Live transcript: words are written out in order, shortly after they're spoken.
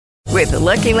With the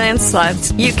Lucky Land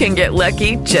Slots, you can get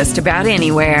lucky just about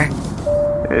anywhere.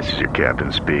 This is your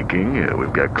captain speaking.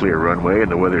 We've got clear runway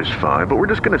and the weather's fine, but we're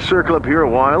just going to circle up here a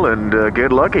while and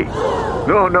get lucky.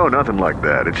 No, nothing like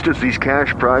that. It's just these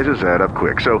cash prizes add up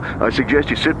quick. So I suggest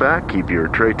you sit back, keep your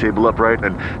tray table upright,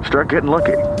 and start getting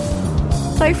lucky.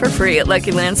 Play for free at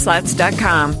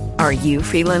LuckyLandSlots.com. Are you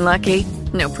feeling lucky?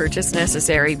 No purchase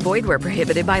necessary. Void where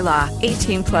prohibited by law.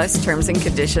 18 plus terms and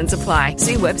conditions apply.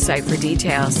 See website for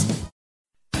details.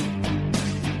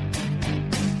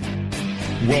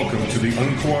 Welcome to the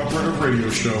Uncooperative Radio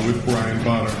Show with Brian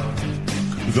Bonner,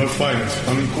 the finest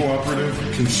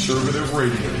uncooperative conservative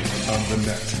radio on the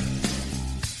net.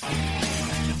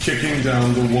 Kicking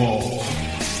down the walls,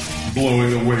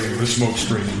 blowing away the smoke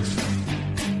screens.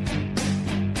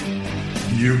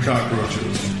 You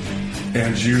cockroaches,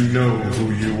 and you know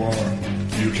who you are.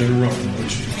 You can run,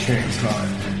 but you can't hide.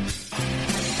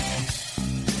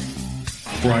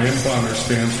 Brian Bonner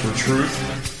stands for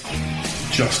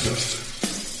truth, justice,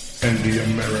 and the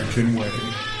American way.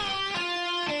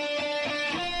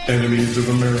 Enemies of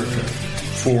America,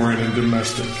 foreign and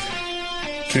domestic,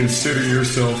 consider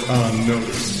yourself on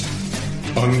notice.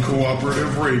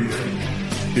 Uncooperative Radio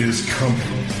is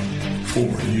coming for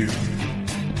you.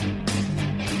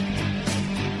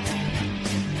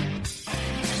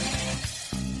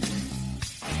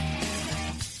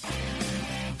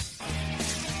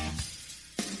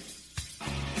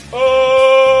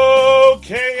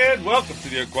 Welcome to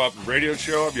the Uncooperative Radio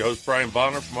Show. I'm your host, Brian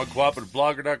Bonner from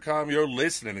UncooperativeBlogger.com. You're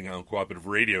listening to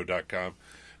UncooperativeRadio.com.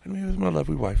 And me with my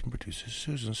lovely wife and producer,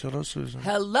 Susan. So hello, Susan.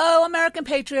 Hello, American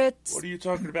Patriots. What are you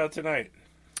talking about tonight?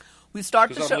 We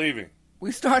start the show. I'm leaving.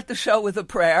 We start the show with a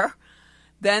prayer.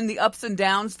 Then the ups and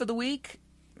downs for the week.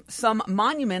 Some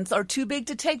monuments are too big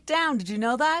to take down. Did you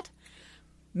know that?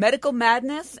 Medical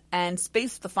madness and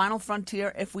space the final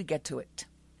frontier if we get to it.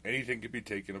 Anything can be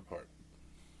taken apart.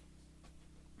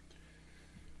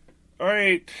 All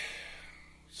right,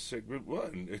 segment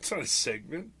one. It's not a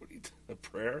segment. What are you a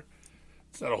prayer?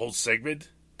 It's not a whole segment.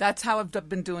 That's how I've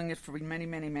been doing it for many,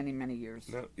 many, many, many years.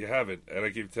 No, you haven't. And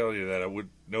I keep telling you that I would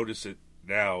notice it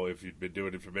now if you'd been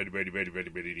doing it for many, many, many, many,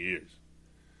 many years.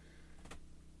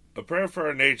 A prayer for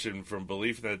our nation from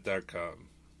BeliefNet.com.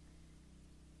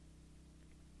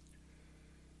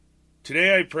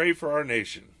 Today I pray for our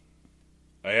nation.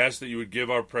 I ask that you would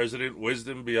give our president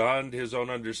wisdom beyond his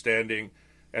own understanding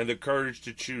and the courage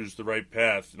to choose the right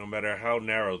path, no matter how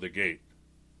narrow the gate.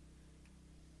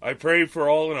 I pray for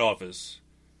all in office,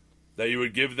 that you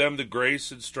would give them the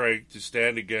grace and strength to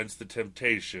stand against the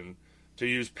temptation to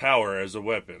use power as a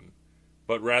weapon,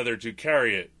 but rather to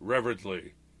carry it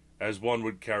reverently, as one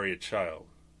would carry a child.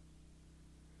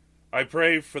 I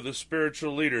pray for the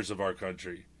spiritual leaders of our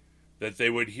country, that they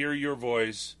would hear your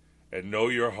voice and know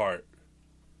your heart.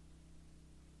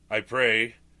 I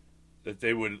pray that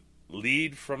they would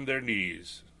lead from their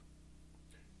knees,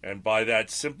 and by that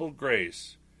simple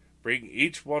grace, bring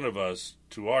each one of us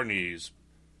to our knees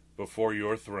before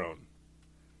your throne.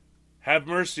 Have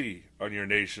mercy on your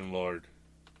nation, Lord.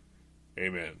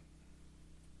 Amen.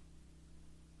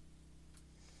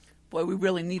 Boy, we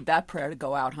really need that prayer to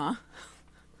go out, huh?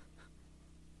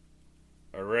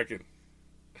 I reckon.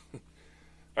 All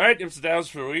right, ups and downs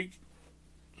for a week.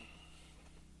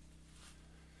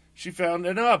 She found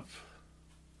an up.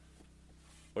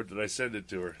 Or did I send it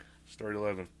to her? Story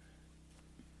 11.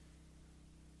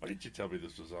 Why didn't you tell me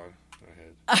this was on?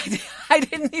 I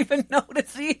didn't even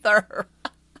notice either.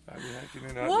 I mean, how can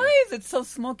you not Why know? is it so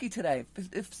smoky today?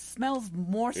 It smells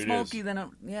more smoky than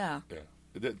yeah.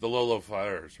 Yeah. The Lolo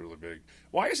fire is really big.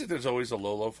 Why is it there's always a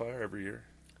Lolo fire every year?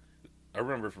 I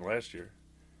remember from last year.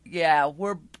 Yeah,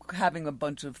 we're having a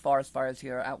bunch of forest fires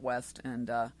here out west.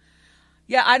 And,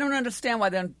 yeah, I don't understand why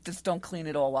they just don't clean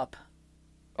it all up.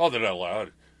 Oh, they're not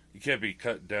allowed. You can't be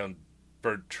cutting down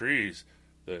burnt trees.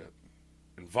 The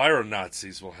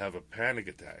enviro-Nazis will have a panic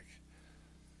attack.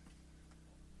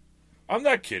 I'm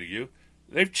not kidding you.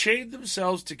 They've chained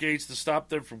themselves to gates to stop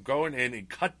them from going in and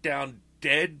cut down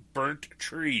dead, burnt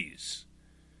trees.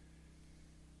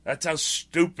 That's how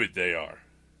stupid they are.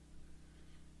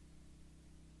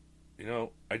 You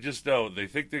know, I just know they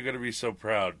think they're going to be so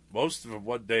proud. Most of them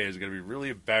one day is going to be really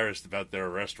embarrassed about their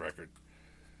arrest record.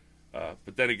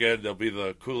 But then again, they'll be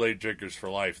the Kool-Aid drinkers for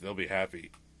life. They'll be happy.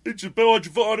 It's a bunch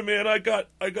of fun, man. I got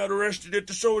arrested at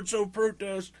the so-and-so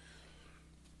protest.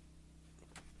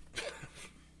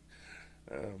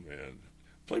 Oh, man.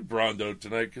 Play Brondo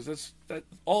tonight, because that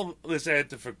all this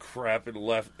Antifa crap on the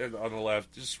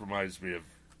left just reminds me of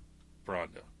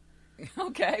Brondo.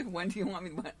 Okay. When do you want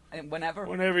me? Whenever?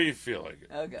 Whenever you feel like it.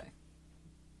 Okay.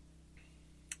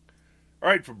 All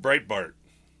right, from Breitbart.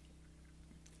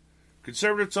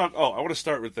 Conservative Talk. Oh, I want to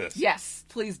start with this. Yes,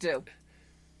 please do.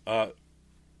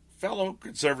 Fellow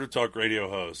Conservative Talk radio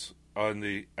hosts on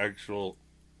the actual,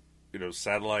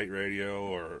 satellite radio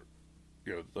or,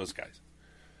 those guys.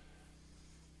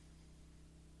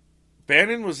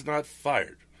 Bannon was not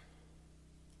fired.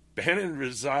 Bannon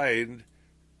resigned,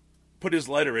 put his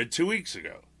letter in 2 weeks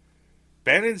ago.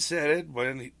 Bannon said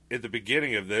at the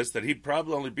beginning of this that he'd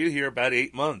probably only be here about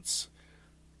 8 months.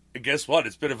 And guess what?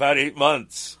 It's been about 8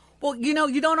 months. Well, you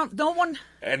don't want...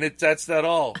 And that's not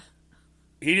all.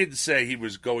 He didn't say he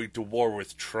was going to war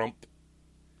with Trump.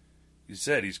 He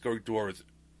said he's going to war with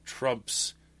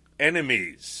Trump's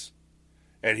enemies.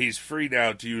 And he's free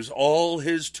now to use all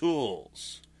his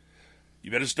tools.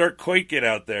 You better start quaking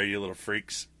out there, you little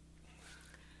freaks.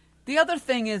 The other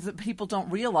thing is that people don't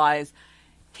realize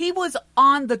he was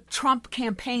on the Trump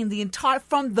campaign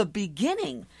from the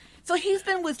beginning. So he's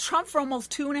been with Trump for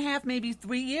almost 2.5, maybe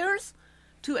 3 years.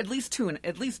 At least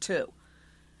two.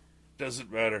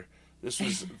 Doesn't matter. This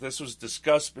was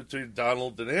discussed between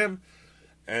Donald and him,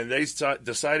 and they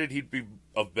decided he'd be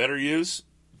of better use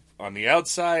on the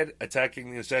outside,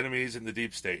 attacking his enemies in the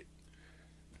deep state.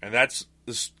 And that's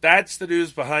the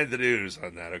news behind the news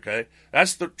on that, okay?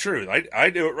 That's the truth. I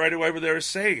knew it right away when they were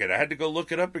saying it. I had to go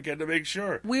look it up again to make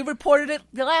sure. We reported it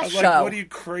the last show. Like, what are you,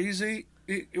 crazy?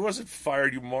 He wasn't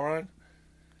fired, you moron.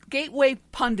 Gateway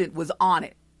Pundit was on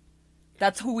it.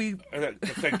 That's who we...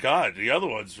 Thank God. The other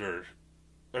ones were...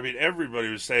 everybody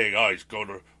was saying, oh, he's going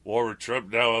to war with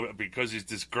Trump now because he's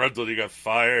disgruntled, he got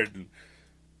fired. And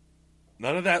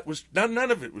none of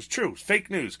it was true. It was fake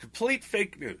news. Complete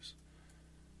fake news.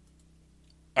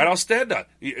 And I'll stand on.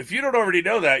 If you don't already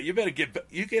know that, you better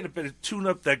tune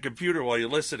up that computer while you're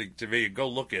listening to me and go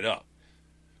look it up.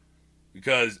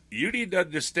 Because you need to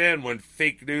understand when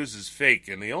fake news is fake.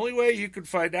 And the only way you can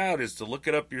find out is to look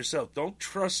it up yourself. Don't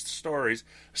trust stories,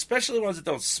 especially ones that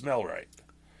don't smell right.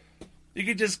 You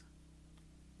can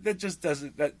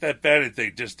that Bannon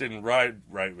thing just didn't ride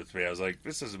right with me. I was like,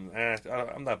 this isn't,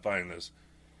 I'm not buying this.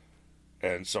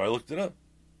 And so I looked it up.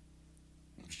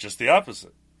 It's just the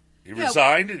opposite. He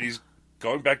resigned and he's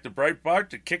going back to Breitbart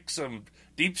to kick some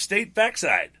deep state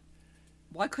backside.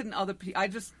 Why couldn't other people?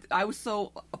 I was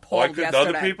so appalled yesterday. Why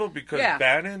couldn't other people? Because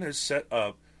Bannon has set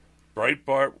up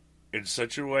Breitbart in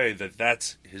such a way that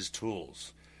that's his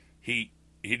tools. He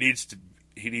needs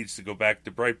to go back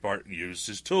to Breitbart and use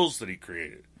his tools that he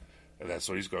created. And that's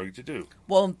what he's going to do.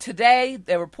 Well, today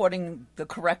they're reporting the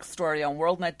correct story on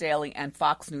WorldNet Daily, and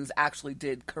Fox News actually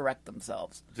did correct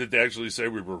themselves. Did they actually say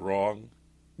we were wrong?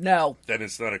 No. Then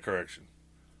it's not a correction.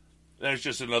 That's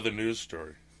just another news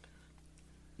story.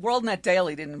 WorldNet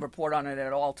Daily didn't report on it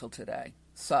at all till today,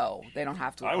 so they don't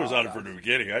have to apologize. I was on it from the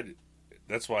beginning.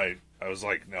 That's why I was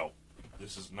like, no,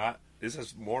 this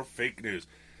is more fake news.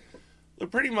 But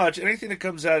pretty much anything that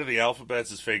comes out of the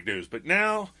alphabets is fake news. But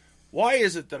now, why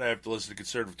is it that I have to listen to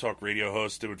conservative talk radio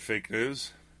hosts doing fake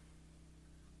news?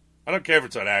 I don't care if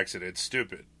it's on accident. It's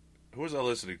stupid. Who was I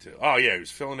listening to? Oh, yeah, he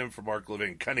was filling in for Mark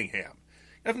Levin Cunningham.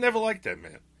 I've never liked that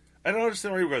man. I don't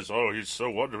understand why he goes, oh, he's so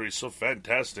wonderful, he's so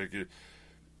fantastic.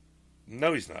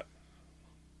 No, he's not.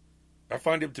 I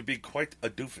find him to be quite a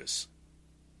doofus.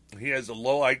 He has a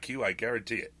low IQ, I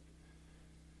guarantee it.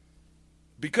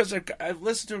 Because I've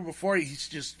listened to him before, he's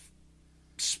just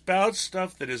spouts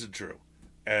stuff that isn't true.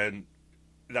 And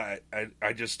I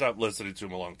just stopped listening to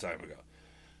him a long time ago.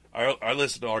 I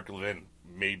listen to Mark Levin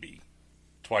maybe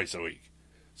twice a week.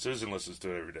 Susan listens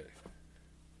to it every day.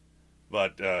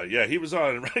 But, yeah, he was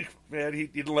on, right? Man, he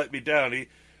didn't let me down.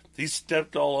 He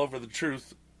stepped all over the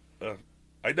truth.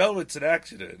 I know it's an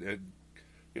accident, and,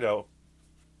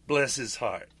 bless his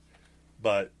heart.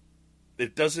 But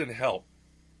it doesn't help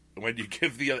when you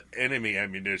give the enemy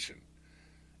ammunition.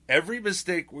 Every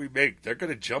mistake we make, they're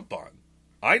going to jump on.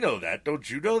 I know that. Don't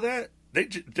you know that? They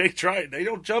try. They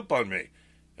don't jump on me.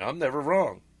 I'm never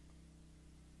wrong.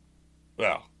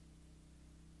 Well,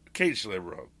 occasionally I'm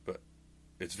wrong, but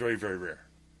it's very, very rare.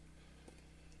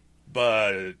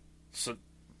 But so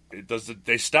it doesn't.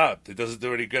 They stopped. It doesn't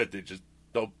do any good. They just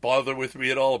don't bother with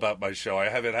me at all about my show. I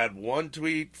haven't had one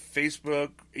tweet,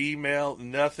 Facebook, email,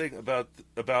 nothing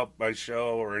about my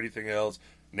show or anything else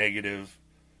negative.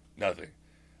 Nothing.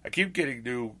 I keep getting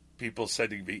new people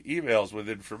sending me emails with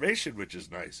information, which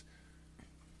is nice.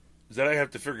 Then I have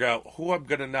to figure out who I'm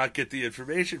going to not get the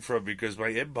information from because my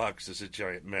inbox is a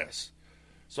giant mess.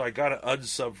 So I got to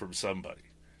unsub from somebody.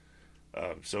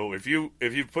 So if you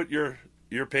put your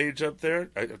page up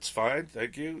there, it's fine.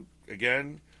 Thank you.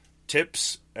 Again,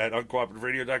 tips at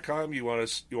uncooperativerradio.com. You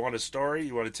want a story?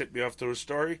 You want to tip me off to a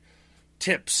story?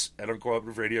 Tips at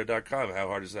uncooperativerradio.com. How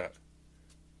hard is that?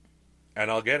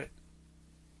 And I'll get it.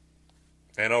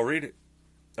 and I'll read it.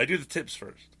 I do the tips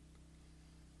first.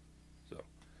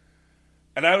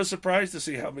 And I was surprised to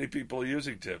see how many people are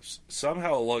using tips.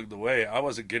 Somehow along the way, I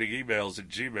wasn't getting emails at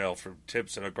Gmail from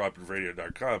tips at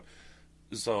uncooperative.com.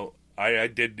 So I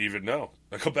didn't even know.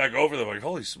 I go back over them like,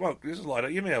 holy smoke, there's a lot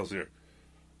of emails here.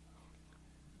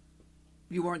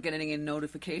 You weren't getting any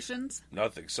notifications?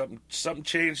 Nothing. Something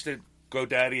changed at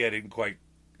GoDaddy.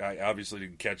 I obviously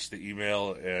didn't catch the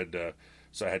email, and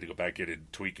so I had to go back in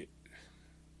and tweak it.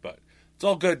 But it's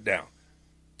all good now.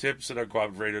 Tips at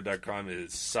uncooperative.com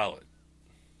is solid.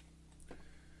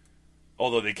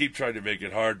 Although they keep trying to make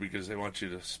it hard because they want you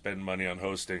to spend money on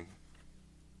hosting.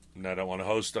 And I don't want to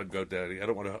host on GoDaddy. I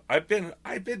don't want to. I've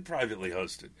been privately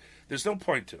hosted. There's no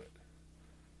point to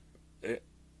it.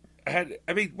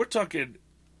 We're talking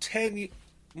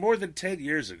more than 10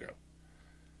 years ago.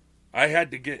 I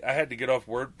had to get off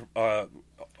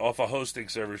off a hosting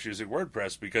service using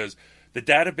WordPress because the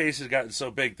database has gotten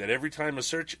so big that every time a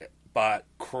search bot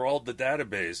crawled the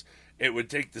database, it would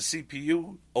take the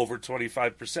CPU over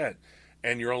 25%.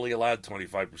 And you're only allowed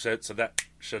 25%, so that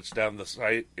shuts down the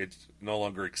site. It's no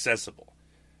longer accessible.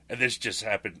 And this just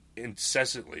happened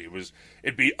incessantly.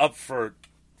 It'd be up for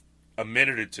a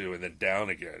minute or two and then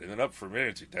down again, and then up for a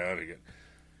minute or two, down again.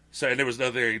 So, and there was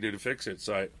nothing I could do to fix it.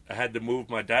 So I had to move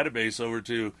my database over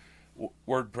to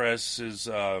WordPress's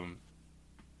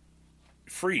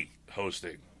free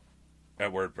hosting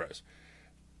at WordPress.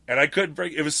 And I couldn't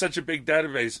it was such a big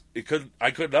database,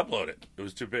 I couldn't upload it. It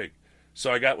was too big. So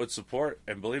I got with support,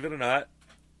 and believe it or not,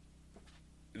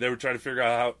 they were trying to figure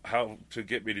out how to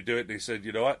get me to do it. And they said,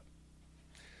 you know what?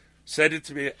 Send it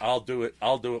to me. I'll do it.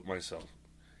 I'll do it myself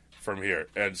from here.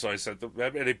 And so I sent them,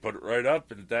 and they put it right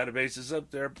up, and the database is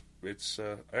up there. It's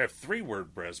I have 3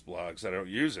 WordPress blogs that I don't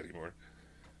use anymore.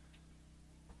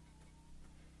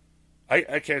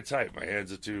 I can't type. My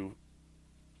hands are too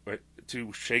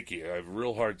shaky. I have a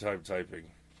real hard time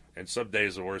typing, and some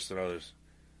days are worse than others.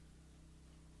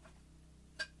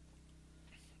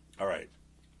 All right.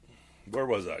 Where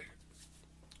was I?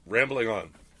 Rambling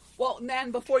on. Well, Nan,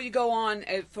 before you go on,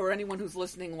 for anyone who's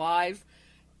listening live,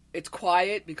 it's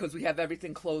quiet because we have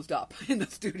everything closed up in the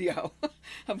studio.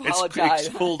 Apologize.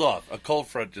 It's cooled off. A cold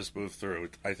front just moved through.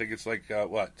 I think it's like,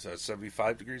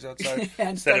 75 degrees outside?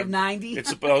 Instead of 90? It's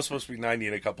supposed to be 90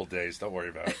 in a couple days. Don't worry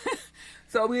about it.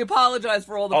 So we apologize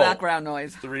for all the background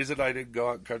noise. The reason I didn't go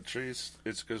out and cut trees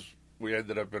is because we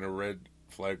ended up in a red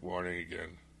flag warning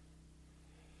again.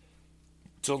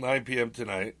 Till 9 p.m.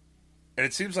 tonight. And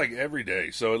it seems like every day.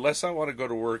 So unless I want to go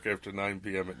to work after 9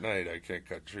 p.m. at night, I can't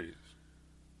cut trees.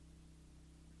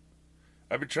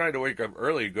 I've been trying to wake up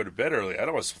early and go to bed early. I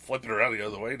don't want to flip it around the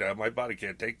other way now. My body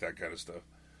can't take that kind of stuff.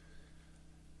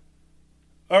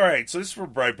 All right, so this is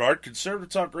from Breitbart. Conservative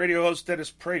talk radio host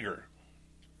Dennis Prager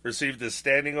received a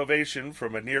standing ovation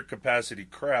from a near-capacity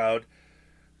crowd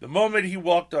the moment he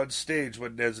walked on stage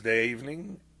Wednesday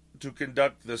evening to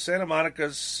conduct the Santa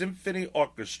Monica Symphony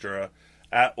Orchestra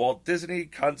at Walt Disney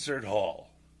Concert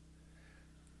Hall.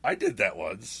 I did that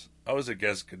once. I was a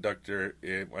guest conductor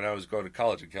when I was going to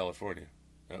college in California.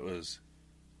 That was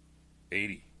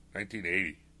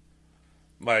 1980.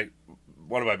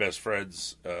 One of my best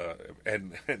friends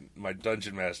and my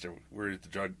dungeon master, we were at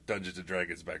the Dungeons and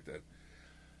Dragons back then.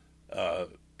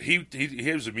 He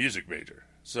was a music major,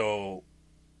 so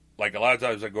like a lot of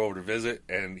times I go over to visit,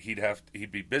 and he'd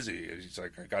be busy. He's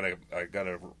like, I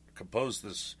gotta compose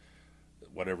this,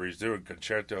 whatever he's doing,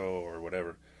 concerto or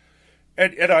whatever.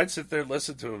 And I'd sit there and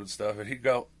listen to him and stuff, and he'd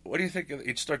go, "What do you think?"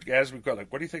 He'd start to ask me,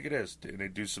 like, "What do you think it is?" And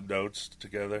they'd do some notes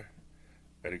together,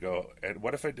 and he'd go, "And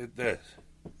what if I did this?"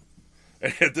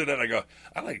 And then I go,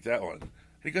 "I like that one." And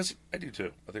he goes, "I do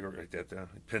too. I think I'll write that down."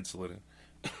 He'd pencil it in.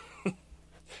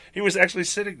 He was actually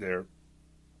sitting there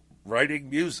writing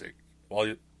music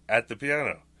while at the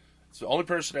piano. It's the only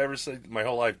person I ever seen my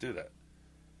whole life do that.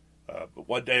 But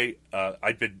one day,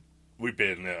 we've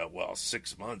been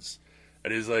 6 months.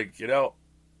 And he's like,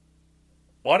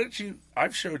 why don't you,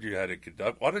 I've showed you how to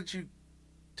conduct, why don't you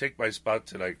take my spot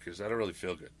tonight, because I don't really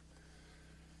feel good.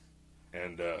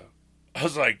 And I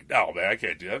was like, no, man, I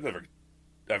can't do that.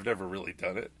 I've never really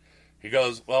done it. He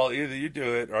goes, well, either you do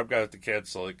it, or I'm going to have to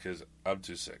cancel it, because I'm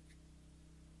too sick.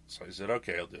 So I said,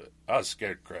 okay, I'll do it. I was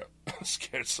scared crap. I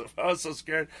was so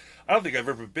scared. I don't think I've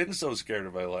ever been so scared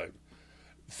in my life.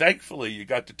 Thankfully, you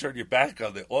got to turn your back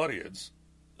on the audience.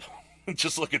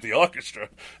 Just look at the orchestra.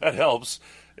 That helps,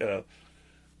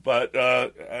 But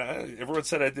everyone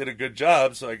said I did a good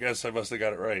job, so I guess I must have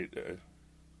got it right.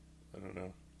 I don't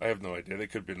know. I have no idea. They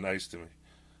could have been nice to me.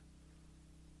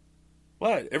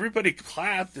 What? Everybody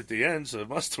clapped at the end, so it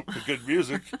must have been good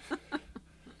music.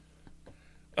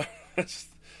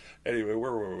 Anyway,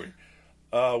 where were we?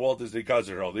 Walt Disney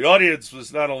Concert Hall. The audience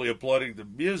was not only applauding the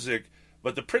music,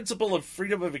 but the principle of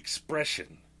freedom of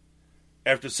expression.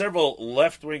 After several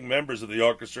left-wing members of the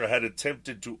orchestra had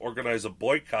attempted to organize a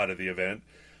boycott of the event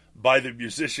by the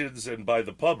musicians and by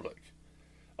the public,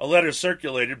 a letter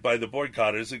circulated by the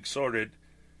boycotters exhorted,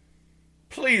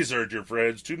 "Please urge your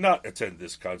friends to not attend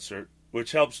this concert,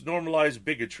 which helps normalize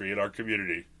bigotry in our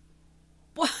community."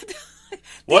 What?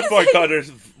 One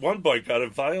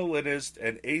boycotter, violinist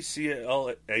and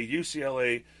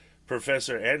UCLA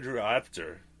professor Andrew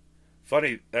Apter,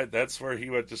 funny, that's where he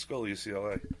went to school,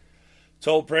 UCLA,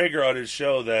 told Prager on his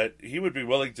show that he would be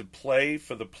willing to play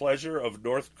for the pleasure of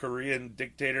North Korean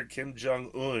dictator Kim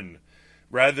Jong-un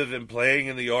rather than playing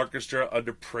in the orchestra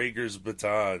under Prager's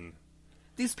baton.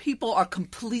 These people are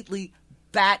completely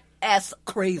bat-ass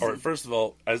crazy. All right, first of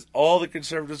all, as all the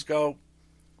conservatives go,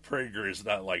 Prager is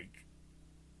not like,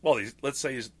 well, let's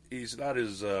say he's not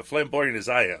as flamboyant as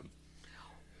I am.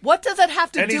 What does that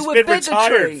have to and do with bigotry? bigotry? And he's been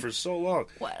retired for so long.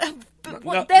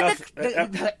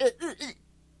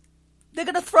 They're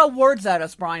going to throw words at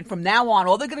us, Brian. From now on,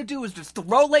 all they're going to do is just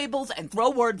throw labels and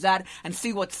throw words at and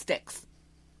see what sticks.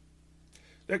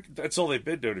 That's all they've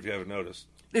been doing, if you haven't noticed.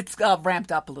 It's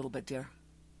ramped up a little bit, dear.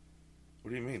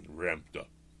 What do you mean, ramped up?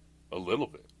 A little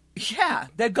bit. Yeah,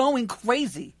 they're going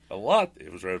crazy. A lot.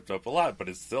 It was ramped up a lot, but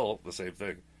it's still the same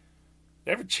thing.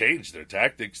 They haven't changed their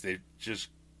tactics. They just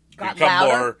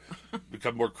become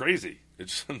more crazy.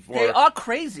 It's more, they are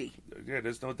crazy. Yeah,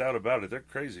 there's no doubt about it. They're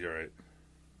crazy, all right.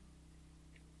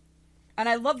 And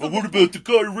I love the... Well, what about the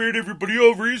guy who ran everybody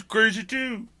over? He's crazy,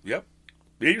 too. Yep.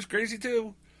 He was crazy,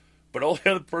 too. But all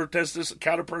the other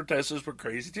counter-protesters were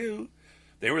crazy, too.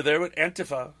 They were there with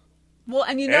Antifa. Well,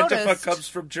 and you Antifa noticed... comes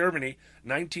from Germany,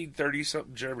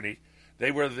 1930-something Germany.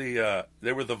 They were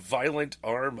the violent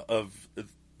arm of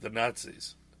the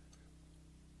Nazis.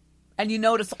 And you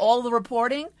notice all the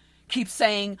reporting keeps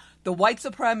saying the white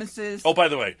supremacists... Oh, by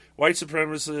the way, white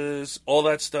supremacists, all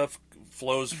that stuff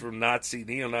flows from Nazi,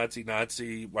 neo-Nazi,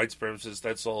 Nazi, white supremacists.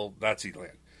 That's all Nazi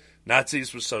land.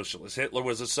 Nazis were socialists. Hitler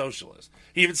was a socialist.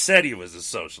 He even said he was a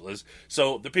socialist.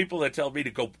 So the people that tell me to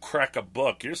go crack a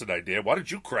book, here's an idea. Why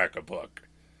don't you crack a book?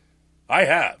 I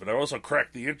have, and I also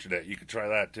cracked the internet. You can try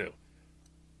that, too.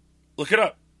 Look it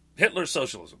up. Hitler's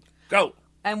socialism. Go.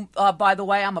 And by the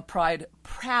way, I'm a proud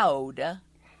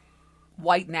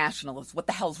white nationalist. What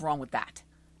the hell's wrong with that?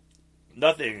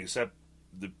 Nothing except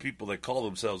the people that call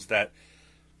themselves that.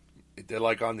 They're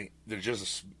like they're on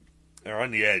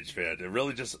the edge, man.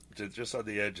 They're just on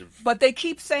the edge of. But they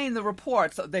keep saying the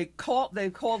reports. They call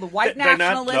the white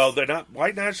nationalists. They're not.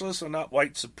 White nationalists are not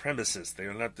white supremacists. They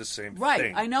are not the same thing.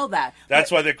 Right, I know that.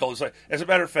 That's why they call it. As a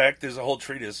matter of fact, there's a whole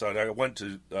treatise on. I went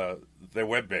to their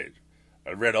webpage.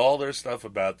 I read all their stuff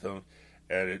about them,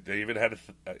 and they even had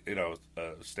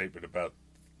a statement about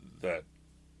that.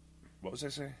 What was I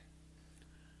saying?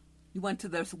 You went to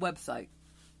their website,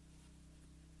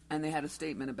 and they had a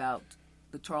statement about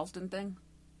the Charleston thing?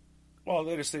 Well,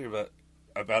 they just think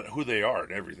about who they are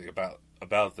and everything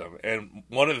about them. And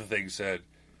one of the things said,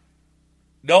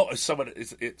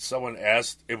 someone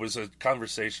asked, it was a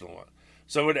conversational one.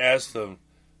 Someone asked them,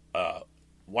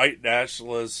 white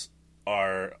nationalists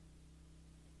are,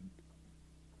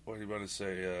 what do you want to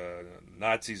say,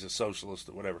 Nazis or socialists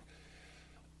or whatever.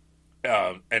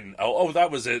 That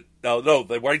was it. No,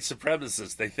 the white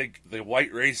supremacists, they think the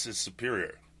white race is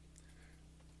superior.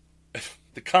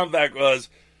 The comeback was,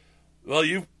 well,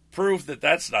 you proved that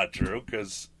that's not true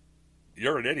because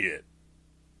you're an idiot.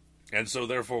 And so,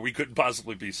 therefore, we couldn't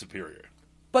possibly be superior.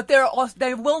 But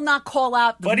they will not call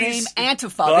out the name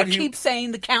Antifa. They keep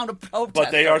saying the counter-protesters.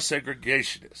 But they are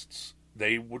segregationists.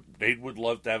 They would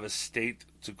love to have a state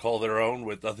to call their own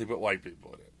with nothing but white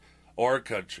people in it. Or a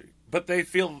country. But they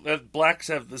feel that blacks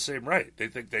have the same right. They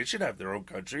think they should have their own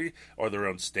country or their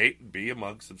own state and be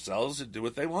amongst themselves and do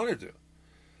what they want to do.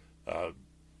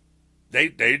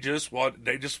 They just want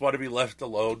to be left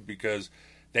alone because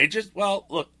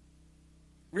look,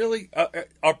 really,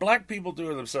 are black people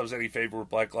doing themselves any favor with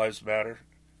Black Lives Matter?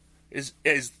 Is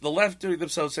the left doing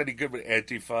themselves any good with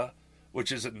Antifa,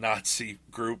 which is a Nazi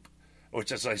group,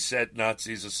 which, as I said,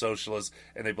 Nazis are socialists,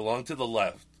 and they belong to the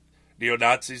left.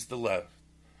 Neo-Nazis, the left.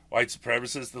 White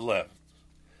supremacists, the left.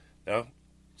 No?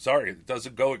 Sorry, it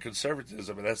doesn't go with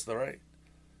conservatism, and that's the right.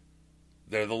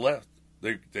 They're the left.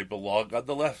 They belong on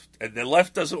the left, and the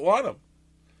left doesn't want them.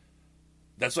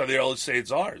 That's why they always say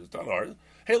it's ours. It's not ours.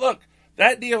 Hey, look,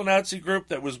 that neo-Nazi group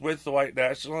that was with the white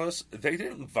nationalists, they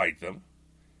didn't invite them.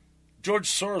 George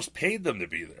Soros paid them to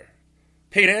be there.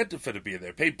 Paid Antifa to be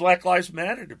there. Paid Black Lives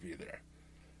Matter to be there.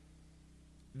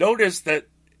 Notice that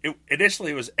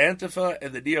Initially, it was Antifa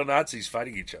and the neo-Nazis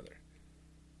fighting each other,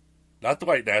 not the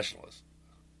white nationalists.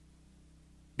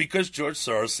 Because George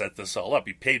Soros set this all up.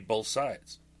 He paid both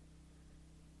sides.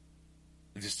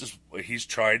 He's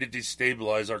trying to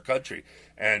destabilize our country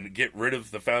and get rid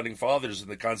of the founding fathers and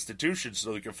the Constitution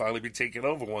so they can finally be taken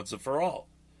over once and for all.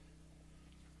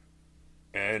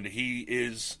 And he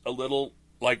is a little,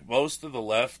 like most of the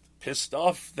left, pissed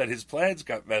off that his plans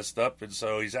got messed up, and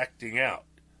so he's acting out.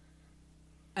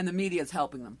 And the media is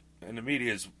helping them. And the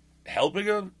media is helping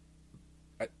him?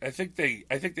 I think they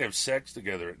have sex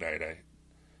together at night.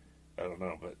 I don't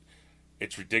know, but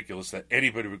it's ridiculous that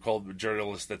anybody would call them a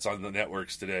journalist that's on the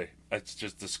networks today. That's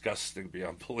just disgusting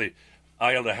beyond belief.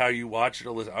 I don't know how you watch it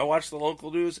or listen. I watch the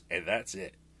local news, and that's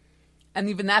it. And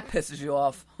even that pisses you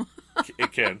off.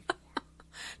 It can.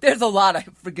 There's a lot of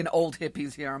freaking old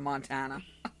hippies here in Montana.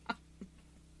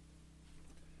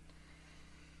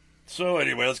 So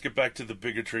anyway, let's get back to the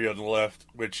bigotry on the left,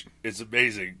 which is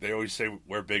amazing. They always say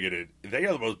we're bigoted. They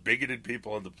are the most bigoted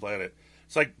people on the planet.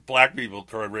 It's like black people.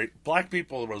 Black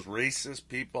people are the most racist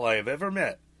people I have ever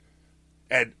met.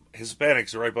 And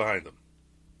Hispanics are right behind them.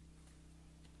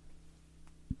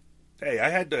 Hey, I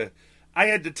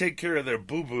had to take care of their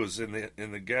boo-boos in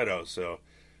the ghetto, so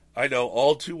I know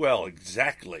all too well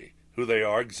exactly who they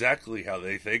are, exactly how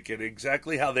they think, and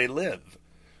exactly how they live.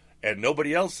 And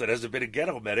nobody else that hasn't been a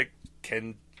ghetto medic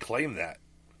can claim that.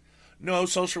 No,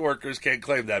 social workers can't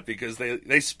claim that because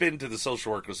they spin to the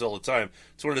social workers all the time.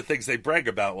 It's one of the things they brag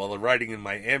about while they're riding in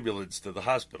my ambulance to the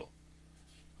hospital.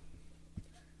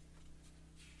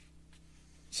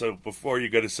 So before you're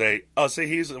going to say, oh, see,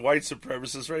 he's a white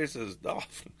supremacist racist. No,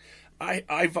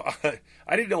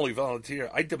 I didn't only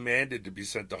volunteer. I demanded to be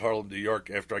sent to Harlem, New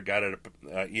York after I got out of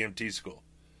EMT school.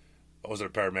 I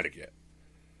wasn't a paramedic yet.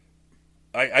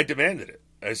 I demanded it.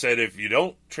 I said, if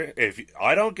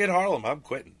I don't get Harlem, I'm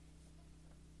quitting.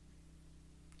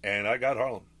 And I got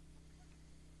Harlem.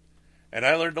 And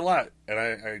I learned a lot. And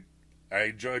I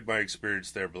enjoyed my experience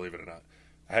there, believe it or not.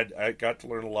 I got to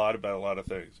learn a lot about a lot of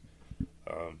things.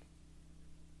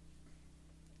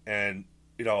 And,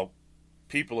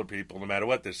 people are people no matter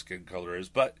what their skin color is.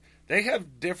 But they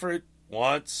have different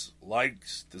wants,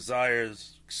 likes,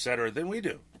 desires, etc. than we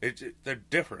do. They're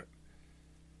different.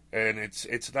 And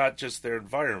it's not just their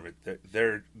environment.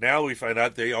 Now we find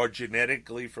out they are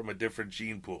genetically from a different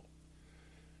gene pool.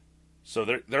 So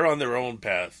they're on their own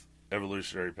path,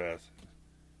 evolutionary path.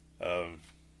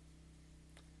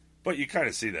 But you kind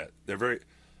of see that.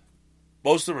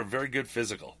 Most of them are very good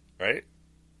physical, right?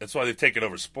 That's why they've taken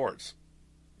over sports.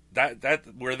 That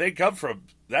where they come from,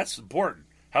 that's important.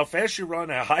 How fast you run,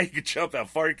 how high you can jump, how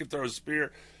far you can throw a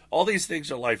spear, all these things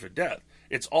are life or death.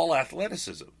 It's all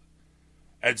athleticism.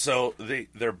 And so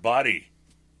their body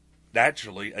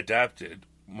naturally adapted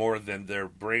more than their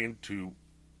brain to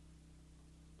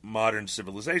modern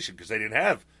civilization because they didn't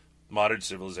have modern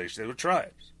civilization. They were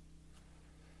tribes.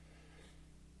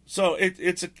 So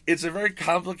it's a very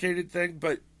complicated thing,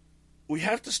 but we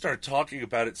have to start talking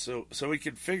about it so we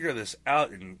can figure this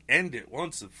out and end it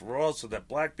once and for all so that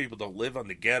black people don't live on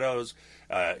the ghettos.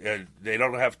 And they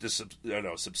don't have to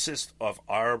subsist off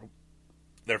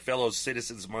their fellow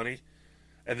citizens' money.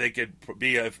 And they could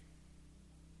be a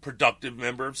productive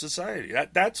member of society.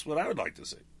 That's what I would like to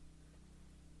see.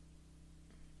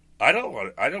 I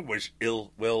don't wish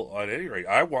ill will on any rate.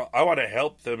 I want to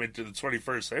help them into the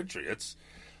 21st century.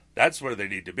 That's where they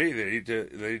need to be. They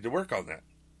need to work on that.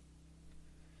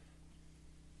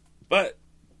 But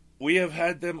we have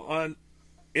had them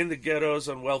in the ghettos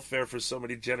on welfare for so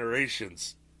many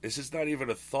generations. This is not even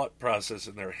a thought process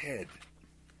in their head.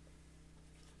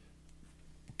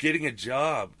 Getting a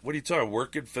job. What are you talking?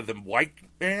 Working for the white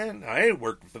man? I ain't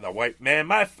working for the white man.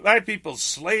 My people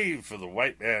slave for the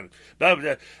white man.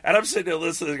 And I'm sitting there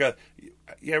listening and go,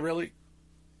 yeah, really?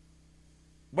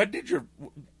 When did your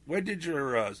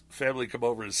family come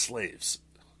over as slaves?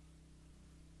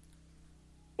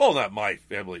 Well, not my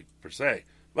family per se.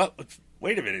 Well,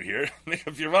 wait a minute here. Make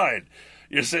up your mind.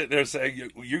 You're sitting there saying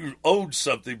you owed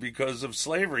something because of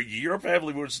slavery. Your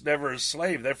family was never a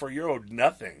slave, therefore you're owed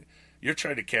nothing. You're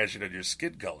trying to cash it on your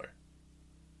skin color.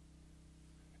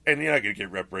 And you're not going to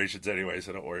get reparations anyway,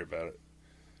 so don't worry about it.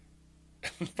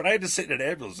 But I had to sit in an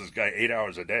ambulance with this guy 8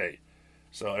 hours a day.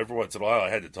 So every once in a while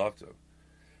I had to talk to him.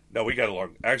 No, we got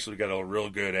along real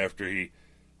good after he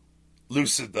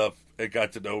loosened up and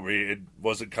got to know me and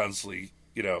wasn't constantly,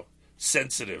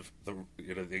 sensitive.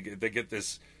 They get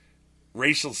this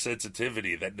racial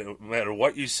sensitivity that no matter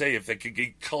what you say, if they can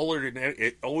get colored,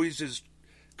 it always is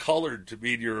colored to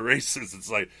mean you're a racist. It's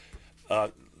like,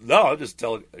 no, I'm just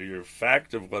telling you a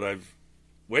fact of what I've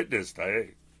witnessed.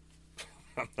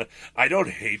 I don't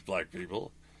hate black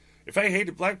people. If I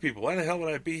hated black people, why the hell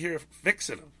would I be here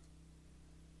fixing them?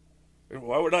 And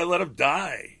why would I let them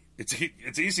die?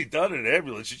 It's easy done in an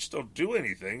ambulance. You just don't do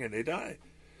anything, and they die.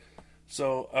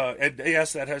 So, and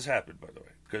yes, that has happened, by the way,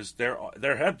 because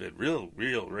there have been real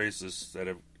racists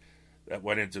that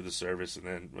went into the service and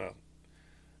then, well,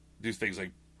 do things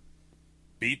like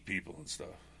beat people and stuff.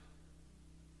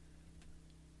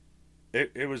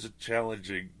 It was a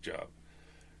challenging job.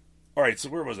 All right, so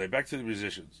where was I? Back to the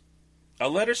musicians. A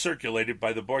letter circulated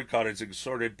by the boycotters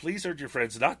exhorted, please urge your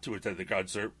friends not to attend the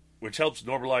concert, which helps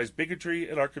normalize bigotry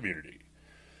in our community.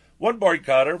 One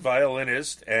boycotter,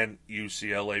 violinist and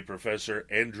UCLA professor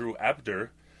Andrew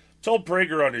Apter, told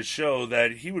Prager on his show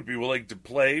that he would be willing to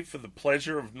play for the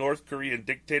pleasure of North Korean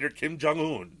dictator Kim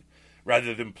Jong-un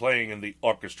rather than playing in the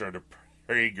orchestra to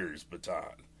Prager's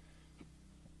baton.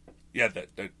 Yeah,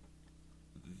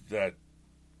 that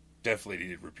definitely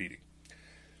needed repeating.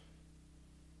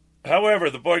 However,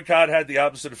 the boycott had the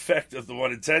opposite effect of the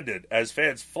one intended, as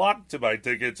fans flocked to buy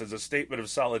tickets as a statement of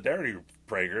solidarity with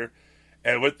Prager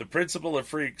and with the principle of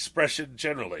free expression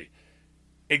generally.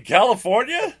 In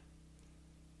California?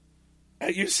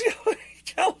 At UCLA,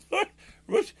 California?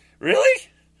 Really?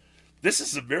 This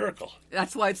is a miracle.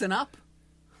 That's why it's an up.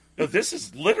 No, this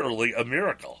is literally a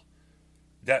miracle.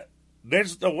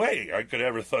 There's no way I could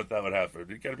ever thought that would happen.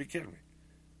 You gotta be kidding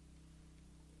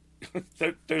me.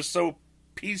 They're so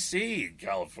PC in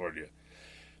California.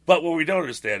 But what we don't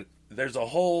understand, there's a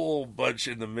whole bunch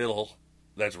in the middle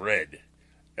that's red.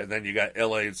 And then you got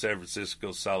LA and San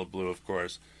Francisco, solid blue, of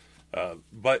course.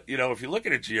 But, you know, if you look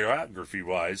at it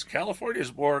geography-wise, California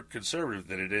is more conservative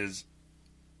than it is,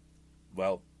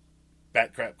 well,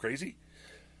 bat crap crazy.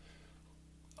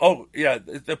 Oh, yeah,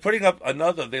 they're putting up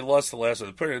another, they lost the last one,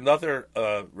 they're putting another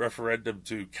referendum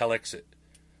to Calexit.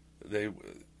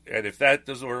 And if that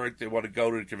doesn't work, they want to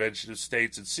go to the Convention of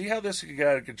States and see how this can get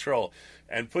out of control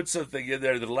and put something in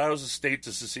there that allows a state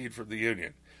to secede from the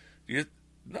Union. You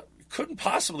couldn't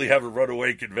possibly have a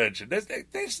runaway convention.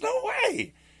 There's no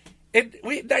way. In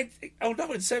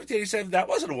 1787, that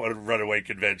wasn't a runaway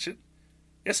convention.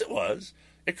 Yes, it was.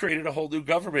 It created a whole new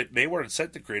government. They weren't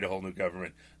sent to create a whole new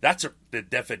government. That's the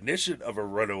definition of a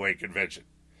runaway convention.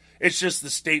 It's just the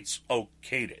states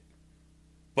okayed it.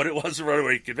 But it was a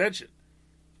runaway convention.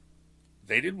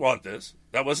 They didn't want this.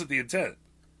 That wasn't the intent.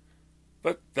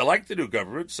 But they liked the new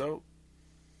government, so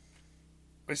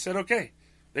they said okay.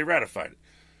 They ratified it.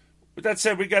 With that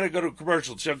said, we got to go to a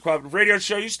commercial. It's the Uncooperative Radio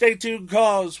Show. You stay tuned,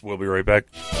 cause we'll be right back.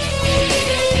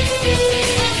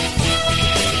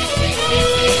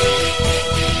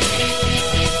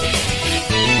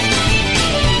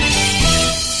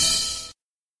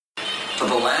 For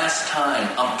the last time,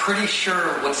 I'm pretty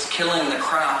sure what's killing the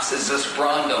crops is this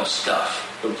Brondo stuff.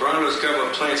 But Brondo's got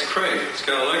what plants crave. It's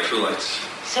got electrolytes.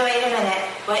 So wait a minute.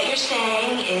 What you're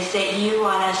saying is that you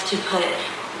want us to put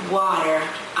water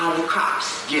on the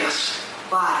crops? Yes.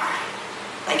 Water?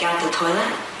 Like out the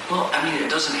toilet? Well, I mean, it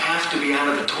doesn't have to be out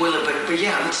of the toilet, but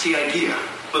yeah, that's the idea.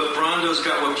 But Brondo's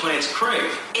got what plants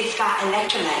crave. It's got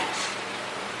electrolytes.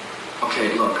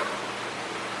 Okay, look.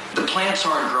 The plants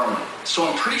aren't growing, so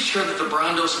I'm pretty sure that the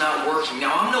Brondo's not working.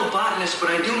 Now, I'm no botanist, but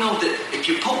I do know that if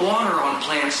you put water on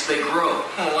plants, they grow.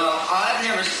 Oh, well, I've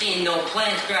never seen no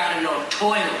plants grow out of no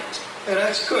toilet. Hey,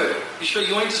 that's good. You sure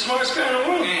you ain't the smartest guy in the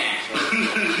world?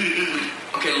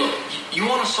 Okay, look, you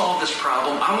want to solve this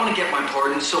problem, I want to get my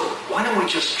pardon, so why don't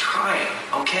we just try it,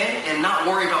 okay? And not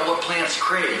worry about what plants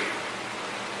crave.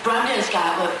 Brondo's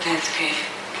got what plants crave.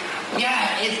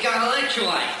 Yeah, it's got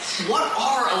electrolytes. What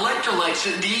are electrolytes?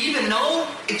 Do you even know?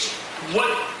 It's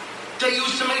what they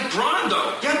use to make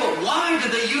Brondo. Yeah, but why do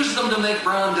they use them to make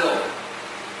Brondo?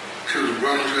 Because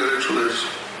Brondo's got electrolytes.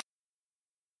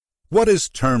 What is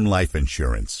term life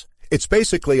insurance? It's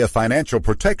basically a financial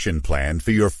protection plan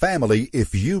for your family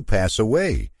if you pass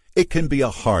away. It can be a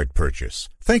hard purchase.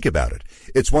 Think about it.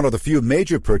 It's one of the few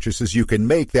major purchases you can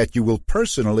make that you will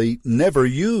personally never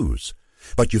use.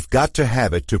 But you've got to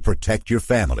have it to protect your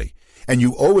family. And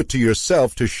you owe it to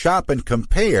yourself to shop and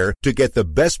compare to get the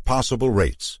best possible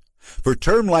rates. For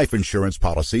term life insurance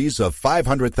policies of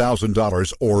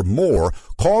 $500,000 or more,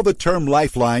 call the Term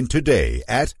Lifeline today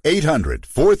at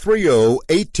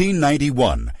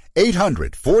 800-430-1891.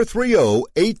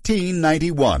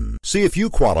 800-430-1891. See if you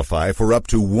qualify for up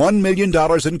to $1 million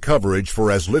in coverage for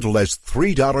as little as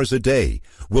 $3 a day.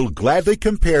 We'll gladly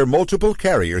compare multiple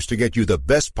carriers to get you the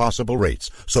best possible rates.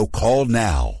 So call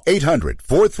now.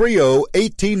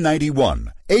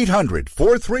 800-430-1891.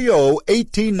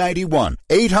 800-430-1891.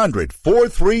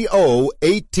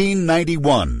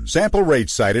 800-430-1891. Sample rate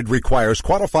cited requires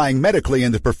qualifying medically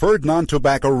in the preferred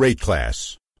non-tobacco rate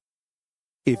class.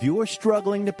 If you're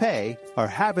struggling to pay or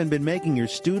haven't been making your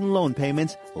student loan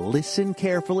payments, listen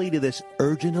carefully to this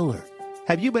urgent alert.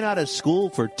 Have you been out of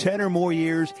school for 10 or more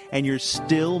years and you're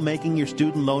still making your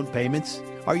student loan payments?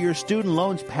 Are your student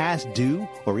loans past due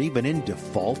or even in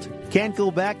default? Can't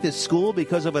go back to school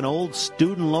because of an old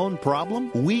student loan problem?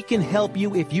 We can help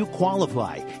you if you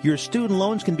qualify. Your student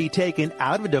loans can be taken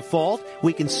out of default.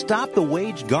 We can stop the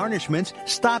wage garnishments,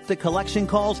 stop the collection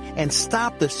calls, and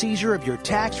stop the seizure of your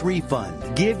tax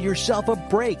refund. Give yourself a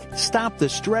break. Stop the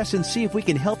stress and see if we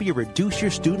can help you reduce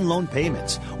your student loan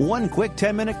payments. One quick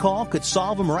 10-minute call could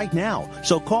solve them right now.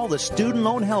 So call the Student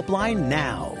Loan Helpline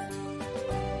now.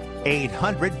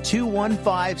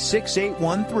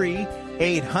 800-215-6813.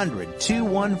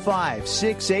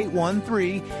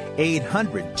 800-215-6813.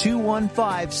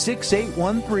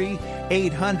 800-215-6813.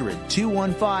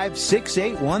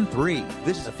 800-215-6813.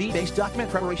 This is a fee-based document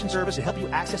preparation service to help you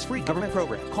access free government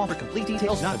programs. Call for complete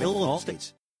details. Not available in all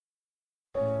states.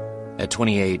 At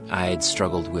 28, I had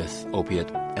struggled with opiate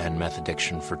and meth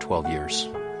addiction for 12 years.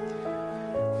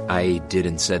 I did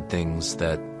and said things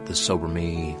that the sober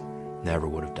me never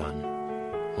would have done.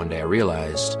 One day I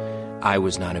realized I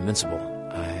was not invincible.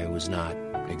 I was not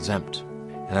exempt.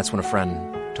 And that's when a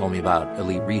friend told me about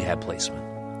elite rehab placement.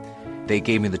 They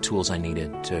gave me the tools I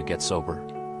needed to get sober,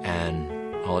 and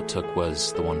all it took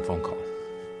was the one phone call.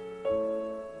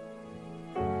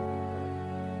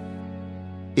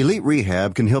 Elite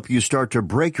Rehab can help you start to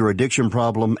break your addiction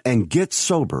problem and get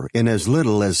sober in as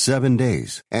little as 7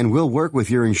 days. And we'll work with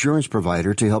your insurance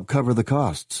provider to help cover the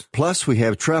costs. Plus, we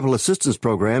have travel assistance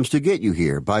programs to get you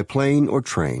here by plane or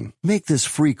train. Make this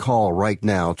free call right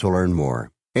now to learn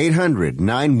more.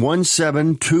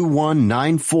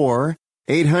 800-917-2194.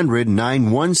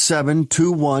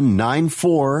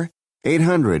 800-917-2194.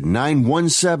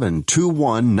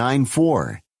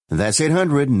 800-917-2194. That's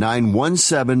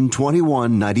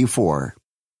 800-917-2194.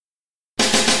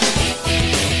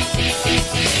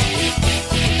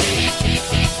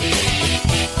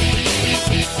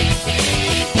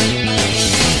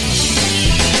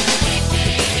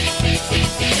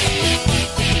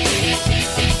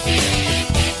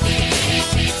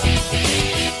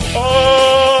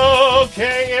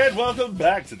 Okay, and welcome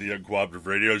back to the Uncooperative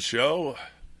Radio Show.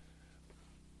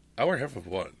 Hour and a half of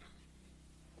one.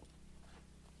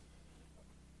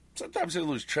 Sometimes I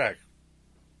lose track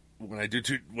when I do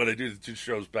the two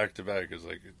shows back to back. It's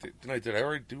like, did I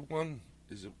already do one?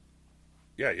 Is it?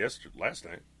 Yeah, last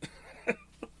night.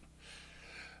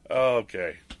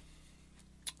 Okay,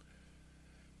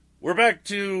 we're back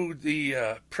to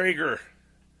the Prager,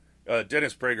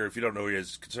 Dennis Prager. If you don't know who he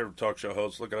is, conservative talk show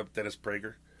host. Look up Dennis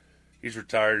Prager. He's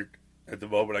retired at the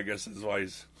moment. I guess that's why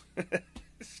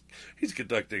he's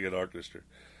conducting an orchestra.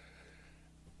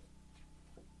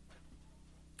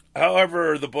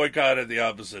 However, the boycott had the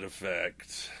opposite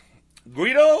effect.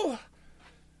 Guido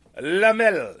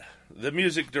Lamel, the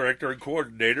music director and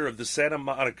coordinator of the Santa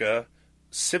Monica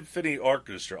Symphony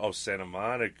Orchestra. Oh, Santa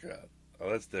Monica.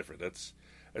 Oh, that's different. That's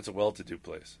a well-to-do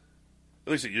place.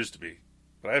 At least it used to be.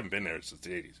 But I haven't been there since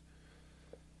the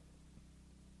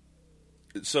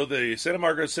 80s. So the Santa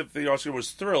Monica Symphony Orchestra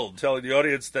was thrilled, telling the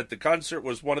audience that the concert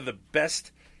was one of the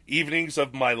best evenings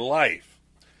of my life.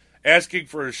 Asking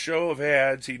for a show of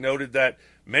hands, he noted that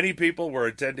many people were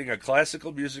attending a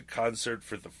classical music concert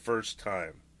for the first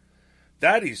time.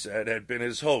 That, he said, had been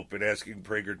his hope in asking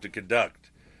Prager to conduct,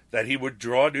 that he would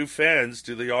draw new fans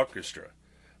to the orchestra.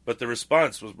 But the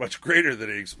response was much greater than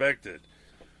he expected.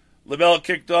 Lamel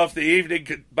kicked off the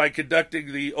evening by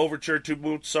conducting the overture to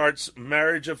Mozart's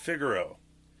Marriage of Figaro.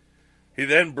 He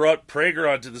then brought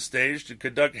Prager onto the stage to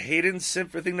conduct Haydn's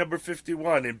Symphony No.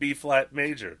 51 in B-flat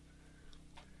major.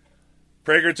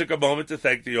 Prager took a moment to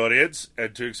thank the audience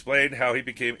and to explain how he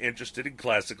became interested in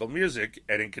classical music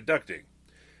and in conducting,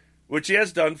 which he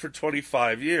has done for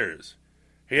 25 years.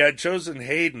 He had chosen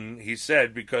Haydn, he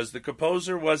said, because the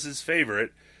composer was his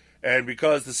favorite and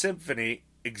because the symphony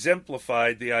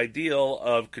exemplified the ideal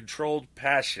of controlled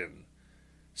passion,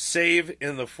 save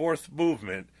in the fourth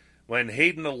movement when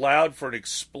Haydn allowed for an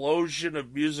explosion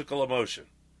of musical emotion.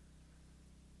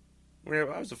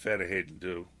 I was a fan of Haydn,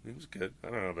 too. He was good.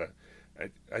 I don't know about it.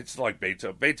 I just like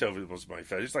Beethoven. Beethoven was my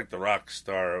favorite. He's like the rock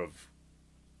star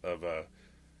of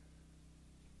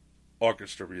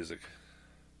orchestra music,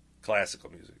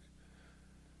 classical music.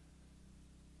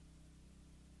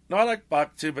 No, I like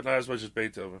Bach too, but not as much as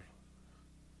Beethoven.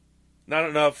 Not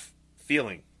enough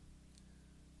feeling.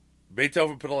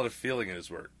 Beethoven put a lot of feeling in his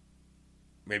work.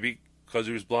 Maybe because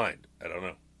he was blind. I don't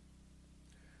know.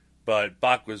 But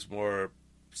Bach was more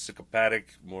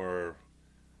psychopathic, more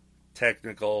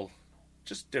technical,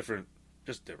 just different.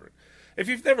 If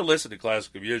you've never listened to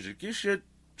classical music, you should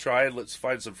try it. Let's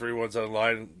find some free ones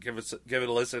online and give it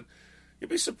a listen. You'll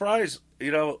be surprised.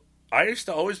 I used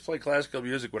to always play classical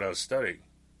music when I was studying.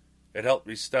 It helped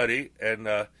me study and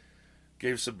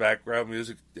gave some background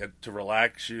music to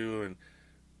relax you, and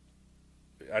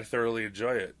I thoroughly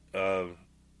enjoy it.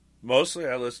 Mostly,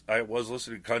 I was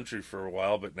listening to country for a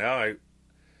while, but now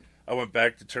I went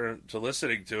back to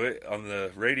listening to it on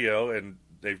the radio, and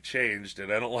they've changed,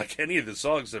 and I don't like any of the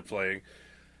songs they're playing.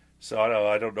 So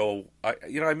I don't know.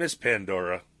 I miss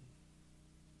Pandora.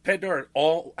 Pandora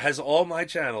has all my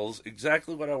channels,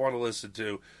 exactly what I want to listen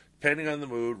to, depending on the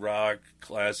mood: rock,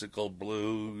 classical,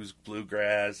 blues,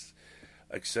 bluegrass,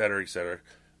 etc., etc.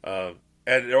 And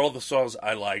they're all the songs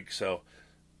I like, so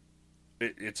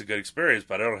it's a good experience.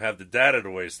 But I don't have the data to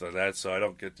waste on that, so I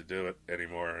don't get to do it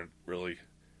anymore. And really,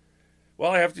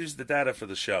 I have to use the data for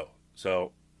the show,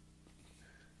 so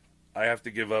I have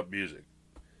to give up music.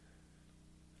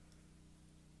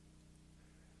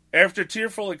 After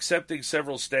tearful accepting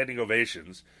several standing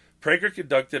ovations, Prager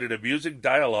conducted an amusing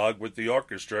dialogue with the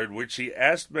orchestra in which he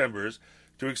asked members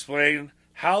to explain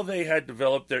how they had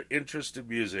developed their interest in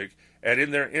music and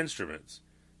in their instruments.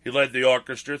 He led the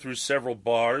orchestra through several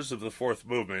bars of the fourth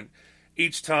movement,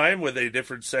 each time with a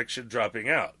different section dropping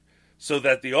out, so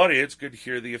that the audience could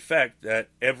hear the effect that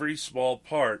every small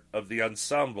part of the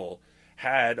ensemble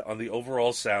had on the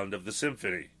overall sound of the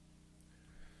symphony.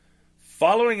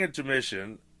 Following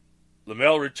intermission,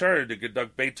 Lommel returned to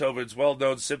conduct Beethoven's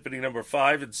well-known Symphony No.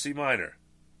 5 in C minor.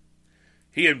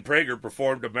 He and Prager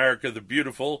performed America the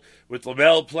Beautiful, with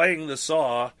Lommel playing the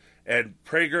saw and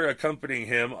Prager accompanying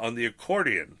him on the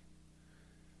accordion.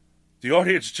 The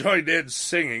audience joined in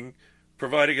singing,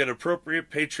 providing an appropriate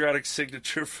patriotic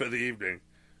signature for the evening.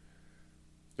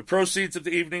 The proceeds of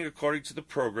the evening, according to the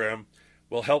program,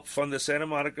 will help fund the Santa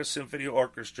Monica Symphony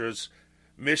Orchestra's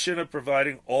mission of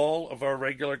providing all of our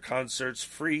regular concerts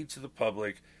free to the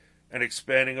public and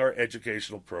expanding our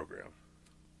educational program.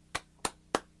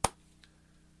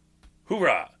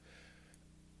 Hoorah!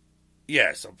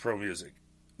 Yes, I'm pro-music.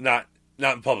 Not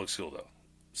in public school, though.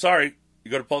 Sorry,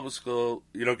 you go to public school,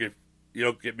 you don't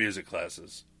get music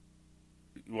classes.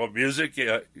 You want music?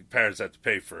 Yeah, your parents have to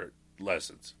pay for it,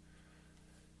 lessons.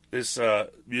 This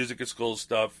music at school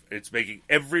stuff, it's making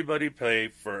everybody pay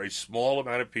for a small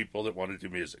amount of people that want to do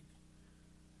music.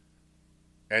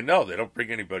 And no, they don't bring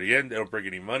anybody in. They don't bring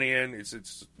any money in. It's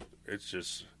just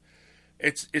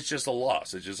a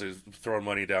loss. It's just throwing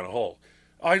money down a hole.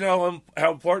 I know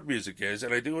how important music is,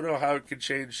 and I do know how it can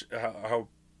change how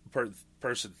a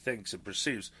person thinks and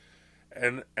perceives.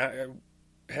 And I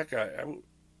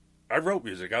wrote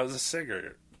music. I was a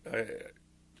singer.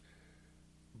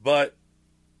 But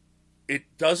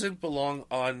it doesn't belong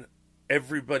on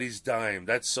everybody's dime.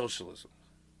 That's socialism.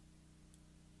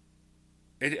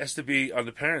 It has to be on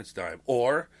the parents' dime.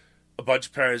 Or a bunch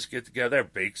of parents get together,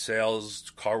 bake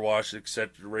sales, car washes,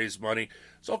 etc., to raise money.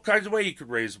 There's all kinds of ways you could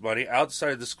raise money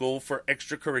outside the school for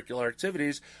extracurricular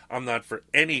activities. I'm not for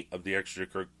any of the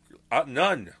extracurricular.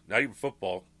 None. Not even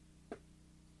football.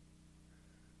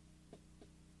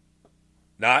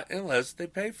 Not unless they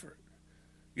pay for it.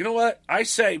 You know what? I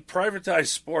say privatize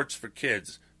sports for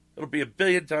kids. It'll be 1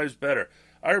 billion times better.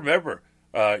 I remember,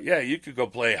 you could go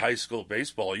play high school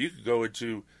baseball. You could go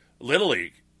into Little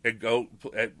League and go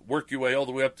work your way all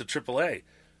the way up to AAA.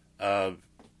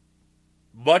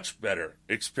 Much better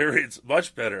experience,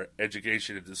 much better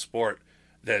education in the sport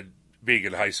than being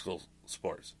in high school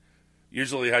sports.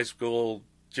 Usually high school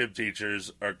gym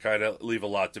teachers are kind of leave a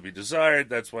lot to be desired.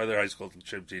 That's why they're high school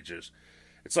gym teachers.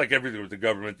 It's like everything with the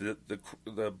government.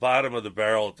 The bottom of the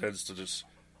barrel tends to just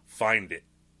find it.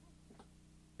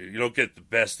 You don't get the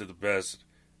best of the best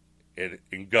in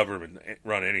government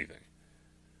run anything.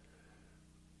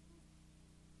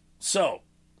 So,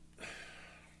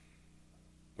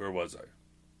 where was I?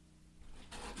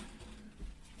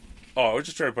 Oh, I was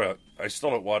just trying to point out, I still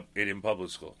don't want it in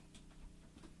public school.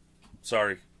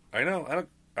 Sorry. I know.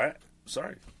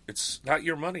 Sorry. It's not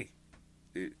your money.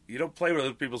 You don't play with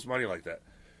other people's money like that.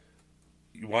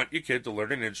 You want your kid to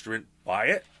learn an instrument, buy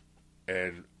it,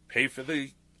 and pay for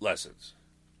the lessons.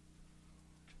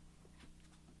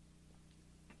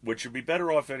 Which would be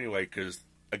better off anyway, because,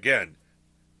 again,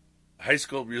 high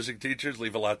school music teachers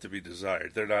leave a lot to be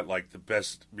desired. They're not like the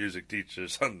best music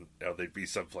teachers. They'd be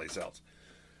someplace else.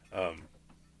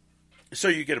 So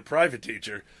you get a private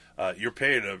teacher. You're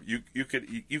paying them. You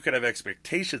could have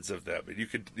expectations of them, and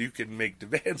you can make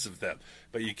demands of them,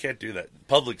 but you can't do that in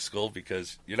public school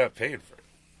because you're not paying for it.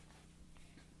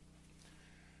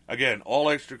 Again, all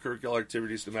extracurricular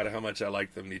activities, no matter how much I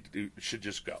like them, should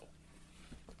just go.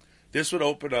 This would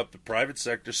open up the private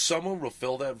sector. Someone will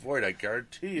fill that void. I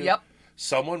guarantee you. Yep.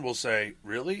 Someone will say,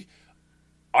 "Really?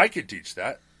 I can teach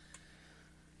that.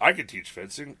 I can teach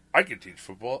fencing. I can teach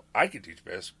football. I can teach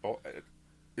basketball."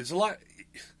 It's a lot.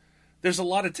 There's a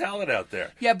lot of talent out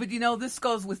there. Yeah, but this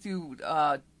goes with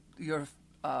your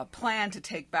plan to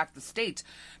take back the state,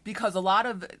 because a lot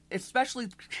of, especially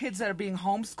kids that are being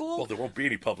homeschooled. Well, there won't be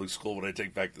any public school when I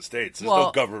take back the states. There's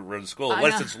no government-run school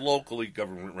unless it's locally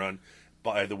government-run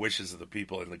by the wishes of the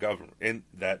people in the government in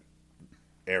that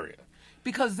area.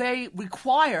 Because they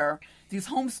require these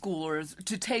homeschoolers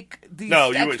to take these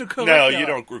extracurricular. No, you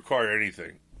don't require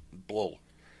anything. Bull.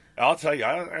 I'll tell you,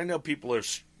 I know people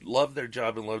love their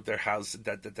job and love their house.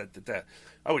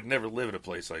 I would never live in a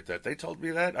place like that. They told me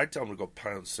that. I tell them to go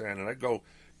pound sand, and I go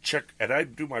check, and I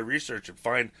do my research and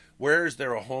find where is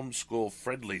there a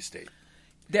homeschool-friendly state.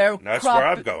 That's where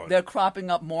I'm going. They're cropping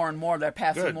up more and more. They're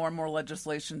passing more and more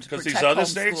legislation to protect these other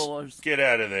homeschoolers. States, get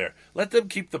out of there. Let them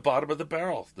keep the bottom of the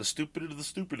barrel. The stupid of the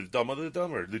stupid, the dumb of the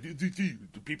dumber. The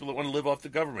people that want to live off the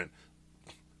government.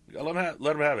 Let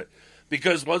them have it.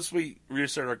 Because once we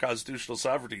reassert our constitutional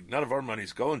sovereignty, none of our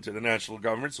money's going to the national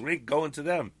government, so we ain't going to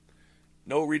them.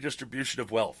 No redistribution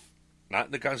of wealth. Not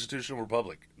in the constitutional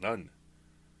republic. None.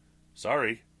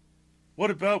 Sorry.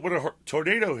 What about when a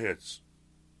tornado hits?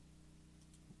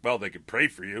 Well, they can pray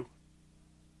for you.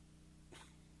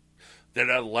 They're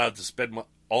not allowed to spend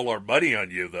all our money on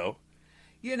you, though.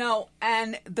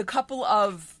 And the couple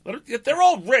of... They're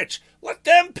all rich. Let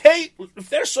them pay. If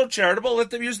they're so charitable,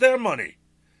 let them use their money.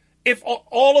 If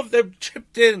all of them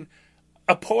chipped in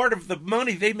a part of the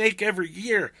money they make every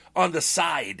year on the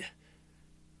side,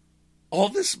 all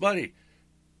this money,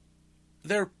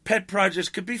 their pet projects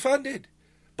could be funded.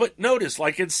 But notice,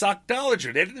 like in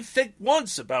Sockdology, they didn't think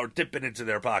once about dipping into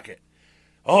their pocket.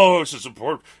 Oh, this is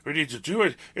important. We need to do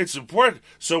it. It's important.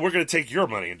 So we're going to take your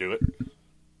money and do it.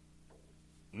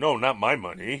 No, not my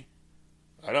money.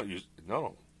 I don't use...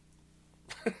 No.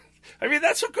 I mean,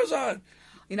 that's what goes on.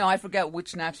 I forget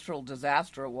which natural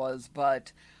disaster it was,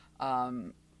 but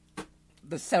the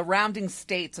surrounding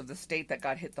states of the state that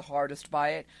got hit the hardest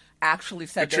by it actually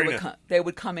said they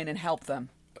would come in and help them.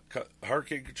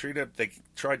 Hurricane Katrina, they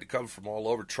tried to come from all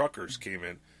over. Truckers came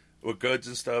in with goods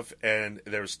and stuff, and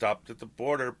they were stopped at the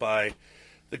border by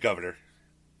the governor.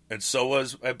 And so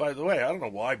was, and by the way, I don't know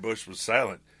why Bush was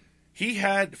silent. He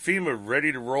had FEMA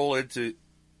ready to roll into,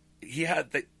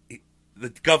 the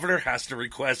governor has to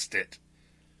request it.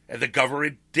 And the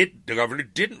governor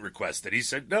didn't request it. He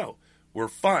said, no, we're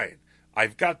fine.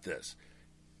 I've got this.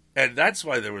 And that's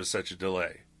why there was such a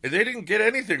delay. And they didn't get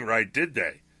anything right, did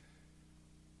they?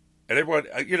 And everyone,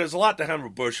 there's a lot to hammer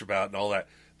Bush about and all that.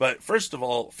 But first of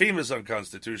all, FEMA's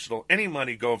unconstitutional. Any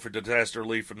money going for disaster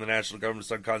relief from the national government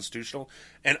is unconstitutional.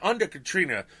 And under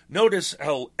Katrina, notice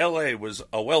how L.A. was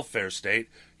a welfare state,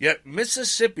 yet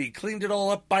Mississippi cleaned it all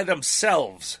up by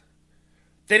themselves.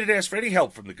 They didn't ask for any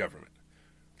help from the government.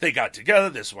 They got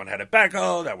together. This one had a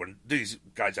backhoe. That one, these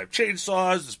guys have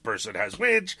chainsaws. This person has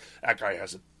winch. That guy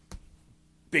has a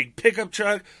big pickup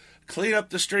truck. Clean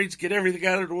up the streets, get everything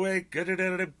out of the way.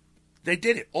 They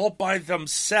did it all by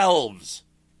themselves.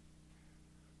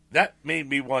 That made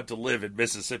me want to live in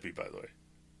Mississippi, by the way,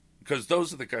 because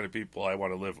those are the kind of people I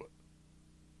want to live with.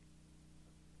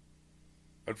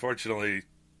 Unfortunately,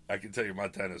 I can tell you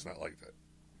Montana's not like that.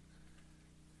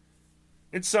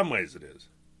 In some ways it is.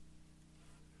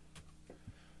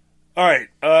 All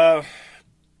right,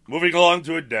 moving along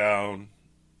to a down.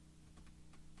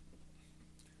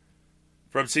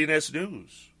 From CNS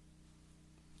News.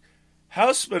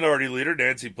 House Minority Leader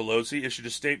Nancy Pelosi issued a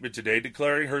statement today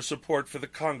declaring her support for the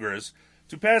Congress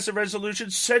to pass a resolution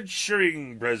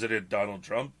censuring President Donald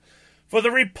Trump for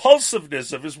the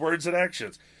repulsiveness of his words and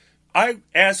actions. I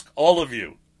ask all of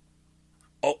you,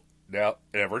 now,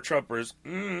 ever Trumpers,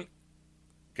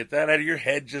 get that out of your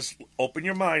head. Just open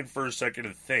your mind for a second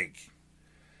and think.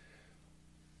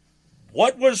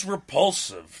 What was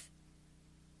repulsive?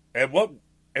 And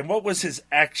what was his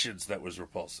actions that was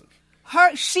repulsive?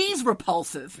 She's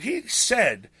repulsive. He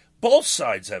said both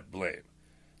sides have blame.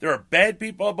 There are bad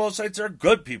people on both sides. There are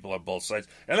good people on both sides.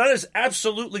 And that is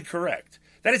absolutely correct.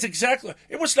 That is exactly...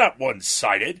 It was not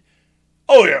one-sided.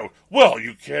 Oh, yeah, well,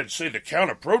 you can't say the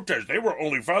counter-protest. They were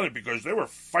only violent because they were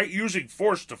using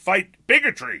force to fight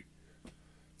bigotry.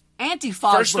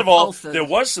 Antifa. First of all, there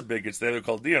was some bigots there. They're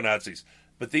called neo-Nazis.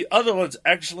 But the other ones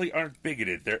actually aren't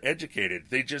bigoted. They're educated.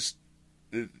 They just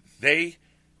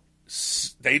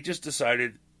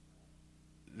decided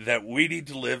that we need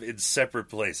to live in separate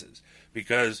places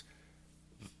because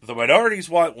the minorities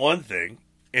want one thing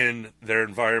in their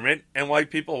environment and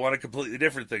white people want a completely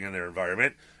different thing in their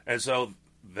environment. And so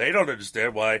they don't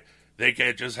understand why they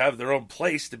can't just have their own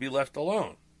place to be left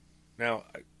alone. Now,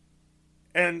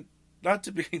 and not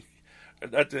to point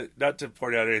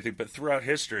out anything, but throughout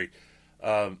history,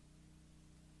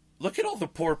 look at all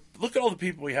the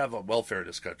people we have on welfare in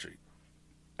this country.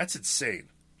 That's insane.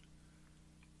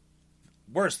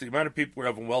 Worse, the amount of people we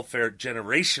have on welfare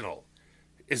generational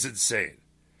is insane.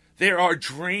 They are a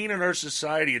drain on our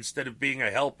society instead of being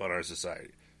a help on our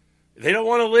society. They don't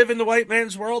want to live in the white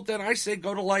man's world, then I say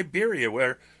go to Liberia,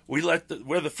 where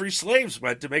the free slaves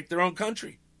went to make their own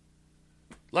country.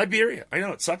 Liberia. I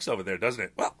know it sucks over there, doesn't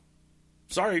it? Well,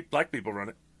 sorry, black people run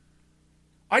it.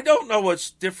 I don't know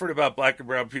what's different about black and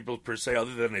brown people per se,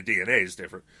 other than the DNA is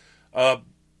different.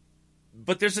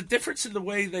 But there's a difference in the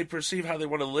way they perceive how they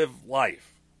want to live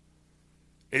life.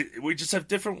 We just have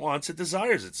different wants and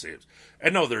desires, it seems.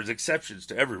 And no, there's exceptions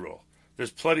to every rule.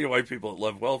 There's plenty of white people that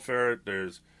love welfare.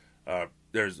 There's a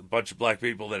bunch of black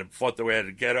people that have fought their way out of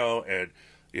the ghetto and,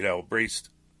 embraced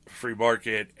free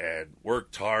market and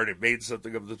worked hard and made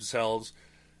something of themselves.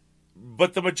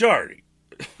 But the majority,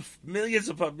 millions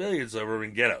upon millions of them are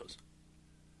in ghettos.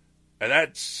 And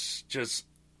that's just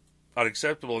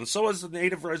unacceptable. And so is the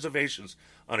native reservations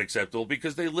unacceptable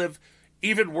because they live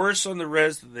even worse on the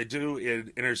res than they do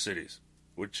in inner cities,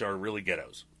 which are really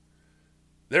ghettos.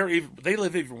 They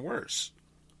live even worse.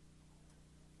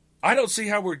 I don't see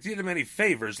how we're doing them any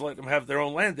favors letting them have their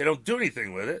own land. They don't do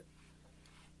anything with it.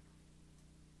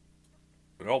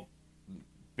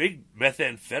 Big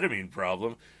methamphetamine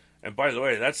problem. And by the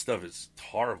way, that stuff is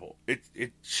horrible.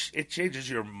 It changes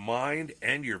your mind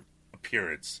and your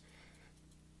appearance.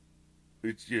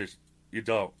 It's just, you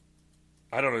don't.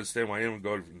 I don't understand why anyone would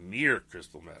go near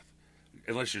crystal meth,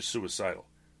 unless you're suicidal.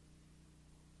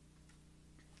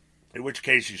 In which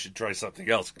case, you should try something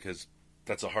else, because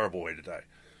that's a horrible way to die.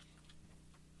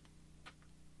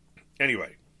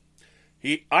 Anyway,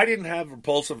 I didn't have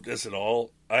repulsiveness at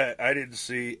all. I didn't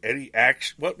see any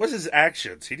action. What was his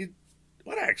actions?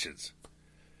 What actions?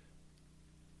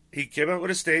 He came out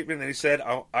with a statement, and he said,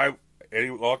 and he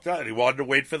walked out, and he wanted to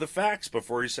wait for the facts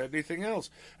before he said anything else.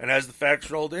 And as the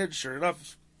facts rolled in, sure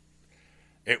enough,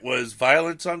 it was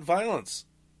violence on violence.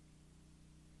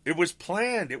 It was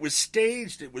planned. It was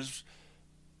staged. It was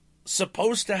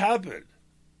supposed to happen.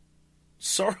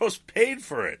 Soros paid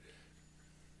for it.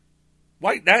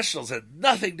 White nationals had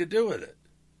nothing to do with it.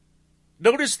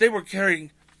 Notice they were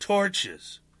carrying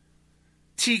torches.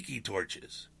 Tiki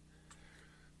torches.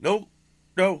 No,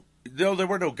 there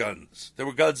were no guns. There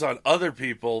were guns on other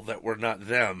people that were not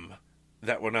them,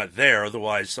 that were not there.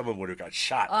 Otherwise, someone would have got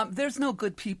shot. There's no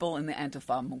good people in the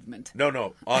Antifa movement.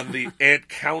 No. On the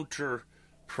counter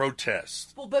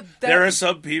protest. Well, but there are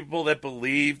some people that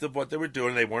believed of what they were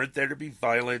doing. They weren't there to be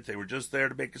violent. They were just there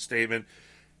to make a statement.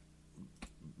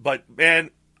 But,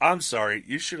 man, I'm sorry.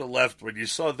 You should have left when you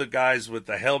saw the guys with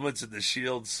the helmets and the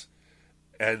shields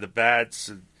and the bats.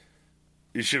 And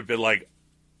you should have been like,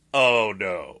 oh,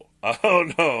 no, I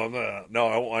don't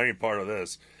want any part of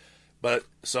this. But,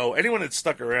 so anyone that's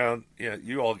stuck around,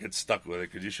 you all get stuck with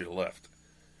it because you should have left.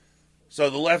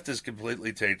 So the left is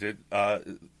completely tainted.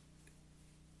 The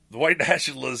white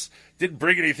nationalists didn't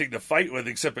bring anything to fight with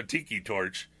except a tiki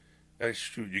torch.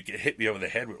 Shoot, you could hit me over the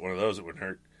head with one of those, it wouldn't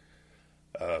hurt.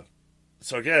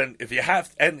 So again, if you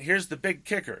have, and here's the big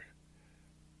kicker.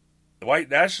 The white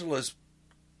nationalist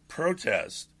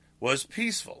protest was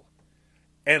peaceful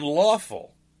and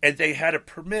lawful, and they had a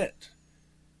permit.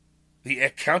 The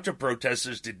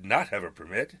counter-protesters did not have a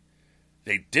permit.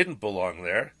 They didn't belong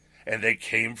there, and they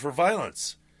came for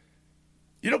violence.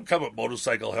 You don't come with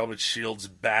motorcycle helmets, shields,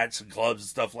 bats, and clubs and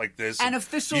stuff like this. And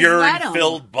officials let them.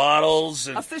 Urine-filled bottles.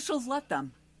 And, officials let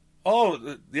them.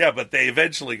 Oh, yeah, but they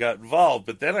eventually got involved.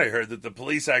 But then I heard that the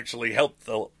police actually helped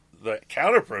the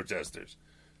counter-protesters.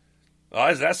 Oh,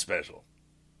 is that special?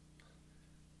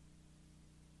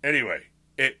 Anyway,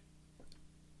 it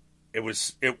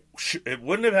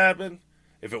wouldn't have happened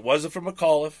if it wasn't for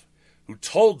McAuliffe, who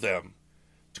told them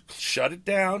to shut it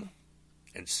down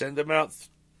and send them out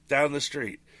down the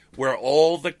street, where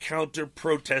all the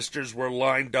counter-protesters were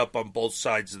lined up on both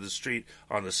sides of the street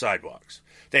on the sidewalks.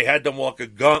 They had them walk a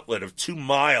gauntlet of 2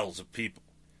 miles of people.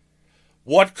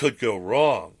 What could go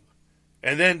wrong?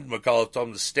 And then McAuliffe told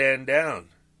them to stand down.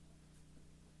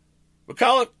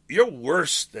 McAuliffe, you're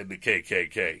worse than the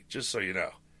KKK, just so you know.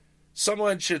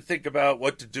 Someone should think about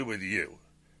what to do with you.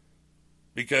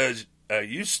 because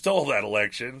you stole that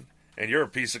election, and you're a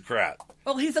piece of crap.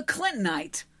 Well, he's a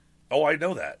Clintonite. Oh, I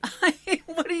know that.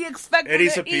 What do you expect? And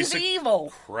he's a piece of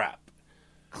evil. Crap.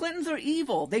 Clintons are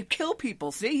evil. They kill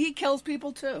people. See, he kills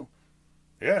people too.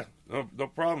 Yeah, no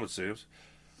problem, it seems.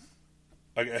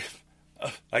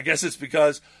 I guess it's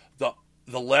because the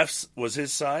left was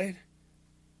his side.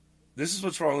 This is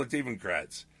what's wrong with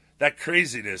Democrats. That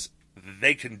craziness,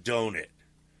 they condone it.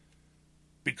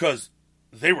 Because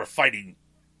they were fighting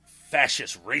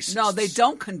fascist racists. No, they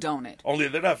don't condone it. Only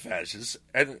they're not fascists.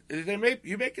 And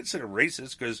you may consider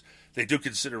racist because they do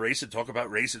consider race and talk about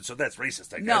race, and so that's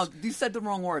racist, I guess. No, you said the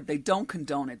wrong word. They don't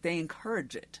condone it. They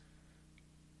encourage it.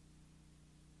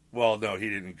 Well, no, he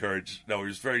didn't encourage. No, he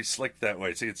was very slick that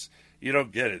way. See, you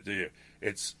don't get it, do you?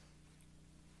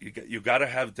 You got to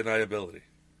have deniability,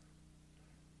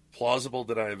 plausible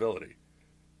deniability.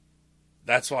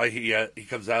 That's why he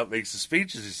comes out, makes the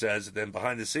speeches, he says, and then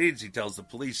behind the scenes he tells the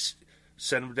police,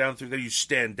 send them down through there, you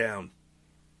stand down.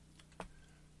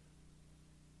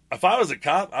 If I was a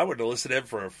cop, I wouldn't listen to him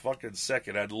for a fucking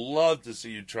second. I'd love to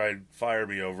see you try and fire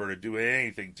me over to do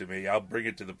anything to me. I'll bring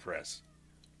it to the press.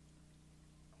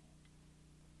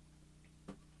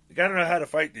 You gotta know how to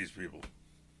fight these people.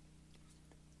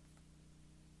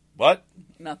 What?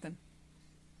 Nothing.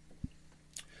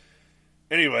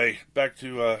 Anyway, back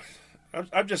to...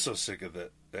 I'm just so sick of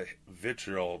that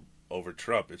vitriol over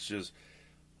Trump. It's just...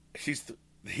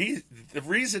 The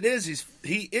reason is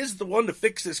he is the one to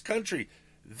fix this country.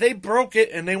 They broke it,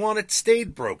 and they want it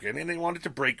stayed broken, and they want it to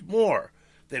break more.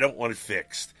 They don't want it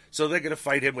fixed. So they're going to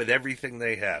fight him with everything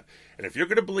they have. And if you're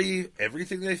going to believe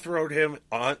everything they throw at him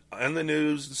on the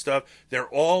news and stuff, they're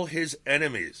all his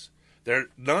enemies. They're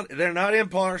not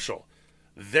impartial.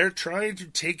 They're trying to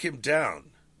take him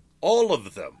down. All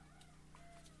of them.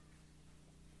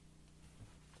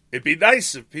 It'd be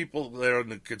nice if people that are on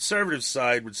the conservative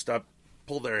side would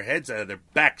pull their heads out of their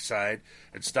backside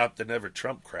and stop the never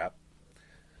Trump crap.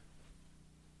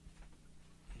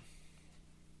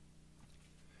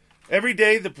 Every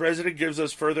day, the president gives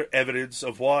us further evidence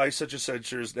of why such a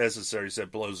censure is necessary,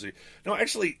 said Pelosi. No,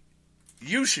 actually,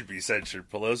 you should be censured,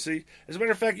 Pelosi. As a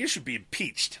matter of fact, you should be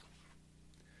impeached.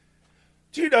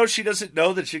 Do you know she doesn't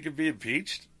know that she can be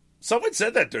impeached? Someone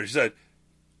said that to her. She said,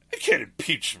 "You can't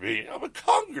impeach me. I'm a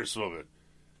congresswoman."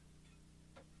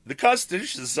 The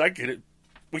Constitution says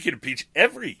we can impeach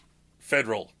every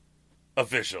federal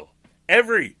official.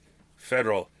 Every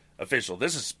federal official.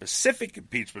 This is specific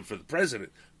impeachment for the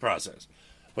president process.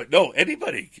 But no,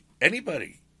 anybody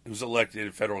who's elected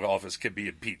in federal office can be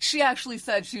impeached. She actually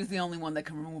said she's the only one that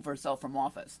can remove herself from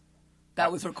office.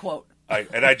 That was her quote.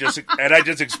 I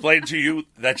just explained to you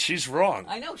that she's wrong.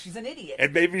 I know, she's an idiot.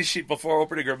 And maybe before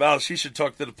opening her mouth, she should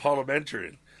talk to the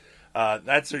parliamentarian.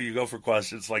 That's where you go for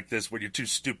questions like this when you're too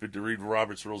stupid to read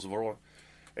Robert's Rules of Order.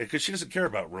 Because she doesn't care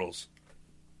about rules.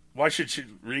 Why should she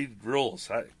read rules?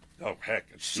 Oh, heck.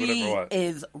 She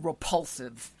is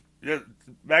repulsive. Yeah,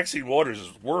 Maxine Waters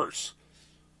is worse.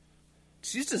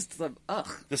 She's just, ugh.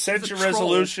 The censure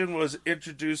resolution was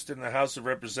introduced in the House of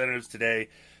Representatives today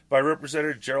by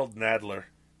Representative Gerald Nadler,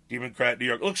 Democrat, New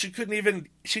York. Look, she couldn't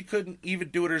even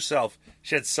do it herself.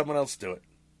 She had someone else do it.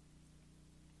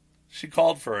 She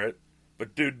called for it,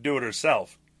 but didn't do it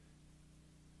herself.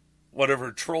 One of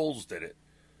her trolls did it.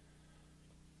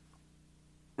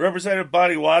 Representative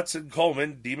Bonnie Watson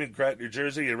Coleman, Democrat, New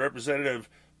Jersey, and Representative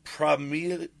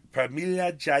Pramila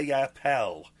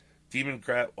Jayapal,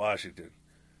 Democrat, Washington.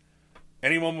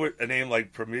 Anyone with a name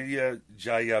like Pramila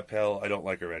Jayapal, I don't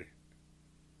like already.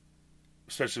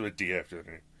 Especially with D after the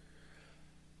name.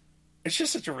 It's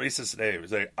just such a racist name.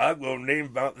 It's like, I'm going to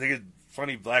name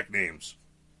funny black names.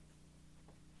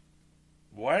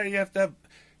 Why do you have to have...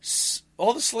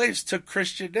 All the slaves took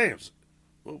Christian names.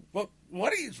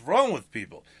 What is wrong with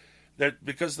people?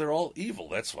 Because they're all evil,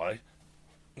 that's why.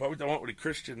 Why would they want a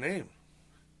Christian name?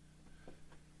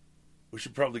 We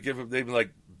should probably give him a name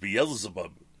like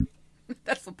Beelzebub.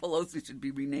 That's what Pelosi should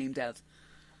be renamed as.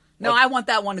 No, I want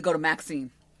that one to go to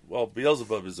Maxine. Well,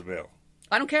 Beelzebub is a male.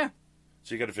 I don't care.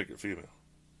 So you got to pick a female.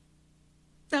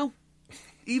 No.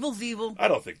 Evil's evil. I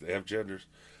don't think they have genders.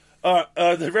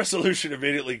 The resolution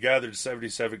immediately gathered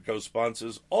 77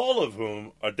 co-sponsors, all of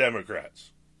whom are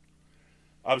Democrats.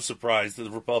 I'm surprised that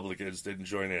the Republicans didn't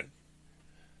join in.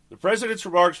 The president's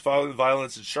remarks following the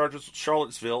violence in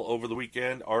Charlottesville over the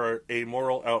weekend are a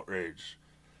moral outrage.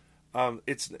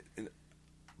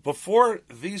 Before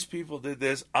these people did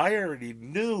this, I already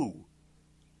knew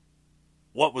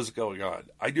what was going on.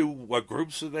 I knew what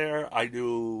groups were there. I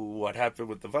knew what happened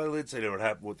with the violence. I knew what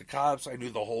happened with the cops. I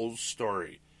knew the whole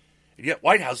story. And yet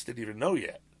White House didn't even know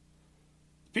yet.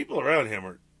 People around him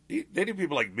are They need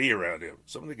people like me around him.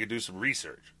 Someone that can do some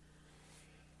research.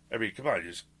 I mean, come on,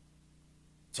 it's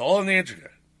all on the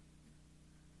internet.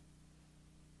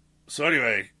 So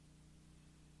anyway,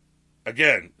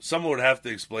 again, someone would have to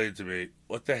explain to me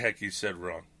what the heck he said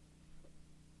wrong.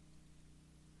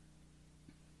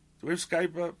 Do we have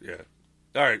Skype up? Yeah.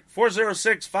 All right,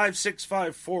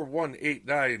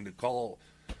 406-565-4189 to call.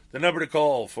 The number to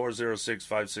call,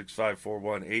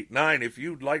 406-565-4189, if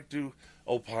you'd like to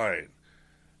opine.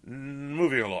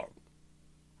 Moving along.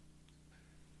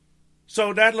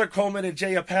 So Nadler, Coleman, and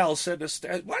Jay Appel said,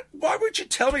 what? Why would you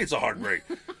tell me it's a heartbreak?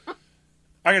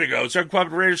 I gotta go. It's our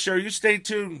Uncooperative Radio Show. You stay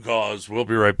tuned, cause we'll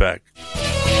be right back.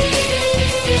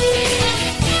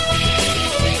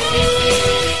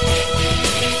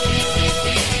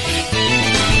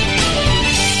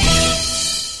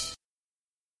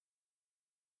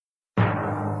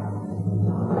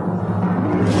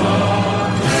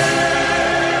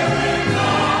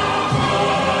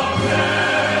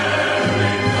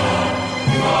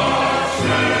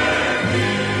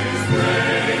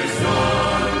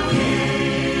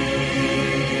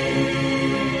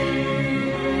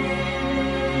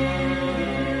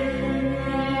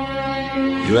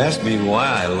 You ask me why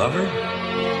I love her?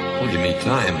 Well, give me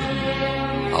time.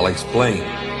 I'll explain.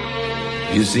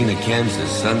 You seen a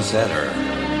Kansas sunset or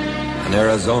an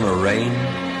Arizona rain?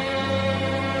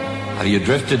 Have you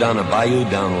drifted on a bayou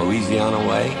down Louisiana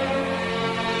way?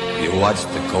 Have you watched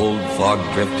the cold fog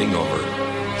drifting over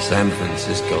San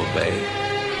Francisco Bay?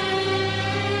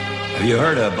 Have you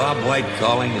heard a Bob White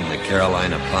calling in the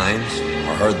Carolina pines?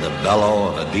 Or heard the bellow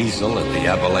of a diesel at the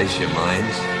Appalachia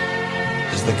mines?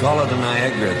 Does the call of the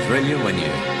Niagara thrill you when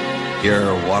you hear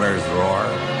her waters roar?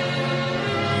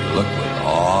 You look with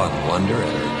awe and wonder at her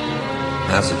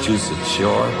Massachusetts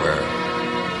shore where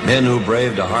men who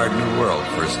braved a hard new world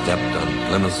first stepped on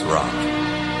Plymouth's rock.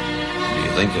 Do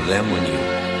you think of them when you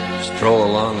stroll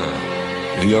along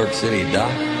a New York City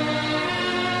dock?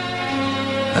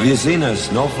 Have you seen a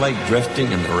snowflake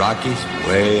drifting in the Rockies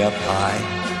way up high?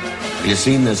 Have you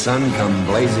seen the sun come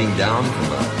blazing down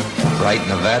from a bright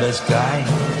Nevada sky?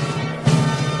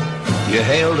 You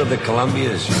hail to the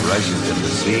Columbia as you rush into the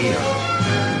sea, or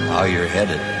how you're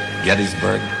headed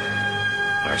Gettysburg,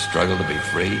 our struggle to be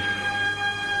free?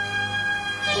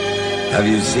 Have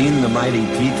you seen the mighty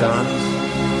Tetons?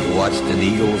 You watched an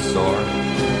eagle soar?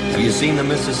 Have you seen the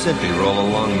Mississippi roll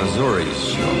along Missouri's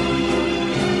shore?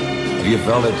 Have you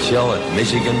felt a chill at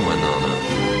Michigan when on a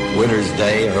winter's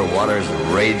day her waters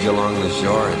rage along the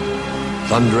shore in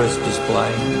thunderous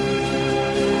display?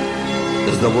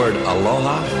 Does the word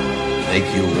aloha make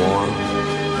you warm?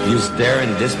 Do you stare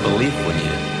in disbelief when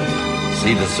you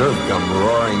see the surf come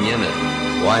roaring in at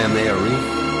Waimea Reef?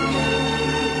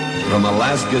 From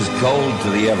Alaska's cold to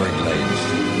the Everglades,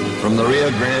 from the Rio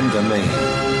Grande to Maine,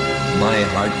 my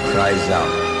heart cries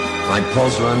out, my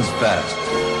pulse runs fast,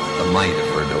 the might of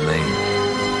her domain.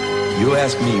 You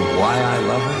ask me why I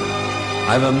love her?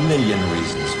 I've a million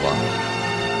reasons why.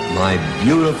 My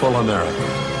beautiful America,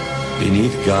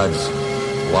 beneath God's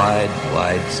wide,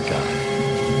 wide sky.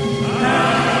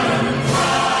 And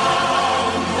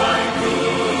crowned by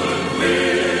good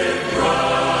with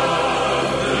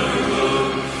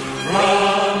brotherhood,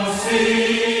 from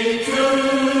sea to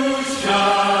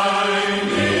shining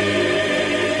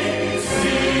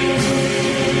sea.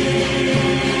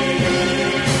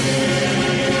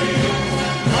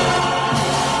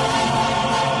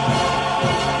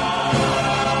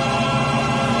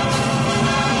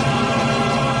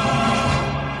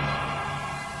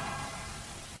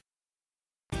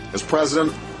 As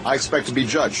president, I expect to be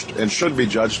judged and should be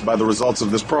judged by the results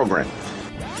of this program.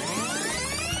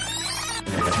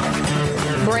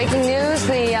 Breaking news,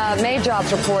 the May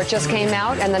jobs report just came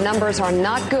out, and the numbers are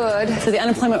not good. So the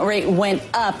unemployment rate went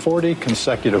up. 40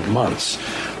 consecutive months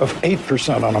of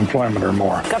 8% unemployment or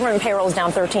more. Government payrolls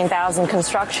down 13,000,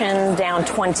 construction down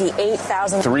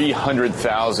 28,000.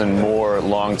 300,000 more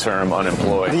long-term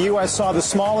unemployed. The U.S. saw the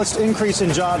smallest increase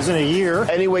in jobs in a year.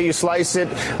 Any way you slice it,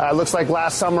 looks like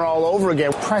last summer all over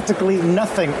again. Practically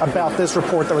nothing about this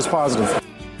report that was positive.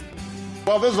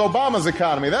 Well, this is Obama's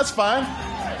economy. That's fine.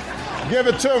 Give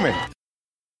it to me.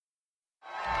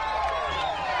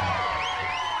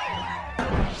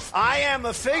 I am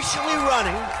officially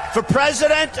running for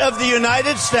President of the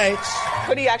United States.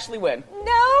 Could he actually win?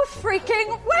 No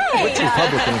freaking way! Which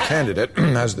Republican candidate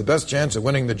has the best chance of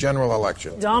winning the general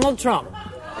election? Donald Trump.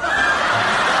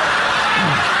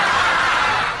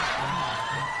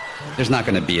 There's not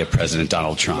going to be a President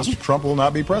Donald Trump. Trump will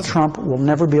not be president. Trump will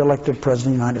never be elected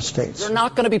president of the United States. You're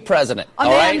not going to be president. A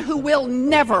man who will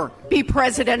never be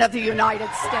president of the United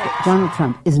States. Donald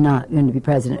Trump is not going to be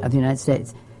president of the United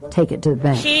States. take it to the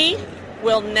bank. He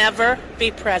will never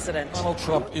be president. Donald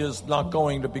Trump is not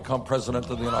going to become president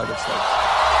of the United States.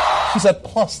 She's at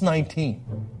plus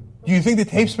 19. Do you think the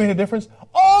tapes made a difference?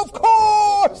 Of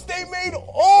course! They made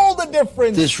all the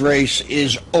difference! This race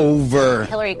is over.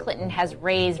 Hillary Clinton has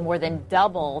raised more than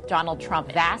double Donald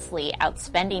Trump, vastly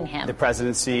outspending him. The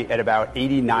presidency at about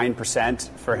 89%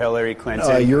 for Hillary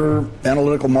Clinton. Your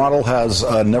analytical model has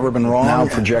never been wrong. Now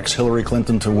projects Hillary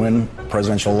Clinton to win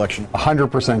presidential election.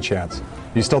 100% chance.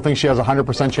 You still think she has a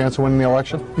 100% chance of winning the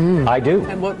election? I do.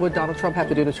 And what would Donald Trump have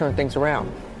to do to turn things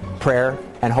around? Prayer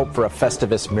and hope for a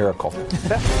Festivus miracle.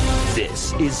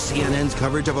 This is CNN's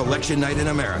coverage of election night in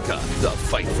America. The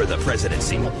fight for the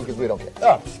presidency. Because we don't care.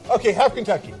 Oh, okay, have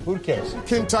Kentucky. Who cares?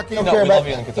 Kentucky. Don't care about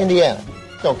Indiana.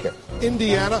 Don't care.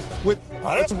 Indiana with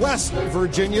West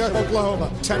Virginia,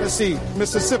 Oklahoma, Tennessee,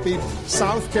 Mississippi,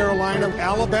 South Carolina,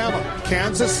 Alabama,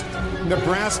 Kansas,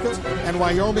 Nebraska, and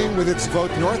Wyoming with its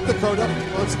vote, North Dakota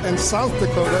and South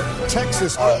Dakota,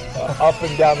 Texas. Up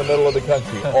and down the middle of the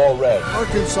country, all red.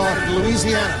 Arkansas,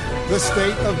 Louisiana, the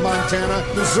state of Montana,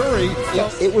 Missouri.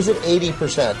 It was at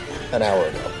 80% an hour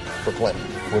ago for Clinton.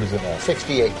 What is it now?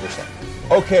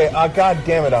 68%. Okay, God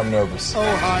damn it, I'm nervous.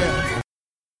 Ohio.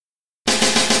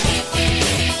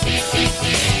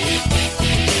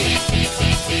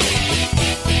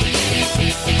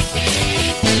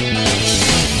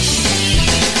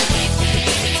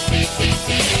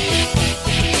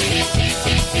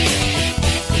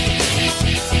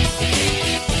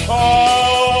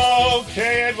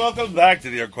 Okay, and welcome back to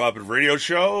the Uncooperative Radio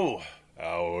Show,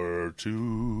 Hour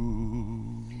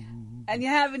 2. And you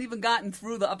haven't even gotten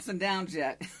through the ups and downs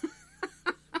yet.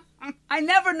 I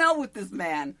never know with this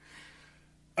man.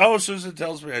 Oh, Susan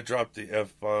tells me I dropped the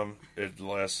F-bomb in the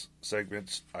last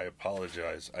segments. I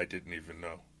apologize. I didn't even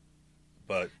know.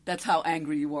 But that's how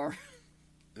angry you are.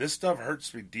 This stuff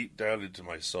hurts me deep down into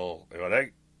my soul. And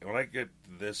when I get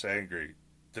this angry,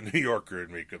 the New Yorker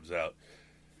in me comes out.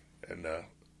 And,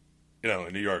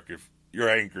 in New York, if you're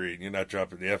angry and you're not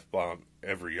dropping the F-bomb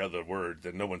every other word,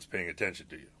 then no one's paying attention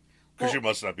to you. Because you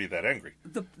must not be that angry.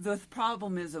 The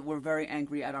problem is that we're very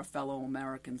angry at our fellow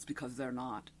Americans because they're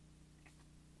not.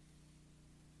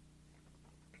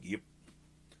 Yep.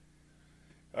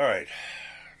 All right.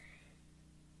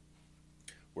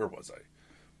 Where was I?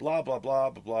 Blah, blah, blah,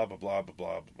 blah, blah, blah, blah,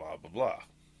 blah, blah, blah,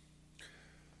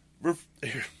 blah.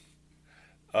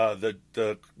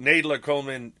 The Nadler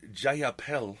Coleman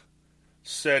Jayapal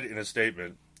said in a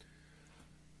statement,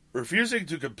 refusing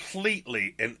to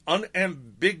completely and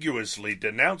unambiguously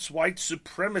denounce white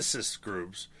supremacist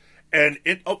groups,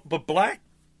 but black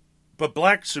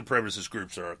supremacist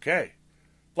groups are okay.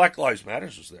 Black Lives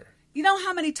Matters was there. You know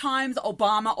how many times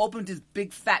Obama opened his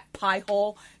big fat pie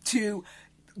hole to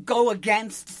go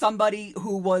against somebody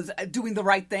who was doing the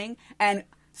right thing and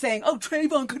saying, "Oh,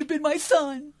 Trayvon could have been my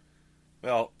son."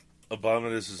 Well, Obama,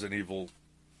 this is an evil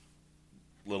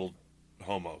little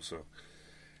homo, so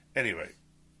anyway.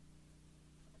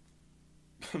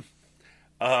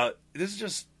 This is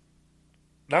just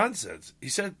nonsense. He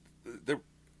said,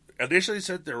 initially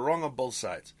said they're wrong on both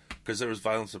sides because there was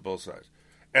violence on both sides.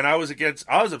 And I was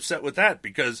upset with that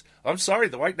because, I'm sorry,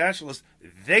 the white nationalists,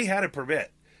 they had a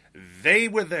permit. They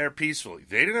were there peacefully.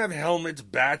 They didn't have helmets,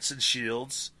 bats, and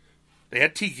shields. They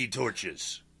had tiki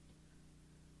torches.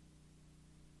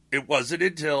 It wasn't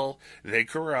until they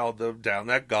corralled them down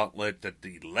that gauntlet that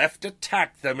the left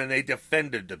attacked them and they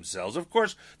defended themselves. Of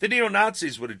course, the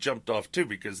neo-Nazis would have jumped off too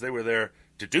because they were there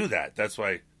to do that. That's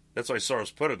why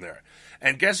Soros put them there.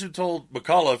 And guess who told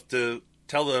McAuliffe to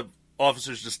tell the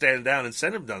officers to stand down and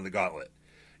send him down the gauntlet?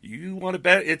 You want to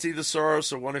bet it's either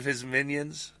Soros or one of his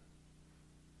minions?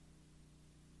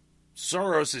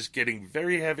 Soros is getting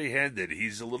very heavy-handed.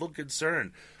 He's a little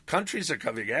concerned. Countries are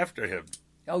coming after him.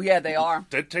 Oh, yeah, they are.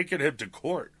 They're taking him to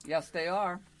court. Yes, they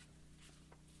are.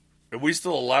 And we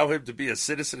still allow him to be a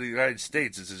citizen of the United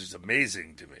States. It's just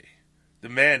amazing to me. The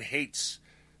man hates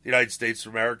the United States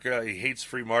of America. He hates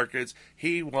free markets.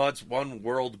 He wants one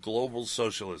world global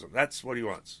socialism. That's what he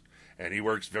wants. And he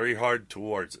works very hard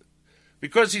towards it.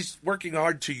 Because he's working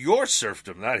hard to your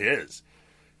serfdom, not his.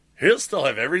 He'll still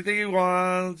have everything he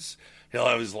wants. He'll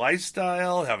have his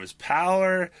lifestyle, he'll have his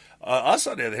power. Us,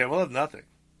 on the other hand, we'll have nothing.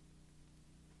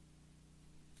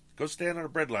 Go stand on a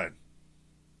bread line.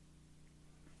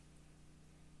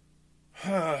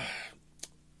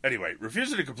 Anyway,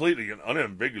 refusing to completely and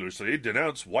unambiguously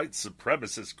denounce white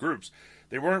supremacist groups.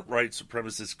 They weren't white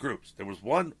supremacist groups. There was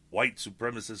one white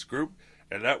supremacist group,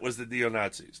 and that was the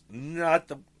neo-Nazis, not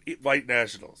the white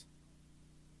nationals.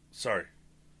 Sorry.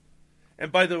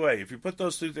 And by the way, if you put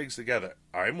those two things together,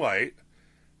 I'm white,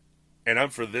 and I'm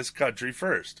for this country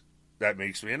first. that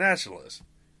makes me a nationalist.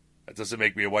 That doesn't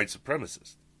make me a white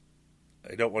supremacist.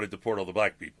 I don't want to deport all the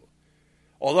black people.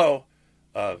 Although,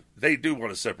 they do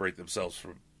want to separate themselves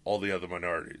from all the other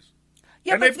minorities.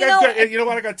 Yeah, and but you know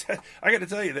what? I got to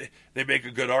tell you, they make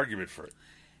a good argument for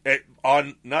it.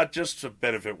 On not just to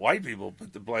benefit white people,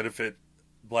 but to benefit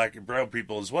black and brown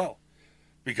people as well.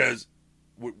 Because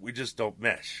we just don't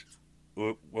mesh.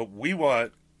 What we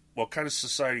want, what kind of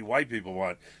society white people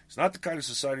want, it's not the kind of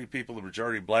society people, the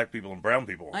majority of black people and brown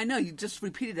people want. I know, you just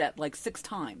repeated that like 6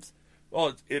 times.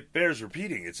 Well, it bears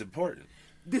repeating. It's important.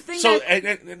 The thing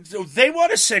so they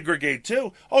want to segregate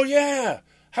too. Oh, yeah.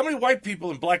 How many white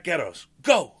people in black ghettos?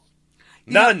 Go.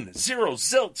 None. Zero.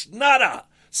 Zilch. Nada.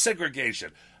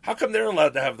 Segregation. How come they're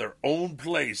allowed to have their own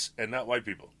place and not white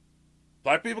people?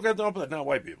 Black people can have their own place, not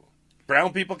white people.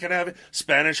 Brown people can have it.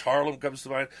 Spanish Harlem comes to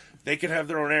mind. They can have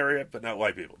their own area, but not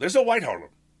white people. There's no white Harlem.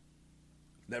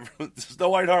 There's no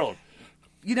white Harlem.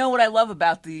 You know what I love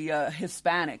about the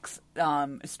Hispanics,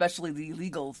 especially the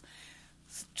illegals,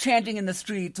 chanting in the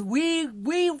streets, we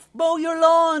mow your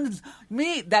lawns.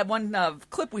 That one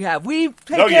clip we have, we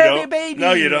take care of your babies.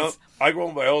 No, you don't. I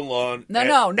grow my own lawn.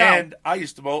 No. And I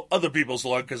used to mow other people's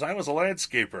lawn because I was a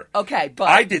landscaper. Okay, but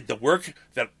I did the work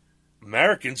that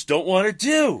Americans don't want to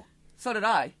do. So did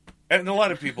I. And a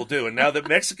lot of people do. And now that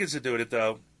Mexicans are doing it,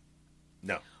 though,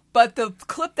 no. But the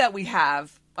clip that we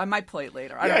have, I might play it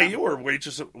later. You were a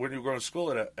waitress when you were going to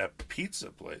school at a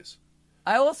pizza place.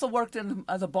 I also worked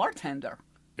as a bartender.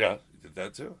 Yeah, you did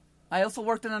that too. I also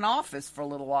worked in an office for a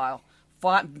little while,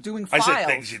 doing files. I said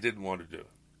things you didn't want to do.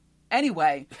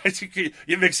 Anyway.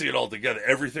 You're mixing it all together.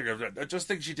 Everything I've done. Just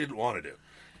things you didn't want to do.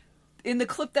 In the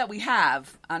clip that we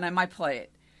have, and I might play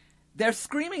it, they're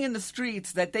screaming in the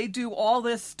streets that they do all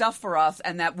this stuff for us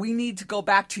and that we need to go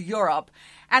back to Europe.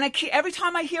 And every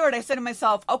time I hear it, I say to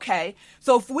myself, okay,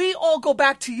 so if we all go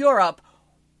back to Europe,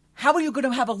 how are you going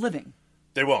to have a living?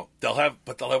 They won't.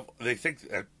 They think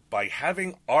that by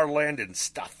having our land and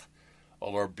stuff,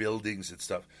 all our buildings and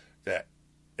stuff, that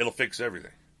it'll fix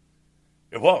everything.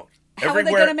 It won't. How are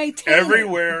they going to maintain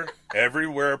it?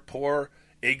 Everywhere poor,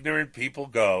 ignorant people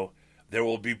go, there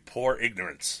will be poor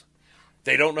ignorance.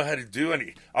 They don't know how to do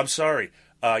any. I'm sorry.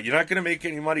 You're not going to make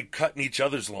any money cutting each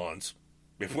other's lawns.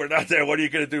 If we're not there, what are you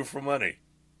going to do for money?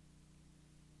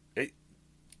 They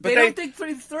don't think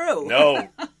things through. No.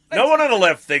 No one on the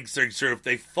left thinks things through. If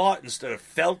they thought instead of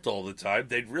felt all the time,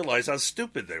 they'd realize how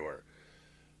stupid they were.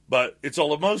 But it's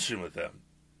all emotion with them.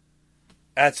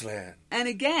 That's land. And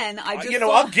again,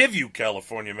 I'll give you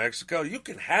California, Mexico. You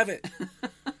can have it.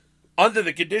 Under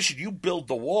the condition you build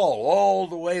the wall all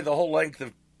the way, the whole length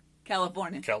of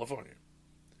California.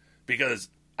 Because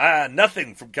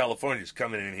nothing from California is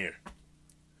coming in here.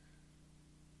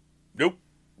 Nope.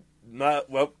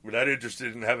 We're not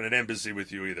interested in having an embassy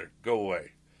with you either. Go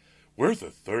away. We're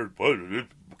the third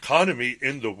economy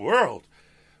in the world.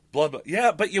 Blah, blah.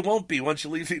 Yeah, but you won't be once you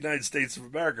leave the United States of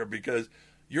America because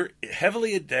you're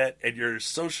heavily in debt and you're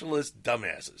socialist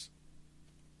dumbasses.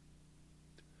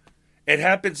 It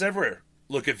happens everywhere.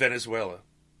 Look at Venezuela.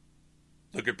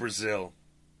 Look at Brazil.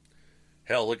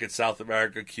 Hell, look at South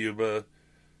America, Cuba,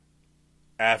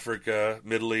 Africa,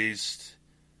 Middle East.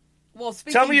 Well,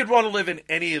 tell me you'd want to live in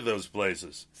any of those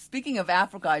places. Speaking of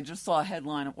Africa, I just saw a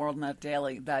headline at WorldNet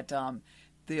Daily that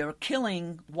they're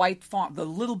killing the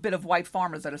little bit of white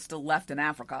farmers that are still left in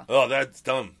Africa. Oh, that's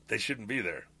dumb. They shouldn't be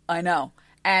there. I know.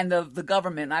 And the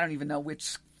government, I don't even know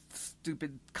which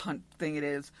stupid cunt thing it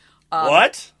is.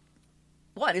 What?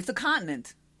 What? It's a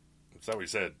continent. That's what we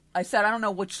said. I said I don't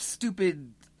know which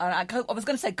stupid... I was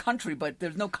going to say country, but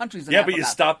there's no countries in Africa. Yeah, but you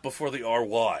stopped before the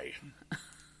RY.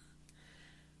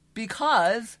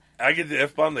 Because... I get the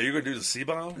F-bomb, that you're going to do the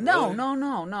C-bomb? No, really?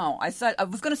 no. I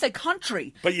was going to say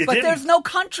country. But you didn't. There's no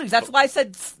countries. That's why I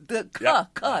said the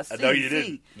C. No, you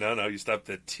didn't. No, you stopped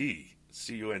at T.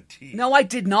 C-U-N-T. No, I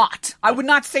did not. I would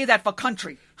not say that for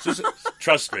country.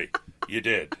 Trust me, you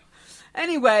did.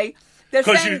 Anyway, they're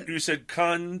saying... Because you said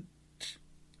con...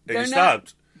 And you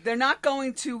stopped. They're not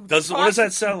going to... What does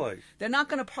that sound like? They're not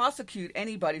going to prosecute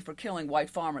anybody for killing white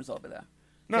farmers over there.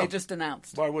 No. They just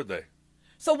announced. Why would they?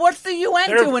 So what's the UN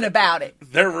doing about it?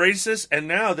 They're racist, and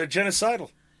now they're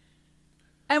genocidal.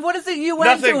 And what is the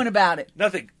UN doing about it?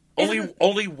 Nothing.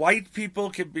 Only white people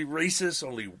can be racist.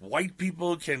 Only white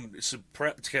people can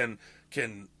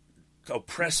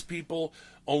oppress people.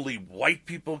 Only white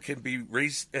people can be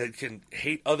can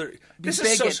hate other. This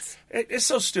is it's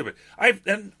so stupid.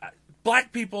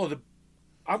 Black people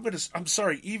are I'm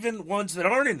sorry, even ones that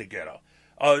aren't in the ghetto,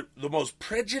 are the most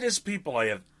prejudiced people I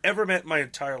have ever met in my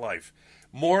entire life.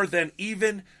 More than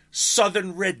even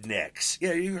Southern rednecks.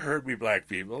 Yeah, you heard me, black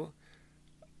people.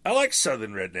 I like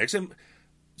Southern rednecks, and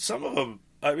some of them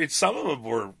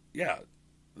were,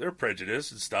 they're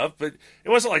prejudiced and stuff, but it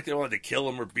wasn't like they wanted to kill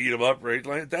them or beat them up or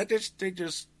anything like that. They just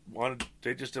didn't want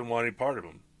any part of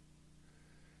them.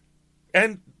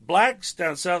 And blacks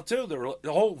down south too. There were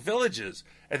the whole villages,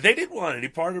 and they didn't want any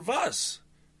part of us.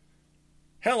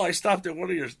 Hell, I stopped at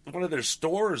one of their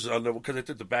stores because I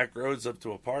took the back roads up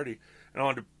to a party, and I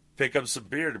wanted to pick up some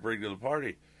beer to bring to the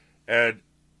party, and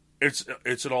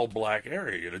it's an all black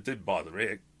area, and it didn't bother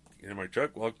me. In my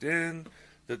truck, walked in.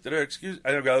 Excuse me.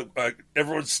 I go.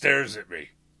 Everyone stares at me,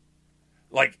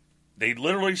 like they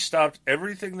literally stopped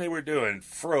everything they were doing,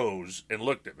 froze, and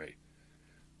looked at me.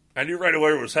 I knew right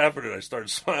away what was happening. I started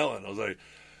smiling. I was like,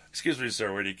 "Excuse me,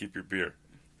 sir, where do you keep your beer?"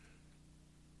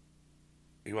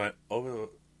 He went, "Over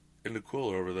in the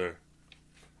cooler over there."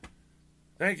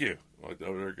 Thank you. Walked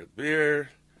over there, got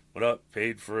beer, went up,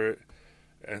 paid for it,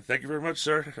 and thank you very much,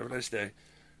 sir. Have a nice day.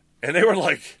 And they were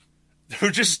like,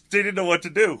 they didn't know what to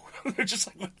do. They're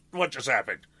just like, what just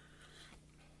happened?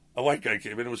 A white guy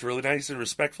came in and was really nice and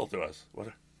respectful to us.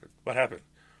 What happened?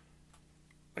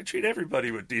 I treat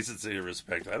everybody with decency and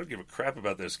respect. I don't give a crap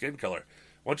about their skin color.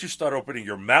 Once you start opening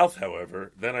your mouth,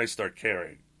 however, then I start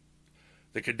caring.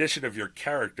 The condition of your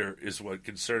character is what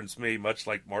concerns me, much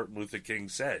like Martin Luther King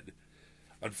said.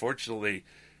 Unfortunately,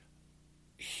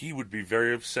 he would be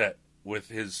very upset with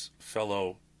his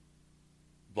fellow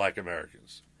black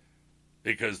Americans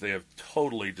because they have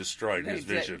totally destroyed his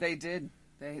vision. They did.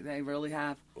 They really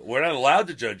have. We're not allowed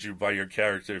to judge you by your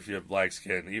character if you have black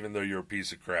skin, even though you're a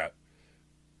piece of crap.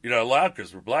 You're not allowed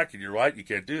because we're black and you're white. You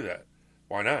can't do that.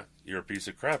 Why not? You're a piece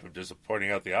of crap. I'm just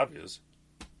pointing out the obvious.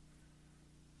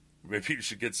 Maybe you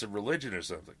should get some religion or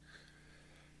something.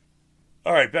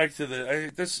 All right, back to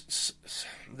this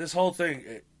whole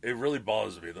thing. It really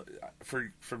bothers me.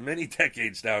 For many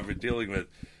decades now, I've been dealing with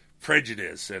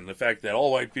prejudice and the fact that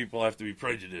all white people have to be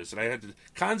prejudiced, and I had to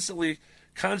constantly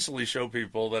show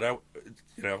people that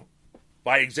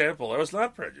by example, I was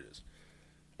not prejudiced,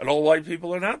 and all white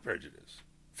people are not prejudiced.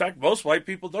 In fact, most white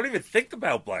people don't even think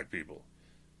about black people.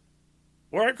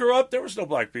 Where I grew up, there was no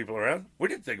black people around. We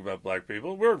didn't think about black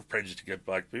people. We weren't prejudiced against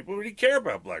black people. We didn't care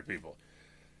about black people.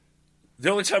 The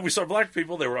only time we saw black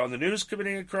people, they were on the news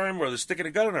committing a crime or they're sticking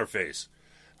a gun in our face.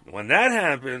 When that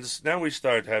happens, now we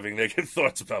start having negative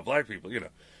thoughts about black people.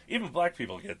 Even black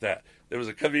people get that. There was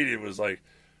a comedian who was like,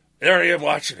 there I am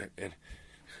watching it. And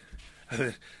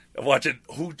I'm watching,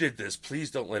 who did this? Please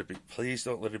don't let it be. Please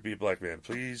don't let it be a black man.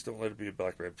 Please don't let it be a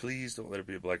black man. Please don't let it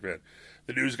be a black man.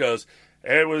 The news goes,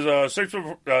 it was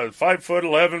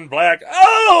 5'11" black.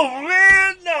 Oh,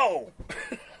 man, no.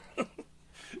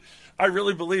 I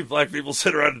really believe black people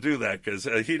sit around and do that because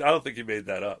I don't think he made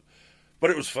that up.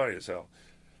 But it was funny as hell.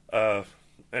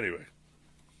 Anyway,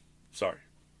 sorry.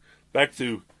 Back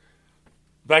to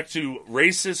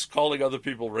racists calling other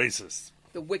people racist.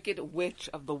 The Wicked Witch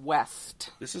of the West.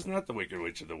 This is not the Wicked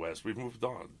Witch of the West. We've moved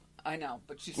on. I know,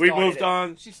 but she started it. We moved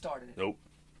on. She started it. Nope.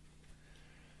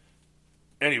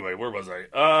 Anyway, where was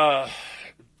I?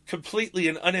 Completely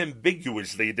and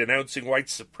unambiguously denouncing white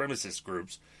supremacist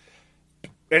groups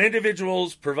and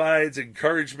individuals provides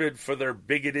encouragement for their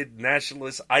bigoted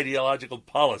nationalist ideological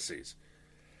policies.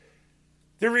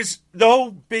 There is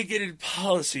no bigoted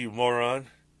policy, you moron.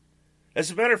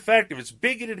 As a matter of fact, if it's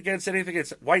bigoted against anything,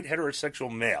 it's white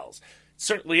heterosexual males. It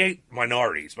certainly ain't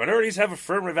minorities. Minorities have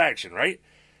affirmative action, right?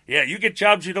 Yeah, you get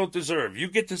jobs you don't deserve. You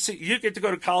get to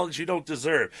go to college you don't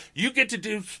deserve. You get to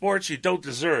do sports you don't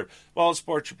deserve. Well, in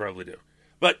sports you probably do.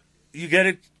 But you get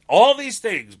it, all these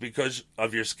things because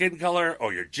of your skin color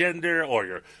or your gender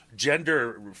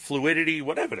fluidity,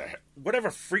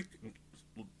 whatever freak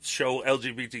show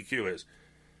LGBTQ is.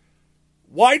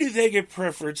 Why do they get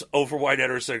preference over white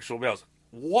heterosexual males?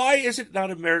 Why is it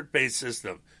not a merit-based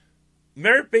system?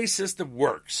 Merit-based system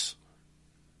works.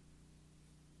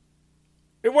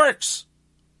 It works.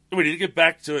 We need to get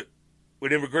back to it.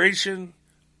 With immigration,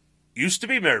 used to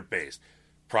be merit-based.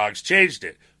 Prague's changed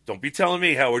it. Don't be telling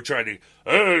me how we're trying to...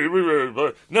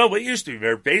 No, it used to be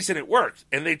merit-based, and it worked.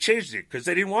 And they changed it because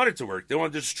they didn't want it to work. They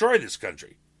wanted to destroy this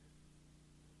country.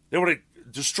 They want to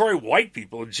destroy white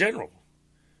people in general.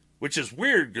 Which is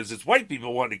weird because it's white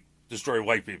people wanting to destroy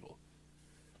white people.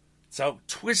 It's how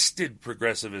twisted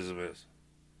progressivism is.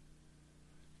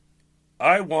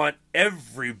 I want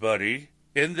everybody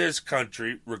in this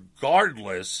country,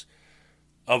 regardless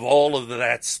of all of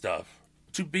that stuff,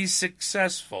 to be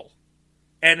successful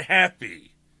and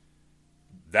happy.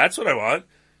 That's what I want.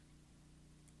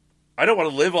 I don't want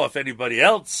to live off anybody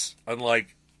else,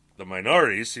 unlike the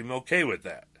minorities seem okay with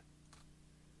that.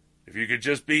 If you could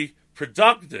just be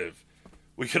productive,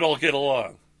 we could all get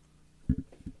along.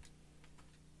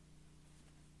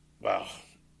 Wow.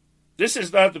 This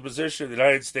is not the position of the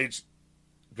United States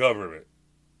government.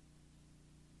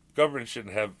 Government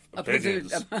shouldn't have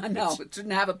opinions. No, it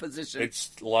shouldn't have a position.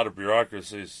 It's a lot of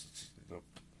bureaucracies.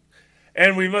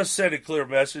 And we must send a clear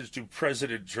message to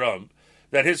President Trump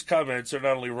that his comments are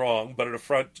not only wrong, but an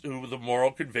affront to the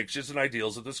moral convictions and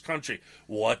ideals of this country.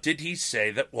 What did he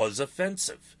say that was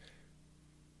offensive?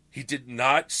 He did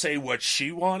not say what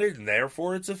she wanted, and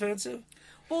therefore it's offensive?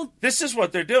 Well, this is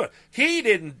what they're doing. He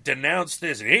didn't denounce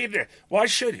this. Why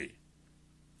should he?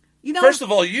 First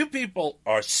of all, you people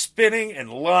are spinning and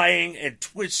lying and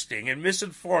twisting and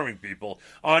misinforming people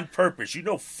on purpose. You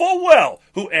know full well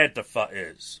who Antifa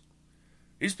is.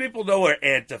 These people know where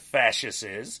anti-fascist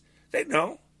is. They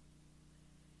know.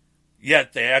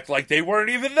 Yet they act like they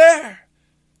weren't even there.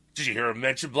 Did you hear him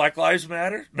mention Black Lives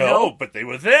Matter? No, but they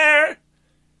were there.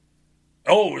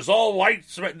 Oh, it was all white.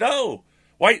 No,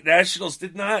 white nationals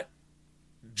did not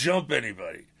jump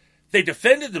anybody. They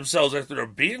defended themselves after they were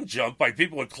being jumped by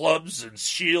people with clubs and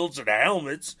shields and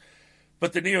helmets.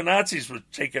 But the neo-Nazis were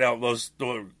taking out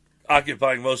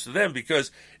occupying most of them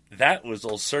because that was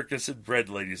all circus and bread,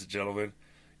 ladies and gentlemen.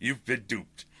 You've been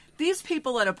duped. These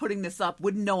people that are putting this up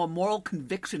wouldn't know a moral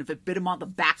conviction if it bit them on the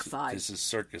backside. This is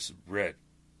circus and bread.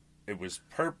 It was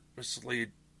purposely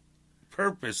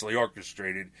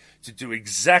orchestrated to do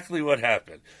exactly what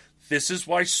happened. This is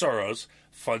why Soros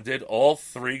funded all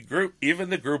three groups,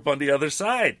 even the group on the other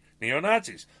side,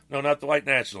 neo-Nazis. No, not the white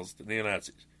nationals, the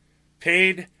neo-Nazis.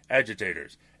 Paid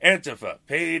agitators. Antifa,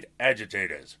 paid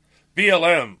agitators.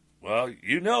 BLM, well,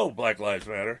 you know Black Lives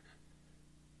Matter.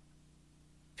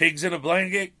 Pigs in a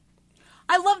blanket.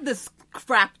 I love this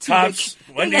crap, too. Cops,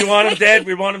 when do you want him dead?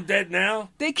 We want him dead now?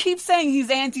 They keep saying he's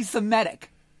anti-Semitic.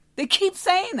 They keep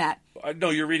saying that. No,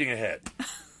 you're reading ahead.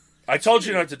 I told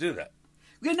you not to do that.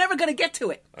 You're never going to get to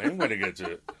it. I am going to get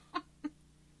to it.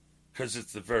 Because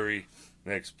it's the very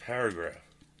next paragraph.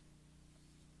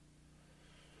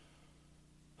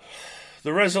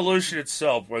 The resolution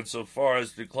itself went so far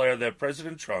as to declare that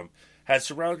President Trump has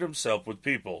surrounded himself with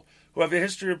people who have a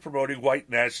history of promoting white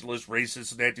nationalist,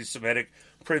 racist, and anti-Semitic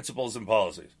principles and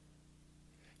policies.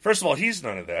 First of all, he's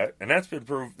none of that, and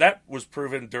that was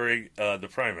proven during the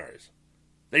primaries.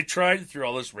 They tried to throw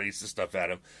all this racist stuff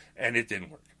at him, and it didn't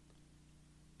work.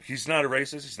 He's not a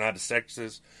racist. He's not a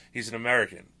sexist. He's an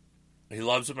American. He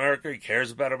loves America. He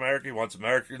cares about America. He wants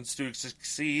Americans to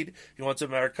succeed. He wants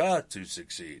America to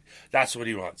succeed. That's what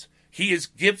he wants. He is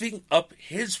giving up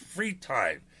his free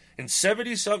time. And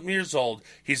 70-something years old,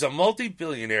 he's a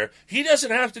multi-billionaire. He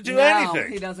doesn't have to do anything.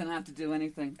 No, he doesn't have to do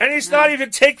anything. And he's not even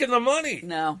taking the money.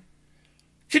 No.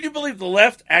 Can you believe the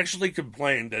left actually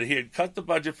complained that he had cut the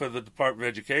budget for the Department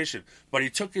of Education, but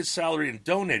he took his salary and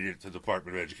donated it to the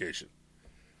Department of Education?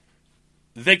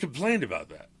 They complained about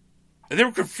that. And they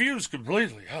were confused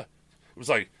completely. It was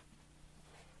like,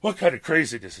 what kind of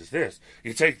craziness is this?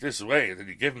 You take this away and then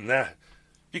you give him that.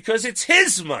 Because it's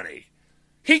his money.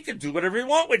 He can do whatever he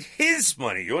wants with his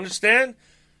money. You understand?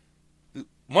 The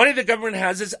money the government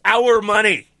has is our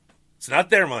money. It's not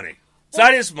their money. It's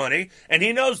not his money, and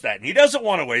he knows that. And he doesn't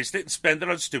want to waste it and spend it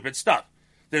on stupid stuff.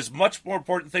 There's much more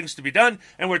important things to be done,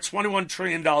 and we're $21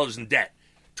 trillion in debt.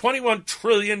 $21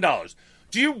 trillion.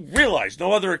 Do you realize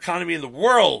no other economy in the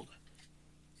world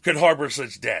could harbor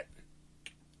such debt?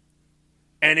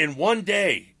 And in one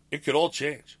day, it could all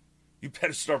change. You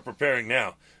better start preparing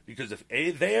now. Because if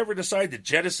they ever decide to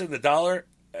jettison the dollar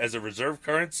as a reserve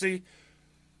currency,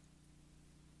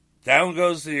 down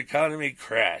goes the economy,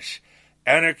 crash.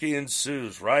 Anarchy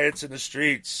ensues, riots in the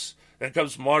streets, then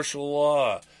comes martial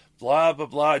law, blah, blah,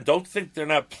 blah. Don't think they're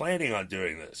not planning on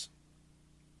doing this.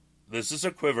 This is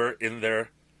a quiver in their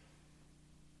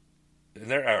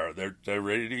arrow. They're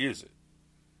ready to use it.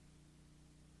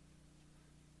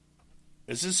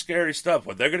 This is scary stuff.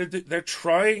 What they're going to do, they're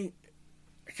trying...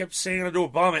 I kept saying to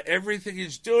Obama, everything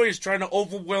he's doing is trying to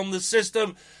overwhelm the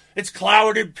system. It's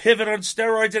Cloud and Pivot on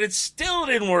steroids, and it still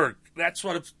didn't work. That's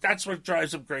what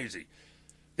drives him crazy.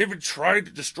 They've been trying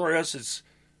to destroy us since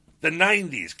the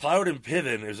 90s. Cloud and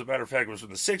Pivot, as a matter of fact, was from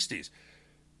the 60s.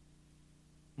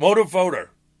 Motor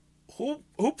voter. Who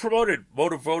promoted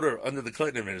motor voter under the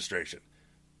Clinton administration?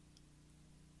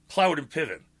 Cloud and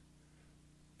Pivot.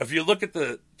 If you look at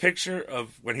the picture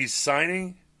of when he's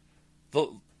signing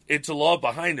into law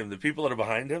behind him, the people that are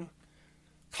behind him,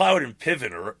 Cloud and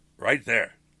Pivot are right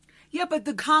there. Yeah, but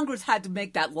the Congress had to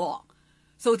make that law.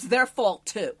 So it's their fault,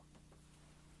 too.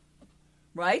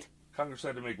 Right? Congress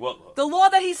had to make what law? The law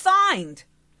that he signed.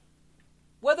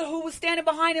 Whether who was standing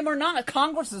behind him or not,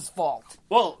 Congress's fault.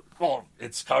 Well,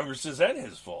 it's Congress's and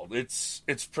his fault. It's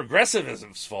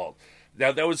progressivism's fault.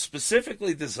 Now, that was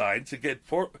specifically designed to get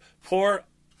poor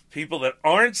people that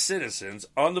aren't citizens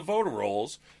on the voter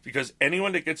rolls, because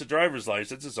anyone that gets a driver's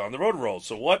license is on the voter rolls.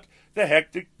 So what the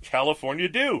heck did California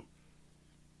do?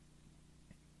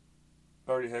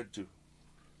 Already had to.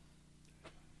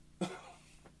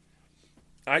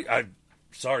 I'm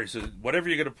sorry. So whatever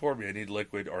you're going to pour me, I need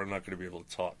liquid, or I'm not going to be able to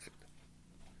talk.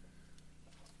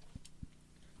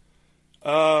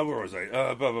 Where was I?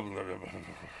 Blah, blah, blah, blah, blah.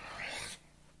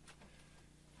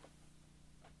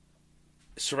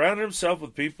 Surrounded himself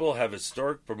with people have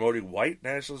historic promoting white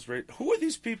nationalist race. Who are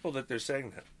these people that they're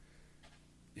saying that?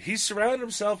 He's surrounded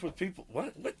himself with people.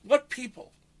 What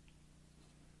people?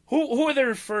 Who are they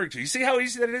referring to? You see how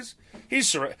easy that is?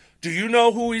 Do you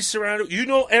know who he's surrounded? You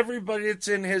know everybody that's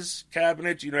in his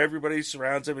cabinet. Do you know everybody who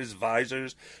surrounds him, his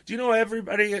advisors? Do you know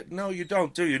everybody? No, you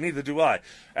don't, do you? Neither do I.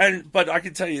 But I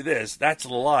can tell you this, that's a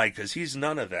lie, because he's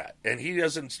none of that. And he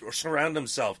doesn't surround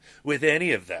himself with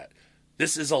any of that.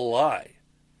 This is a lie.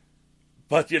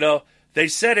 But, they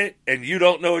said it, and you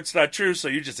don't know it's not true, so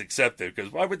you just accept it,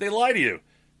 because why would they lie to you?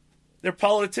 They're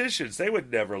politicians. They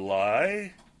would never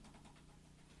lie.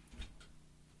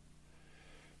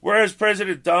 Whereas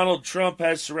President Donald Trump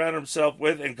has surrounded himself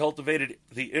with and cultivated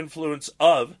the influence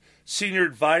of senior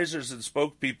advisors and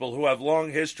spokespeople who have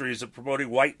long histories of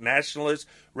promoting white nationalist,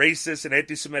 racist, and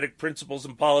anti-Semitic principles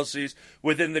and policies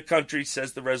within the country,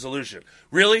 says the resolution.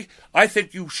 Really? I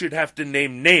think you should have to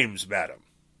name names, madam.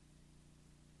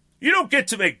 You don't get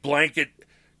to make blanket,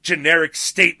 generic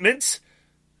statements.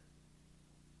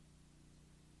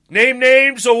 Name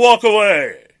names or walk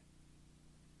away.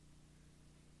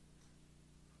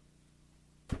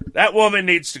 That woman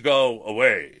needs to go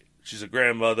away. She's a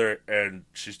grandmother, and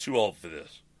she's too old for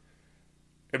this.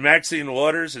 And Maxine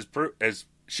Waters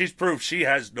she's proof she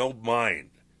has no mind.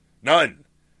 None.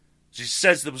 She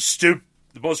says the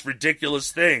most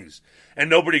ridiculous things. And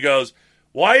nobody goes,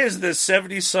 why is this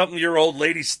 70-something-year-old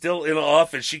lady still in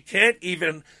office? She can't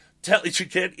even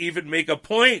make a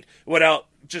point without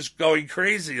just going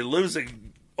crazy and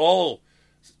losing all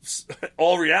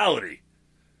reality.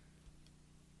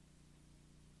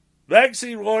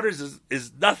 Maxine Waters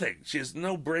is nothing. She has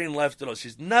no brain left at all.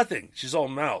 She's nothing. She's all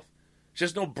mouth. She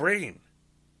has no brain.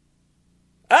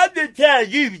 I'm just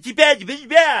telling you.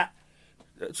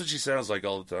 That's what she sounds like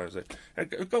all the time.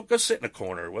 Like, go sit in a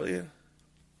corner, will you?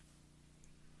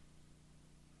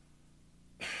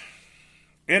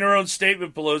 In her own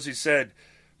statement, Pelosi said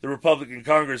the Republican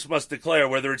Congress must declare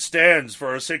whether it stands for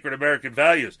our sacred American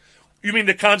values. You mean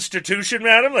the Constitution,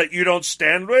 madam, that you don't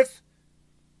stand with?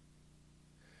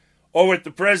 Or with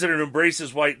the president who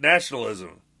embraces white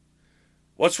nationalism?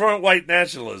 What's wrong with white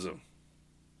nationalism?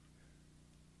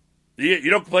 You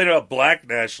don't complain about black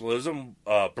nationalism,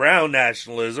 brown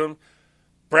nationalism,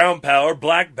 brown power,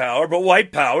 black power, but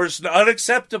white power is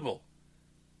unacceptable.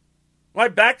 My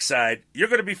backside, you're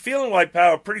going to be feeling white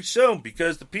power pretty soon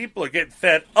because the people are getting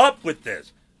fed up with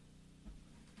this.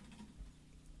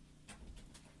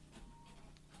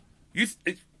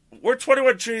 We're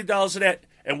 $21 trillion in debt,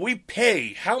 and we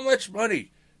pay how much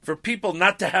money for people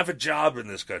not to have a job in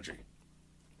this country?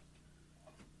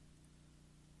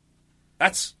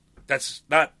 That's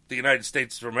not the United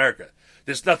States of America.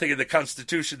 There's nothing in the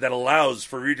Constitution that allows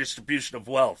for redistribution of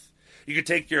wealth. You can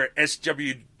take your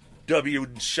SWW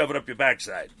and shove it up your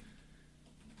backside.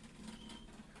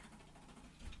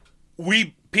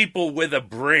 We people with a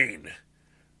brain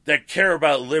that care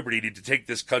about liberty need to take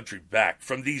this country back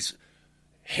from these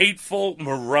hateful,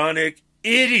 moronic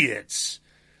idiots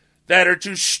that are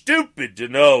too stupid to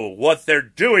know what they're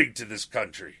doing to this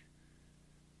country.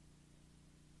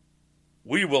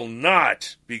 We will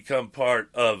not become part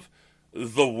of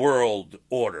the world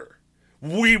order.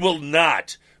 We will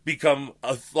not become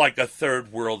like a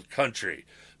third world country,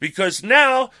 because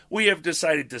now we have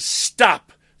decided to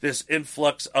stop this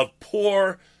influx of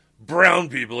poor brown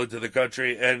people into the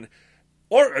country,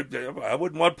 or I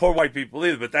wouldn't want poor white people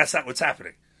either, but that's not what's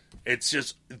happening. It's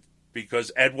just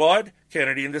because Edward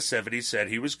Kennedy in the 70s said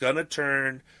he was going to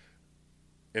turn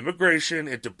immigration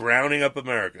into browning up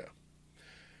America.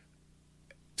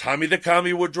 Tommy the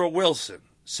Commie Woodrow Wilson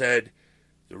said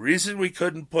the reason we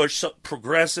couldn't push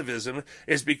progressivism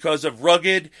is because of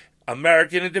rugged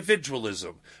American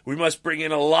individualism. We must bring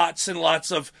in lots and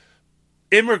lots of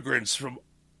immigrants from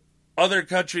other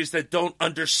countries that don't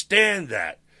understand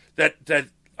that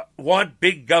want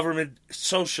big government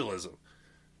socialism.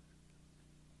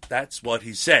 That's what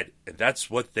he said, and that's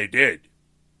what they did.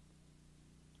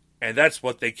 And that's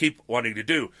what they keep wanting to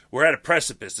do. We're at a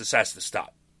precipice. This has to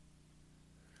stop.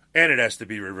 And it has to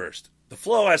be reversed. The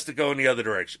flow has to go in the other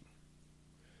direction.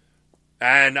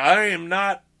 And I am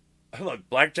not, look,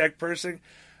 blackjack person,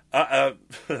 and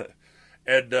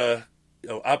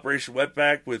Operation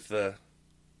Wetback with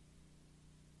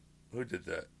who did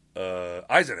that?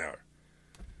 Eisenhower.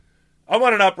 I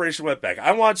want an Operation Wetback.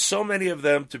 I want so many of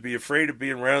them to be afraid of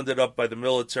being rounded up by the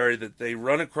military that they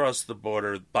run across the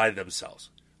border by themselves,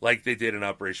 like they did in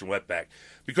Operation Wetback.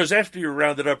 Because after you were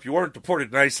rounded up, you weren't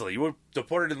deported nicely. You were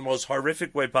deported in the most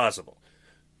horrific way possible,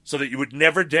 so that you would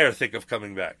never dare think of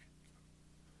coming back.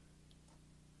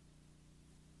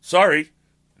 Sorry,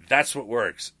 that's what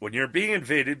works. When you're being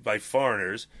invaded by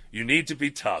foreigners, you need to be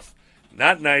tough.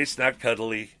 Not nice, not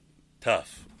cuddly,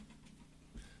 tough.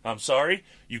 I'm sorry,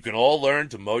 you can all learn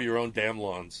to mow your own damn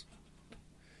lawns.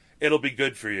 It'll be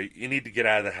good for you. You need to get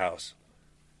out of the house.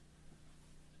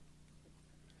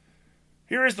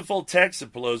 Here is the full text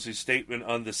of Pelosi's statement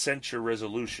on the censure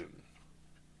resolution.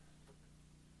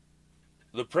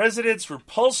 The president's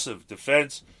repulsive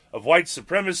defense of white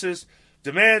supremacists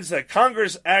demands that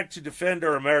Congress act to defend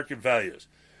our American values.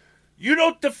 You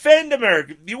don't defend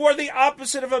America. You are the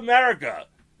opposite of America.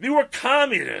 You are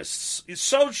communists,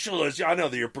 socialists. I know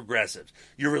that you're progressives.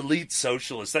 You're elite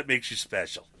socialists. That makes you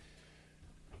special.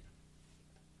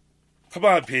 Come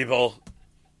on, people.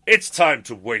 It's time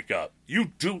to wake up.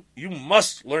 You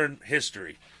must learn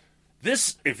history.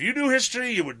 If you knew history,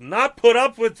 you would not put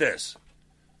up with this.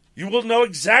 You will know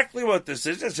exactly what this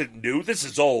is. This isn't new. This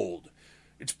is old.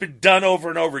 It's been done over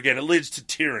and over again. It leads to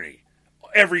tyranny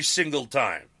every single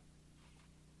time.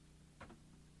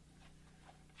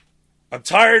 I'm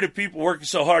tired of people working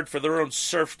so hard for their own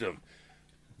serfdom,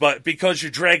 but because you're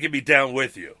dragging me down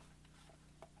with you.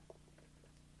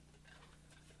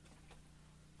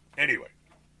 Anyway,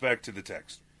 back to the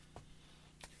text.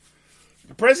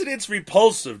 The president's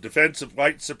repulsive defense of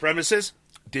white supremacists,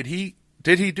 did he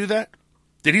do that?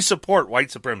 Did he support white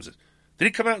supremacists? Did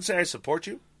he come out and say, I support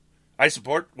you? I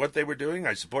support what they were doing?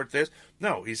 I support this?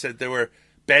 No, he said there were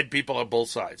bad people on both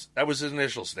sides. That was his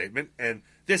initial statement, and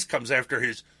this comes after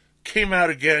his came out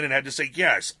again and had to say,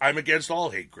 yes, I'm against all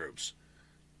hate groups.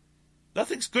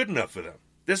 Nothing's good enough for them.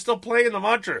 They're still playing the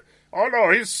mantra. Oh,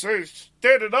 no, he's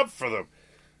standing up for them.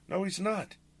 No, he's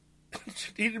not.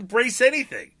 He didn't embrace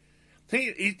anything.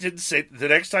 He didn't say, the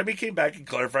next time he came back and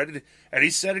clarified it, and he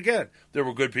said again, there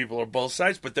were good people on both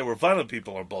sides, but there were violent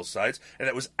people on both sides, and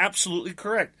that was absolutely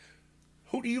correct.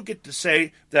 Who do you get to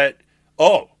say that,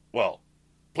 oh, well,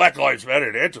 Black Lives Matter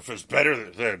and Antifa is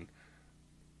better than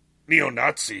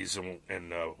neo-Nazis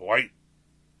and white,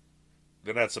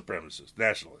 they're not supremacists,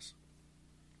 nationalists.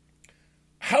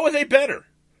 How are they better?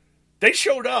 They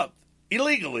showed up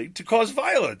illegally to cause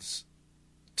violence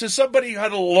to somebody who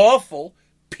had a lawful,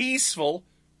 peaceful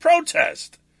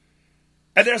protest.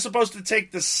 And they're supposed to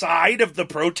take the side of the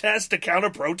protest to counter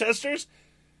protesters?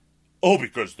 Oh,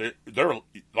 because they're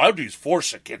allowed to use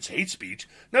force against hate speech.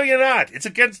 No, you're not. It's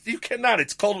against, you cannot.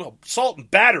 It's called assault and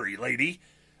battery, lady.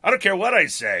 I don't care what I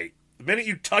say. The minute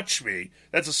you touch me,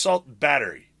 that's assault and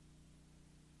battery.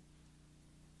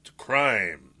 It's a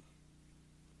crime.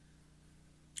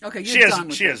 Okay, she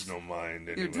has no mind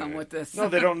anyway. You're done with this. No,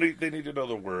 they don't need. They need to know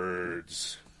the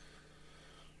words.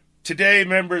 Today,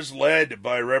 members led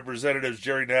by Representatives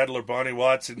Jerry Nadler, Bonnie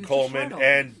Watson, Coleman,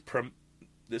 and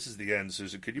this is the end,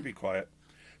 Susan. Could you be quiet?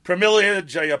 Pramila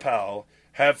Jayapal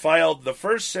have filed the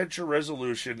first censure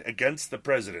resolution against the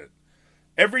president.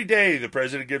 Every day, the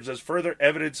president gives us further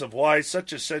evidence of why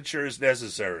such a censure is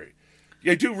necessary.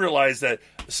 You do realize that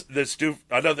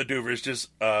another doofer has just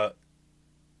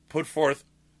put forth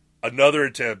another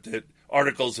attempt at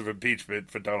articles of impeachment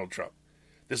for Donald Trump.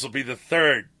 This will be the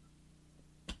third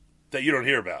that you don't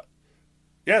hear about.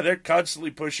 Yeah, they're constantly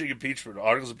pushing impeachment,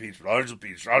 articles of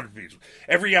impeachment.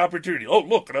 Every opportunity. Oh,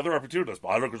 look, another opportunity.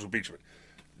 Articles of impeachment.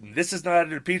 This is not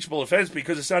an impeachable offense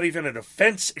because it's not even an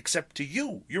offense except to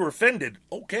you. You're offended.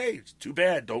 Okay, it's too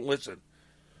bad. Don't listen.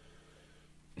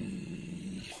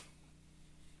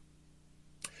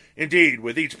 Indeed,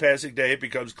 with each passing day, it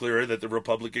becomes clearer that the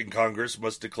Republican Congress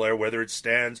must declare whether it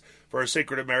stands for our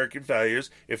sacred American values.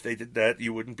 If they did that,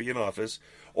 you wouldn't be in office.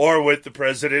 Or with the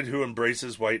president who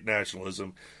embraces white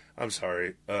nationalism. I'm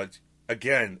sorry.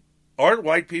 Again, aren't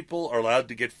white people allowed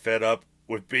to get fed up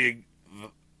with being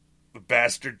the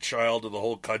bastard child of the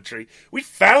whole country? We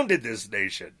founded this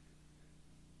nation.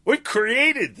 We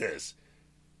created this.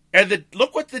 And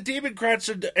look what the Democrats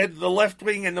and the left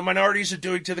wing and the minorities are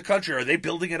doing to the country. Are they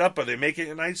building it up? Are they making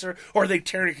it nicer? Or are they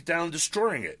tearing it down and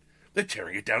destroying it? They're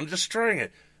tearing it down and destroying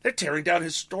it. They're tearing down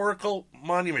historical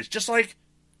monuments. Just like,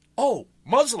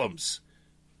 Muslims.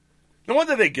 No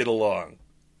wonder they get along.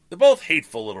 They're both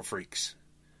hateful little freaks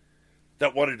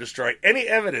that want to destroy any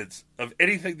evidence of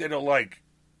anything they don't like.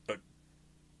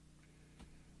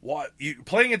 What, you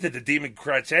playing into the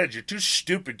Democrats' hands? You're too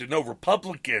stupid to know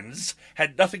Republicans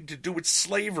had nothing to do with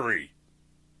slavery.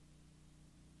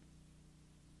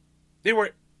 They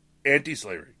were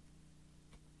anti-slavery.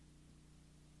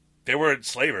 They weren't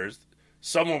slavers.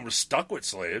 Someone was stuck with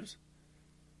slaves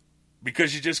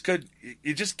because you just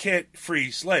can't free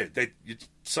slaves.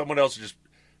 Someone else would just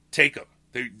take them.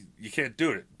 You can't do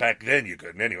it. Back then you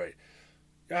couldn't anyway.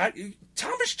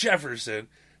 Thomas Jefferson,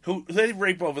 who they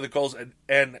rape over the coals,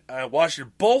 and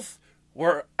Washington, both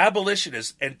were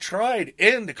abolitionists and tried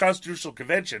in the Constitutional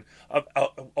Convention,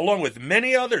 along with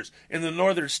many others in the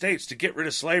northern states, to get rid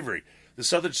of slavery. The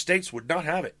southern states would not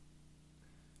have it.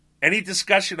 Any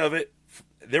discussion of it,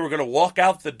 they were going to walk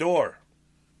out the door.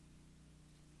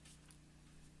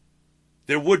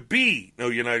 There would be no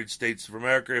United States of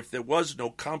America if there was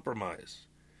no compromise.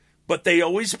 But they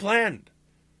always planned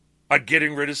on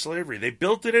getting rid of slavery. They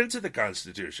built it into the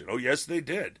Constitution. Oh, yes, they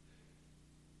did.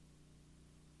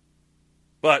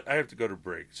 But I have to go to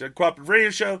break. It's a Uncooperative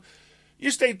Radio Show. You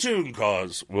stay tuned,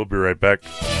 cause we'll be right back.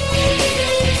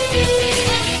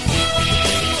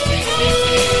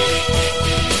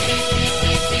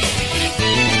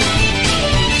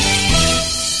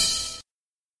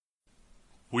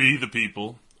 We, the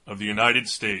people of the United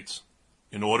States,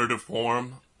 in order to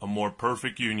form a more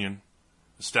perfect union,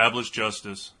 establish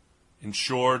justice,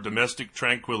 ensure domestic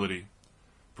tranquility,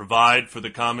 provide for the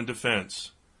common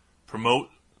defense, promote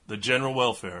the general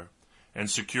welfare, and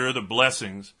secure the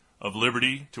blessings of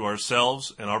liberty to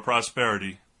ourselves and our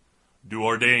prosperity, do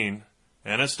ordain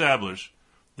and establish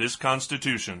this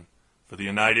Constitution for the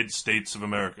United States of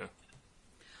America.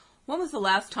 When was the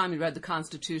last time you read the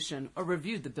Constitution or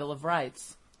reviewed the Bill of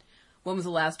Rights? When was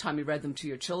the last time you read them to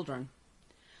your children?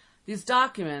 These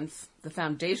documents, the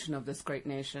foundation of this great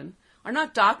nation, are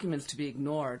not documents to be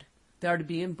ignored. They are to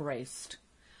be embraced.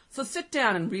 So sit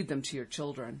down and read them to your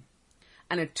children.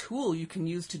 And a tool you can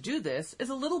use to do this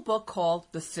is a little book called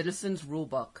The Citizen's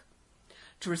Rulebook.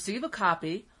 To receive a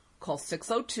copy, call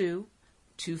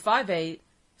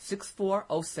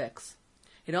 602-258-6406.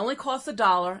 It only costs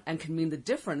 $1 and can mean the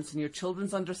difference in your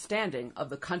children's understanding of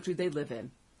the country they live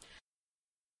in.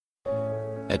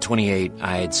 At 28,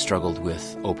 I had struggled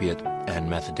with opiate and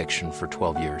meth addiction for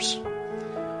 12 years.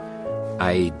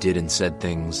 I did and said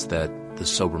things that the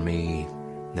sober me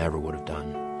never would have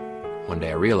done. One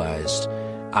day I realized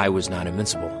I was not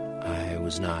invincible. I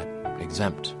was not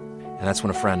exempt. And that's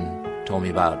when a friend told me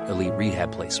about elite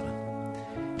rehab placement.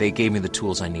 They gave me the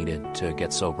tools I needed to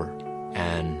get sober,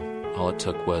 and all it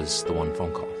took was the one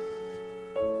phone call.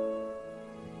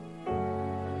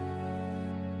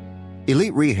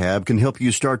 Elite Rehab can help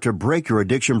you start to break your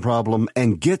addiction problem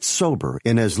and get sober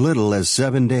in as little as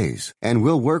 7 days. And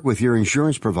we'll work with your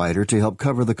insurance provider to help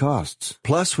cover the costs.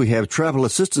 Plus, we have travel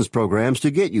assistance programs to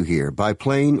get you here by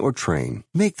plane or train.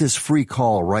 Make this free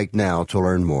call right now to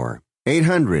learn more.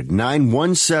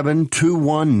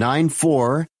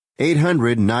 800-917-2194.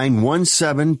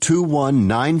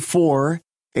 800-917-2194.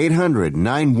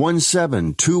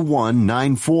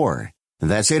 800-917-2194.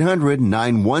 That's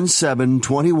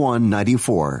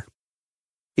 800-917-2194.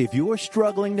 If you're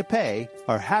struggling to pay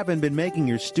or haven't been making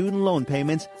your student loan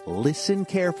payments, listen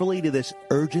carefully to this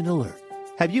urgent alert.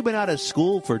 Have you been out of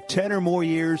school for 10 or more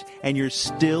years and you're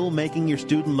still making your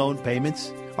student loan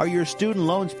payments? Are your student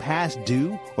loans past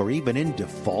due or even in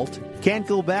default? Can't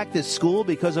go back to school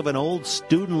because of an old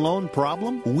student loan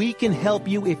problem? We can help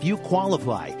you if you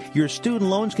qualify. Your student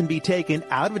loans can be taken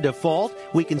out of default.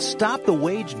 We can stop the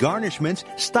wage garnishments,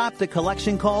 stop the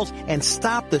collection calls, and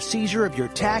stop the seizure of your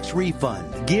tax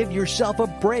refund. Give yourself a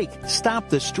break. Stop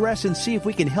the stress and see if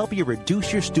we can help you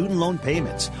reduce your student loan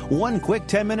payments. One quick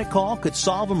 10-minute call could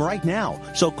solve them right now.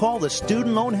 So call the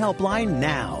Student Loan Helpline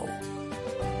now.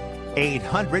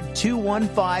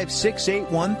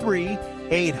 800-215-6813.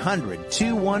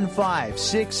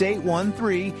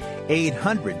 800-215-6813.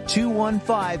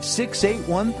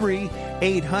 800-215-6813.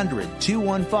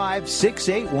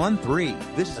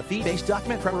 800-215-6813. This is a fee-based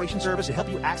document preparation service to help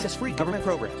you access free government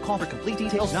programs. Call for complete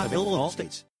details. Not available in all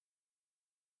states.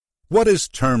 What is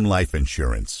term life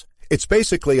insurance? It's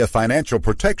basically a financial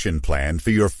protection plan for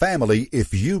your family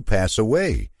if you pass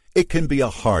away. It can be a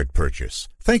hard purchase.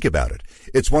 Think about it.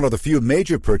 It's one of the few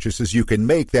major purchases you can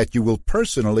make that you will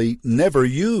personally never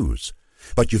use.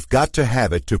 But you've got to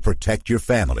have it to protect your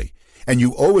family. And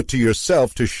you owe it to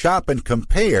yourself to shop and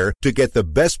compare to get the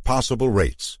best possible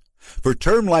rates. For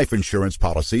term life insurance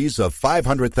policies of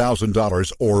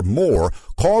 $500,000 or more,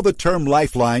 call the Term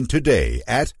Lifeline today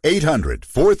at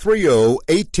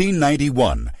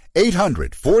 800-430-1891.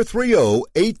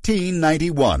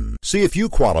 800-430-1891. See if you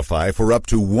qualify for up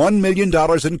to $1 million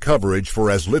in coverage for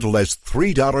as little as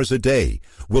 $3 a day.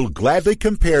 We'll gladly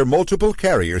compare multiple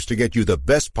carriers to get you the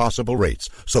best possible rates.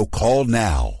 So call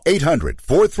now.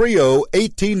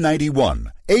 800-430-1891.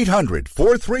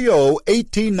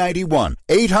 800-430-1891.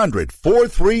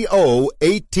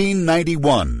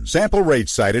 800-430-1891. Sample rate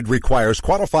cited requires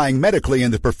qualifying medically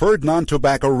in the preferred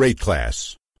non-tobacco rate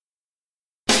class.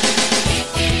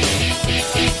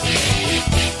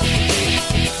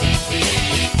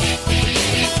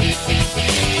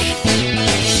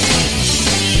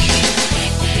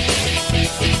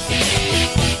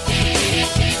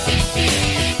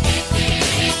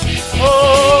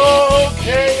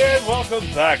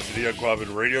 Welcome back to the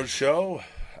Uncooperative Radio Show.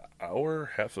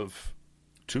 Hour half of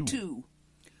two.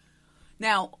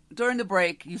 Now, during the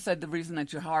break, you said the reason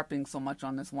that you're harping so much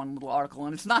on this one little article,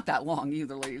 and it's not that long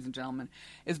either, ladies and gentlemen,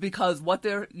 is because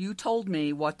you told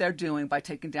me what they're doing by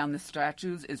taking down the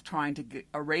statues is trying to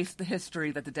erase the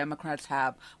history that the Democrats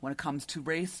have when it comes to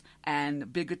race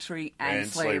and bigotry and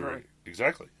slavery.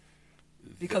 Exactly.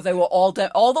 Because they were all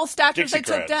those statues they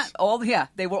took Dixiecrats. down.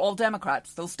 They were all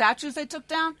Democrats. Those statues they took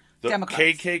down. The Democrats.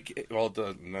 KKK. Well,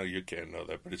 no, you can't know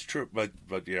that, but it's true. But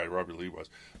yeah, Robert Lee was.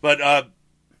 But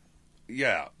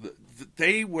yeah,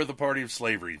 they were the party of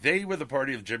slavery. They were the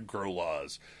party of Jim Crow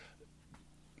laws.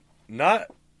 Not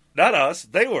us.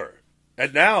 They were,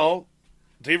 and now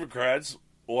Democrats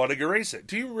want to erase it.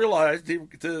 Do you realize the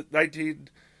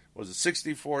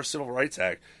 1964 Civil Rights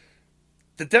Act?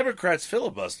 The Democrats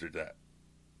filibustered that.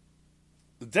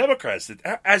 The Democrats did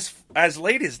as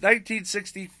late as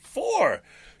 1964.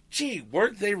 Gee,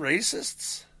 weren't they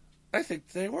racists? I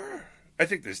think they were. I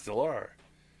think they still are.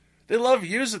 They love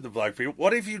using the black people.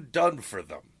 What have you done for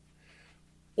them?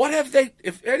 What have they,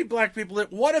 if any black people,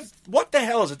 what the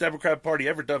hell has the Democrat Party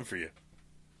ever done for you?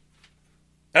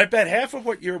 I bet half of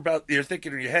what you're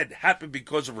thinking in your head happened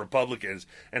because of Republicans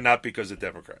and not because of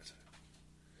Democrats.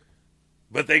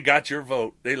 But they got your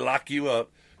vote. They lock you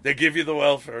up. They give you the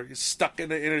welfare. You're stuck in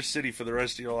the inner city for the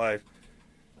rest of your life.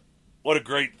 What a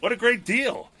great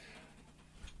deal.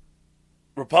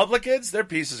 Republicans, they're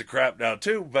pieces of crap now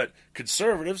too, but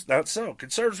conservatives, not so.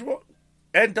 Conservatives,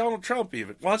 and Donald Trump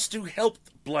even, wants to help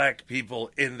black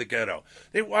people in the ghetto.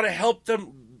 They want to help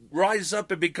them rise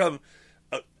up and become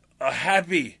a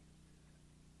happy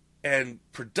and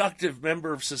productive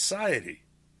member of society.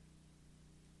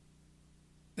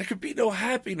 There could be no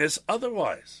happiness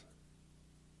otherwise.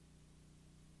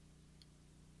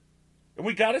 And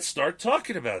we got to start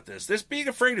talking about this. This being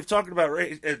afraid of talking about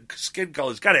race and skin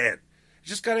color has got to end. It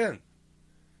just got to end.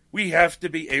 We have to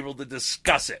be able to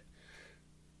discuss it.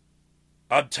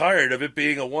 I'm tired of it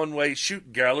being a one-way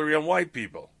shooting gallery on white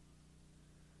people.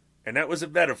 And that was a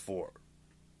metaphor.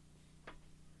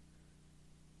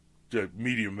 The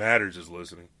Media Matters is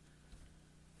listening.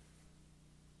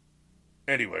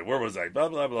 Anyway, where was I? Blah,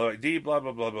 blah, blah. D, blah,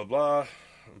 blah, blah, blah, blah.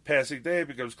 Passing day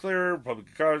becomes clearer.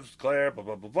 Republican cards declare, blah,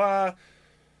 blah, blah, blah.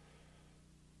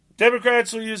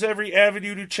 Democrats will use every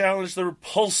avenue to challenge the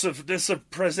repulsiveness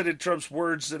of President Trump's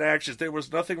words and actions. There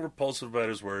was nothing repulsive about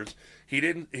his words. He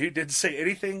didn't say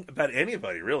anything about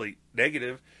anybody, really,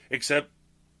 negative, except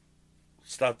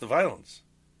stop the violence.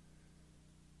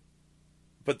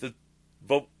 But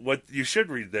what you should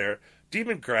read there,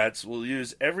 Democrats will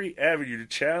use every avenue to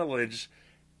challenge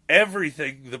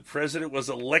everything the president was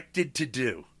elected to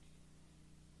do.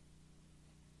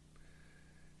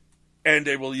 And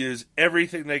they will use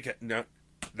everything they can.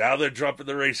 Now they're dropping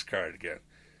the race card again.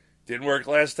 Didn't work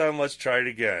last time, let's try it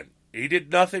again. He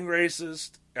did nothing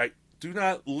racist. Do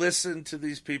not listen to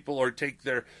these people or take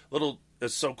their little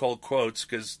so-called quotes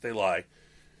because they lie.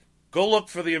 Go look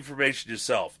for the information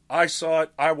yourself. I saw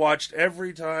it. I watched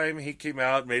every time he came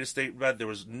out and made a statement about it. There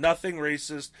was nothing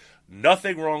racist,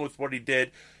 nothing wrong with what he did.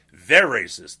 They're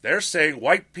racist. They're saying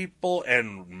white people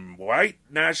and white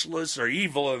nationalists are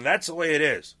evil, and that's the way it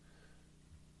is.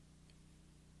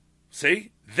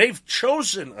 See? They've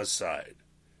chosen a side.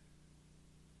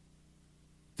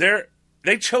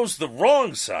 They chose the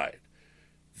wrong side.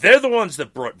 They're the ones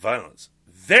that brought violence.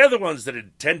 They're the ones that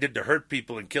intended to hurt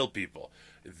people and kill people.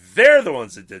 They're the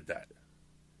ones that did that.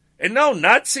 And no,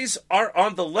 Nazis are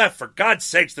on the left. For God's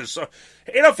sakes, they're so...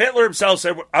 Adolf Hitler himself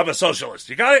said, I'm a socialist.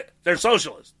 You got it? They're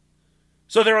socialists.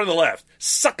 So they're on the left.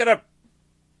 Suck it up,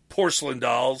 porcelain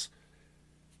dolls.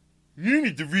 You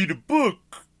need to read a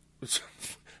book.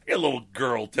 A little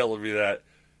girl telling me that.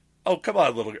 Oh, come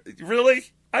on, little girl. Really?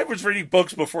 I was reading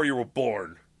books before you were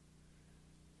born.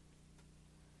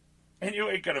 And you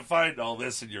ain't going to find all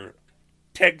this in your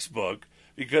textbook.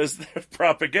 because they're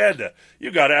propaganda.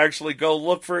 You got to actually go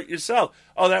look for it yourself.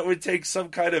 Oh, that would take some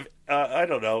kind of, I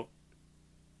don't know,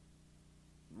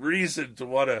 reason to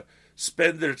want to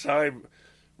spend their time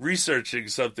researching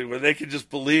something when they can just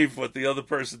believe what the other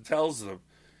person tells them.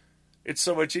 It's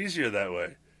so much easier that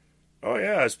way. Oh,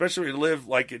 yeah, especially when you live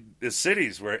like in the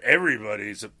cities where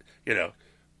everybody's,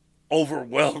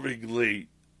 overwhelmingly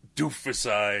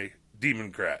doofus-eye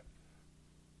Democrat.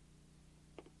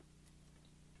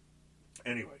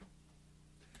 Anyway,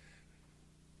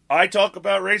 I talk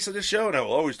about race in the show, and I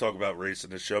will always talk about race in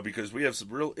the show because we have some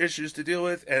real issues to deal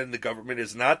with, and the government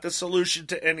is not the solution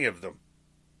to any of them.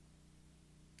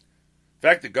 In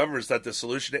fact, the government is not the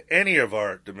solution to any of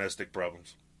our domestic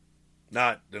problems,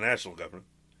 not the national government.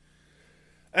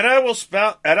 And I will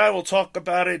talk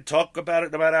about it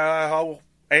no matter how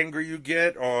angry you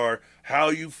get or how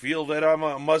you feel that I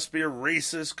must be a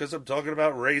racist because I'm talking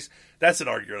about race. That's an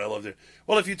argument I love to.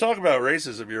 Well, if you talk about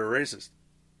racism, you're a racist.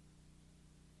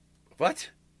 What?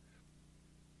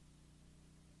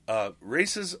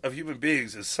 Races of human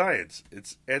beings is science.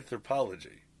 It's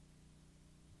anthropology.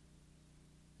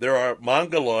 There are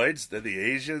Mongoloids, they're the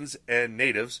Asians and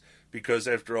natives, because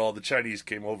after all, the Chinese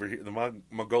came over here, the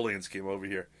Mongolians came over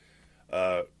here,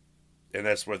 and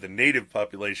that's where the native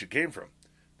population came from.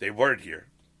 They weren't here.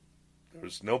 There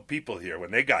was no people here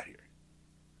when they got here.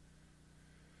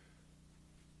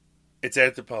 It's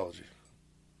anthropology.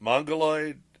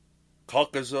 Mongoloid,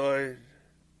 Caucasoid,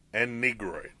 and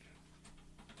Negroid.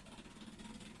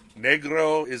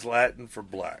 Negro is Latin for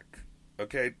black.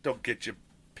 Okay? Don't get your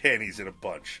panties in a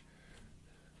bunch.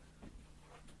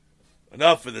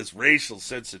 Enough of this racial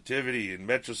sensitivity and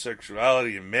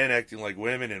metrosexuality and men acting like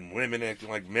women and women acting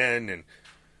like men and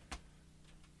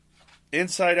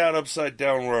inside out, upside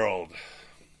down world.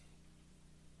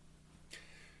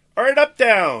 All right, up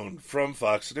down from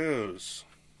Fox News.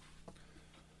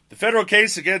 The federal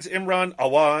case against Imran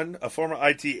Awan, a former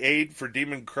IT aide for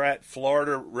Democrat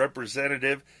Florida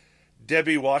Representative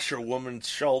Debbie Wasserwoman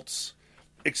Schultz,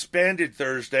 expanded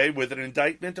Thursday with an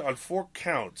indictment on 4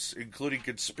 counts, including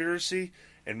conspiracy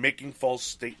and making false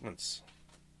statements.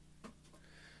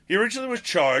 He originally was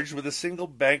charged with a single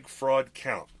bank fraud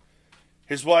count.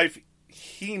 His wife,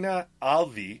 Hina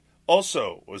Alvi,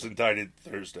 also was indicted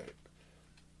Thursday.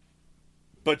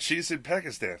 But she's in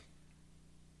Pakistan.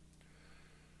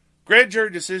 Grand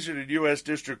jury decision in U.S.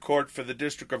 District Court for the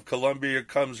District of Columbia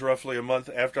comes roughly a month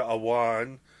after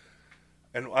Awan,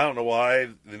 and I don't know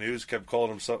why the news kept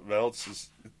calling him something else.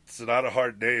 It's not a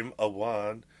hard name,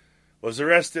 Awan, was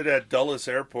arrested at Dulles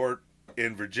Airport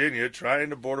in Virginia trying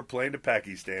to board a plane to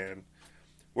Pakistan,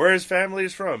 where his family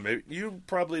is from. You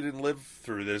probably didn't live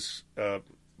through this,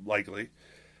 likely.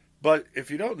 But if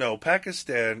you don't know,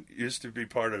 Pakistan used to be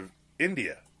part of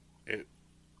India. It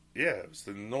was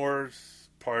the north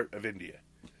part of India.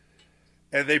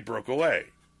 And they broke away.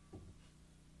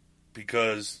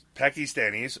 Because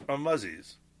Pakistanis are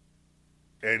Muzzies.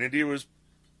 And India was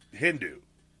Hindu,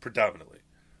 predominantly.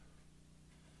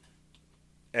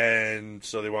 And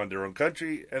so they wanted their own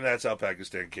country, and that's how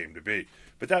Pakistan came to be.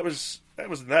 But that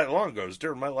wasn't that long ago. It was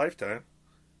during my lifetime.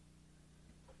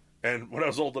 And when I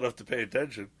was old enough to pay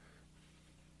attention.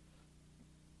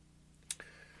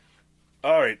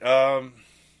 All right.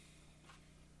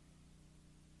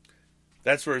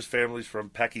 That's where his family's from,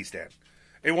 Pakistan.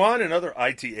 Awan and other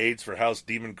IT aides for House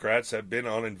Democrats have been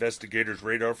on investigators'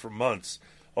 radar for months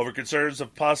over concerns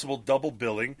of possible double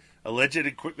billing, alleged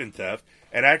equipment theft,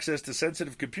 and access to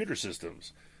sensitive computer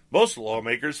systems. Most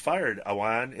lawmakers fired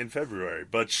Awan in February,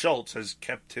 but Schultz has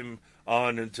kept him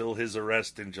on until his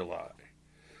arrest in July.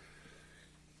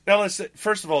 Now, let's say,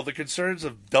 first of all, the concerns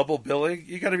of double billing,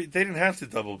 they didn't have to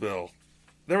double bill.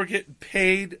 They were getting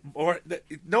paid more.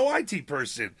 No IT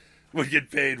person would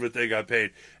get paid what they got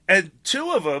paid. And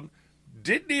 2 of them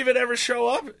didn't even ever show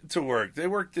up to work. They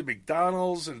worked at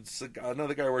McDonald's, and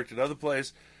another guy worked at another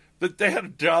place. But they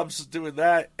had jobs doing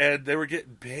that, and they were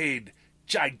getting paid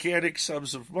gigantic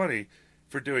sums of money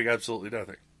for doing absolutely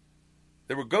nothing.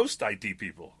 They were ghost IT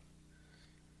people.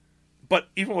 But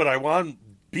even with Awan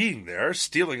being there,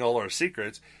 stealing all our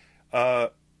secrets,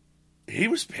 he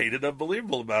was paid an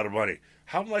unbelievable amount of money.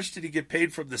 How much did he get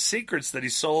paid from the secrets that he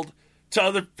sold to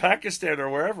other Pakistan or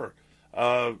wherever?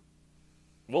 I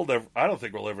don't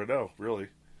think we'll ever know, really.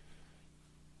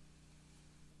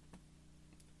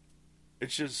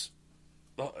 It's just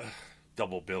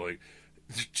double billing.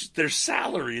 Their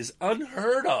salary is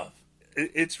unheard of.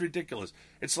 It's ridiculous.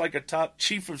 It's like a top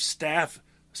chief of staff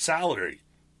salary.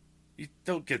 You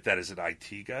don't get that as an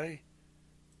IT guy.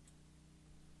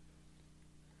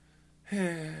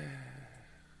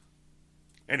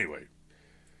 Anyway.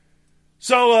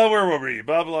 So, where were we?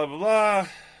 Blah, blah, blah, blah.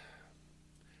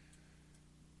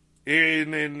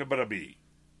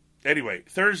 Anyway,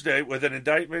 Thursday, with an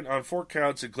indictment on 4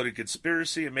 counts, including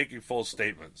conspiracy and making false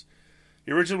statements.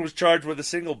 The original was charged with a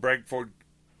single Brantford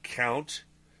count.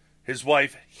 His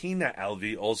wife, Hina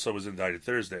Alvi, also was indicted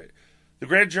Thursday. The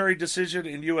grand jury decision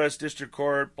in U.S. District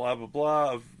Court, blah, blah,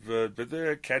 blah,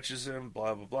 catches him,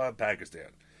 blah, blah, blah,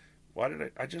 Pakistan. Why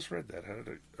did I just read that. How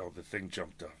did the thing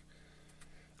jumped off.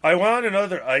 Iwan and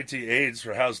other IT aides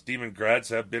for House Democrats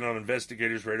have been on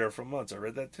investigators' radar for months. I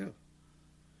read that too.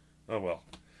 Oh well.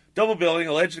 Double billing,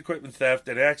 alleged equipment theft,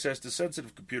 and access to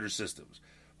sensitive computer systems.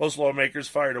 Most lawmakers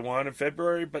fired Iwan in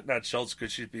February, but not Schultz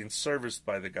because she's being serviced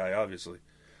by the guy, obviously.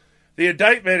 The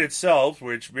indictment itself,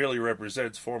 which merely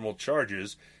represents formal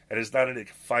charges and is not a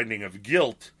finding of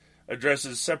guilt,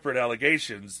 addresses separate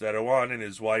allegations that Iwan and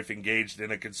his wife engaged in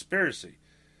a conspiracy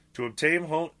to obtain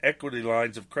home equity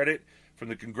lines of credit from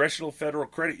the Congressional Federal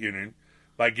Credit Union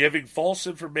by giving false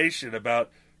information about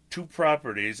 2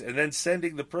 properties and then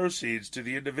sending the proceeds to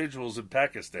the individuals in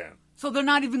Pakistan. So they're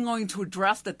not even going to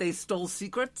address that they stole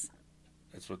secrets?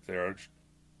 That's what they are.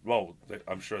 Well,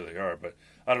 I'm sure they are, but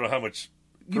I don't know how much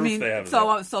proof they have.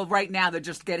 So right now they're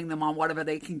just getting them on whatever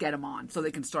they can get them on so they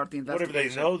can start the investigation. Whatever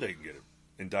they know they can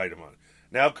indict them on.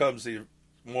 Now comes the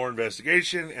more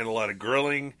investigation and a lot of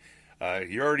grilling.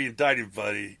 You're already indicted,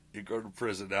 buddy. You go to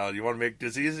prison now. You want to make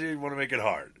this easy or you want to make it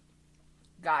hard?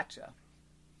 Gotcha.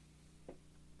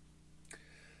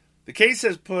 The case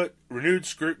has put renewed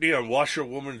scrutiny on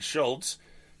washerwoman Schultz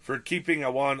for keeping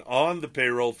Iwan on the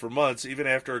payroll for months, even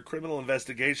after a criminal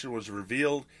investigation was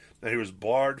revealed that he was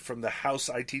barred from the House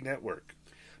IT network.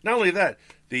 Not only that,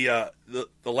 the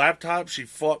laptop she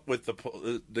fought with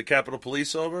the Capitol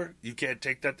Police over, you can't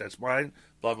take that, that's mine,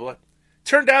 blah, blah, blah,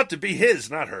 turned out to be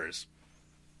his, not hers.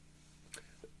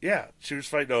 Yeah, she was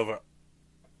fighting over.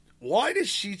 Why is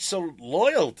she so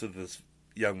loyal to this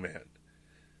young man?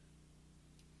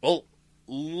 Well,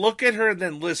 look at her and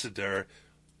then listen to her.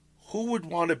 Who would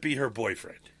want to be her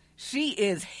boyfriend? She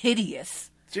is hideous.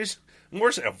 Just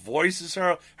more so, her voice is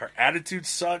her attitude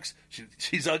sucks.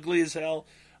 She's ugly as hell.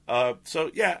 So,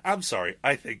 yeah, I'm sorry.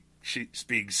 I think she's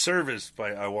being serviced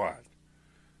by Iwan.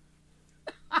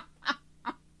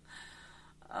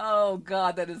 Oh,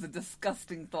 God, that is a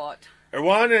disgusting thought.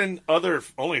 Iwan and other,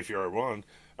 only if you're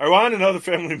Iwan and other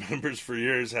family members for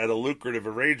years had a lucrative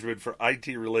arrangement for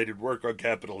IT-related work on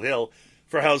Capitol Hill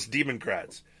for House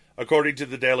Democrats. According to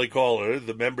the Daily Caller,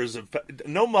 the members of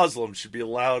no Muslims should be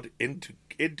allowed into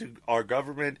our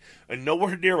government and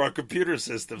nowhere near our computer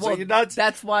systems. Well, are you nuts?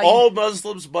 That's why all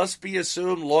Muslims must be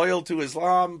assumed loyal to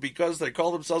Islam because they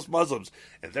call themselves Muslims,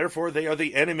 and therefore they are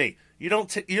the enemy. You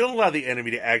don't allow the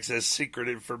enemy to access secret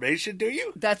information, do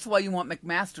you? That's why you want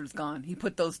McMaster's gone. He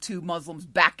put those 2 Muslims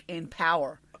back in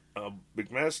power.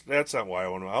 McMaster, that's not why I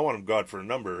want him. I want him gone for a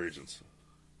number of reasons.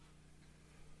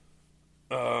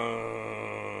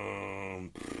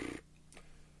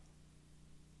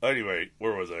 Anyway,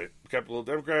 where was I? Capitol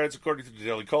Democrats, according to the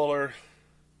Daily Caller,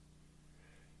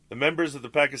 the members of the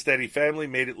Pakistani family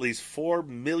made at least $4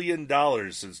 million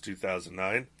since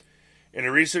 2009. In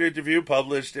a recent interview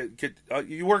published,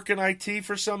 you work in IT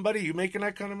for somebody? You making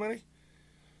that kind of money?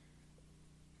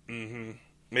 Mm-hmm.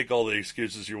 Make all the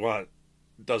excuses you want.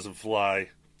 Doesn't fly.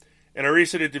 In a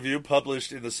recent interview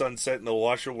published in the Sun Sentinel,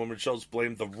 washerwoman Schultz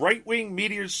blamed the right-wing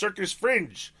media circus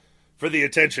fringe for the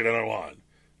attention on Iwan.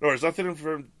 No, there's nothing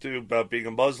for him to do about being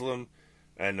a Muslim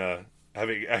and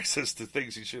having access to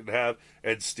things he shouldn't have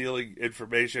and stealing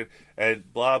information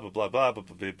and blah, blah, blah, blah, blah,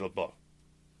 blah, blah, blah.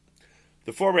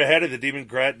 The former head of the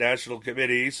Democrat National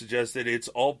Committee suggested it's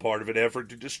all part of an effort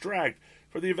to distract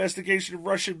from the investigation of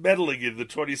Russian meddling in the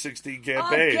 2016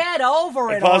 campaign. Oh, get over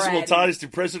it and possible already. ties to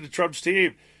President Trump's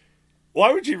team.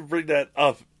 Why would you bring that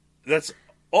up? That's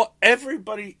all,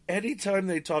 everybody, anytime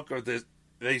they talk about this,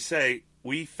 they say,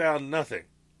 we found nothing.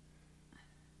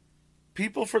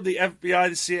 People from the FBI,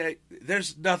 the CIA,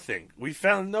 there's nothing. We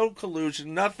found no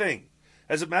collusion, nothing.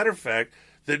 As a matter of fact,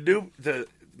 the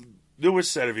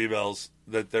newest set of emails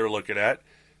that they're looking at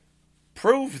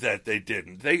prove that they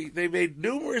didn't. They made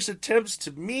numerous attempts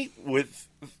to meet with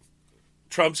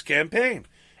Trump's campaign,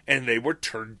 and they were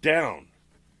turned down.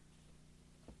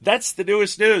 That's the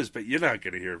newest news, but you're not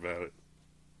going to hear about it.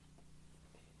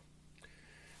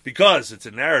 Because it's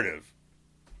a narrative,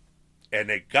 and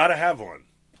they got to have one.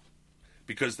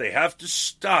 Because they have to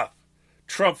stop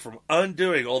Trump from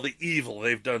undoing all the evil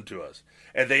they've done to us,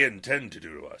 and they intend to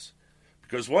do to us.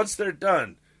 Because once they're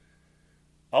done,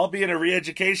 I'll be in a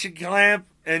re-education camp,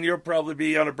 and you'll probably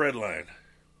be on a breadline.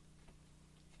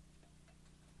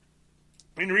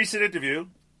 In a recent interview,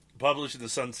 published in the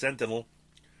Sun Sentinel,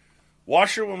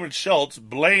 Washerwoman Schultz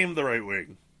blamed the right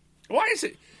wing. Why is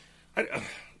it? I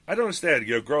don't understand.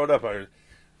 Growing up,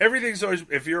 everything's always,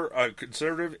 if you're a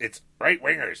conservative, it's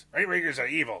right-wingers. Right-wingers are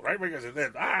evil. Right-wingers are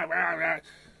this.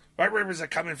 Right-wingers are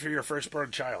coming for your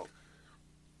firstborn child.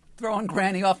 Throwing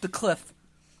Granny off the cliff.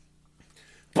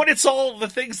 But it's all the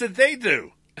things that they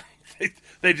do.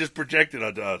 They just project it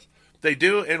onto us. They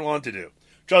do and want to do.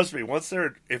 Trust me,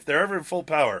 if they're ever in full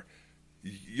power,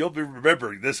 you'll be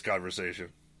remembering this conversation.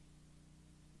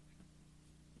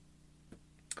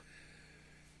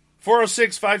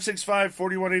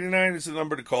 406-565-4189 is the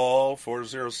number to call.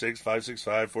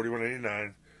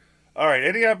 406-565-4189. All right,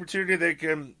 any opportunity they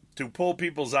can to pull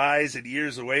people's eyes and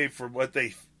ears away from what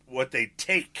they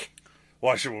take,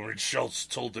 Washerwoman Schultz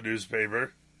told the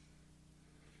newspaper.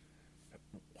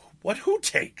 Who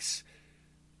takes?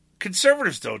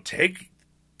 Conservatives don't take.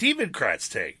 Democrats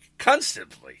take.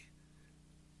 Constantly.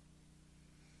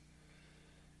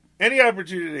 Any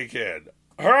opportunity they can.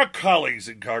 Her colleagues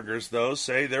in Congress, though,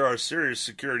 say there are serious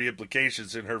security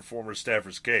implications in her former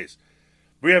staffer's case.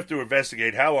 We have to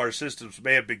investigate how our systems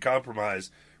may have been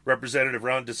compromised, Representative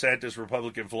Ron DeSantis,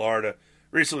 Republican Florida,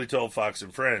 recently told Fox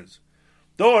and Friends.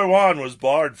 Though Iran was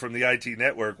barred from the IT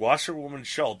network, Washerwoman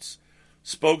Schultz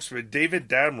spokesman David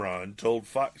Damron told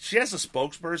Fox... She has a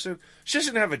spokesperson? She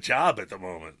doesn't have a job at the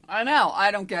moment. I know.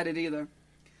 I don't get it either.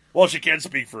 Well, she can't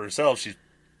speak for herself. She's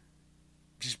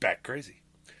bat crazy.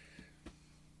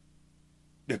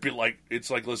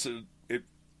 It's like listen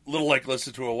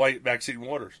to a white Maxine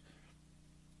Waters.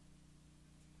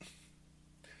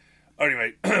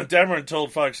 Anyway, Damron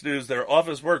told Fox News their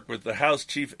office worked with the House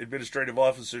Chief Administrative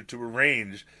Officer to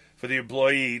arrange for the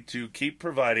employee to keep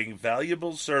providing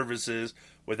valuable services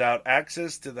without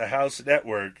access to the House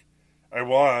network.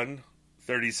 Iwan,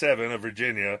 37, of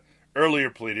Virginia, earlier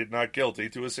pleaded not guilty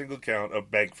to a single count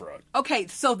of bank fraud. Okay,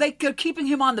 so they're keeping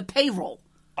him on the payroll.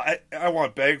 I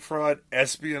want bank fraud,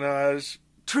 espionage,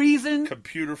 treason,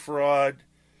 computer fraud.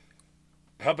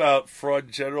 How about fraud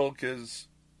in general? Because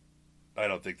I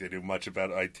don't think they do much about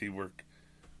IT work.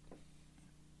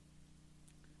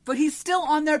 But he's still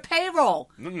on their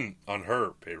payroll. On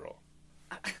her payroll.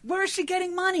 Where is she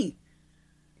getting money?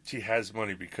 She has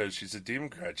money because she's a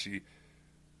Democrat. She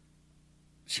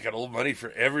got a little money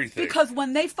for everything. Because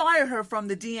when they fired her from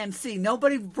the DNC,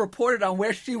 nobody reported on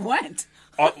where she went.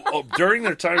 During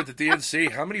their time at the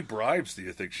DNC, how many bribes do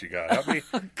you think she got? How many?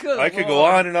 Good I could go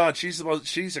on and on. She's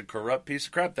a corrupt piece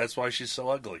of crap. That's why she's so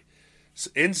ugly. So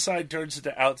inside turns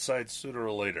into outside sooner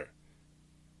or later.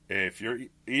 If you're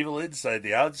evil inside,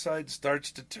 the outside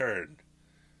starts to turn.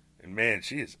 And man,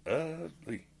 she is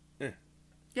ugly.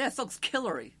 Yeah, so's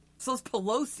Hillary. So's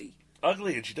Pelosi.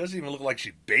 Ugly, and she doesn't even look like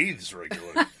she bathes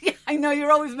regularly. Yeah, I know,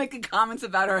 you're always making comments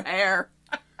about her hair.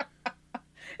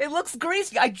 It looks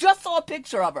greasy. I just saw a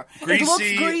picture of her. Greasy, it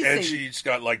looks greasy. And she's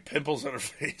got like pimples on her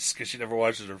face because she never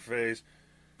washes her face.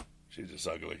 She's just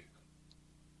ugly.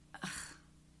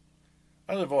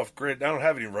 I live off grid. I don't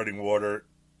have any running water.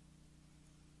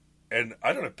 And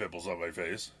I don't have pimples on my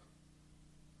face.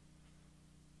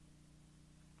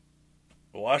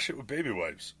 Wash it with baby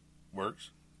wipes. Works.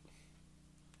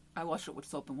 I wash it with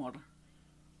soap and water.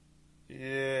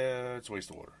 Yeah, it's a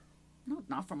waste of water. No,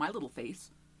 not for my little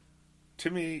face. To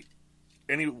me,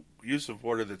 any use of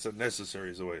water that's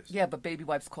unnecessary is a waste. Yeah, but baby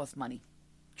wipes cost money.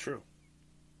 True.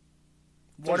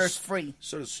 Water's free.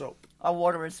 So does soap. Our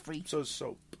water is free. So is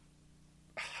soap.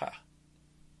 Ha.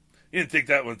 You didn't think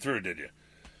that one through, did you?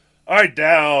 All right,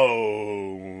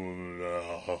 down.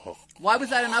 Why was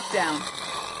that an up-down?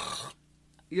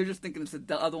 You're just thinking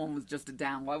the other one was just a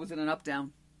down. Why was it an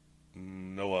up-down?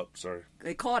 No up, sorry.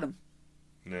 They caught him.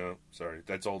 No, sorry.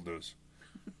 That's old news.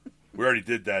 We already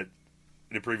did that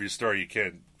in a previous story. You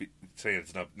can't say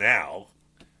it's an up now.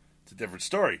 It's a different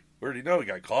story. We already know he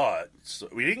got caught. So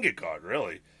we didn't get caught,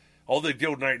 really. All they're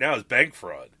doing right now is bank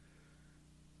fraud.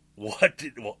 What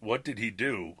did he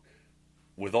do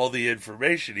with all the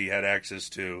information he had access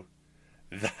to?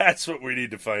 That's what we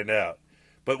need to find out.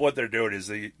 But what they're doing is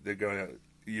they're going to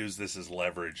use this as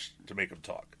leverage to make him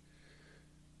talk.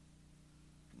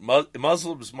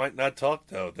 Muslims might not talk,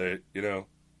 though. They're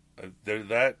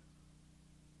that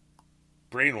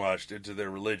brainwashed into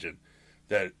their religion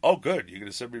that, oh, good, you're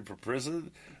going to send me to prison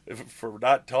for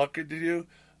not talking to you?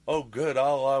 Oh, good,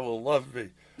 Allah will love me.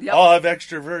 Yep. I'll have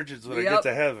extra virgins when I get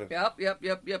to heaven. Yep.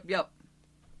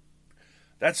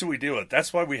 That's who we deal with.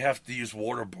 That's why we have to use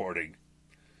waterboarding.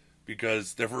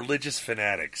 Because they're religious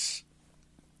fanatics.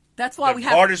 That's why the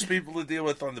hardest people to deal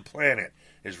with on the planet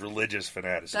is religious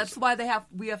fanaticism. That's why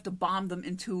we have to bomb them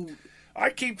into... I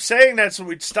keep saying that so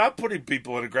we'd stop putting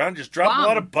people on the ground. Just drop a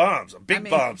lot of bombs. Big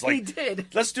bombs. We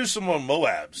did. Let's do some more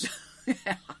Moabs.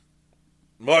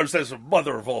 Mom says the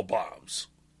mother of all bombs.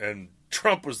 And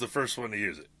Trump was the first one to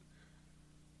use it.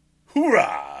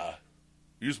 Hoorah!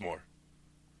 Use more.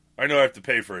 I know I have to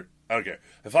pay for it. I don't care.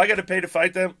 If I got to pay to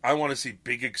fight them, I want to see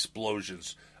big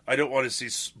explosions. I don't want to see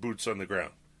boots on the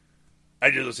ground. I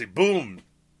just want to see boom.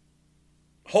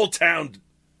 Whole town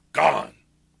gone.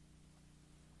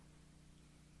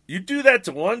 You do that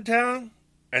to one town,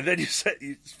 and then you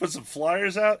put some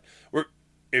flyers out.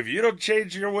 If you don't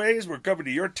change your ways, we're coming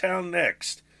to your town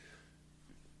next.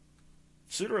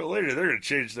 Sooner or later, they're going to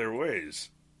change their ways.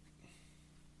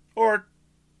 Or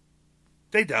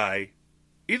they die.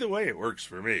 Either way, it works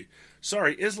for me.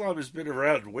 Sorry, Islam has been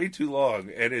around way too long,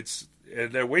 and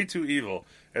they're way too evil,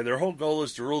 and their whole goal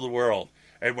is to rule the world.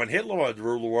 And when Hitler wanted to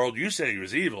rule the world, you said he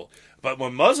was evil. But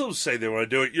when Muslims say they want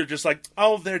to do it, you're just like,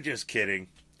 oh, they're just kidding.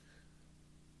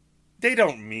 They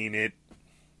don't mean it.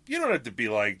 You don't have to be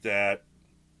like that.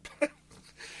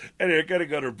 Anyway, I gotta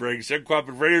go to break.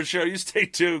 Uncooperative Radio Show. You stay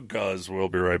tuned, cuz we'll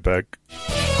be right back.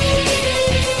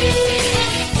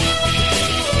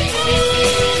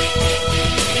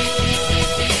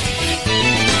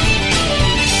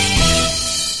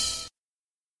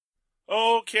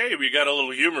 Okay, we got a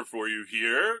little humor for you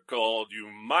here called You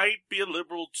Might Be a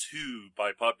Liberal Too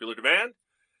by popular demand.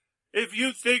 If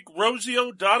you think Rosie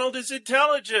O'Donnell is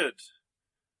intelligent,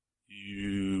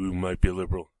 you might be a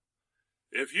liberal.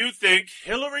 If you think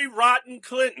Hillary Rotten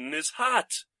Clinton is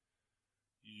hot,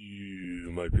 you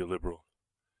might be a liberal.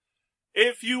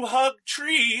 If you hug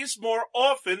trees more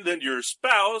often than your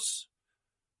spouse,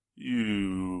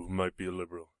 you might be a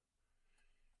liberal.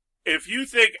 If you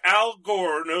think Al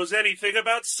Gore knows anything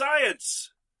about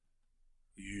science,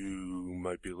 you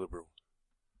might be a liberal.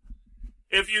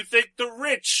 If you think the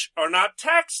rich are not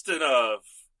taxed enough,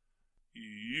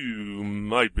 you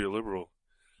might be a liberal.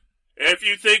 If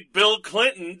you think Bill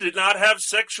Clinton did not have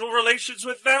sexual relations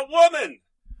with that woman,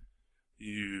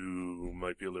 you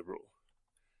might be a liberal.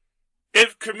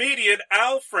 If comedian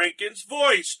Al Franken's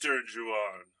voice turns you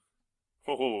on,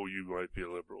 oh, you might be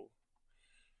a liberal.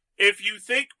 If you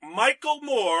think Michael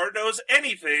Moore knows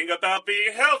anything about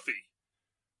being healthy,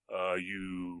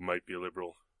 you might be a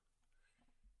liberal.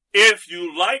 If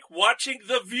you like watching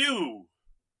The View,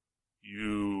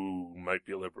 you might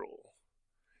be a liberal.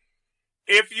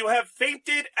 If you have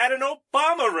fainted at an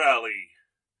Obama rally,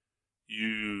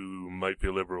 you might be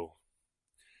a liberal.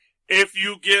 If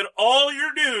you get all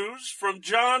your news from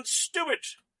Jon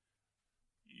Stewart,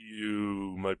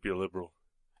 you might be a liberal.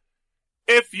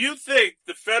 If you think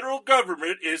the federal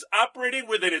government is operating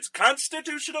within its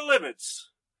constitutional limits,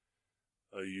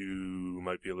 you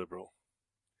might be a liberal.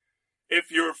 If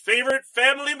your favorite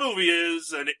family movie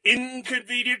is An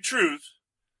Inconvenient Truth,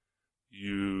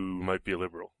 you might be a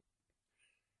liberal.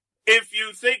 If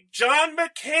you think John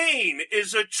McCain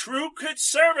is a true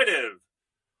conservative,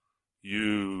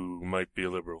 you might be a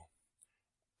liberal.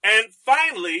 And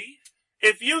finally,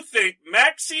 if you think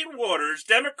Maxine Waters,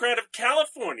 Democrat of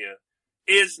California,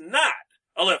 is not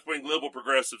a left-wing liberal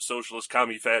progressive socialist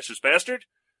commie fascist bastard,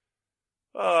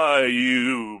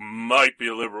 you might be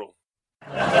a liberal.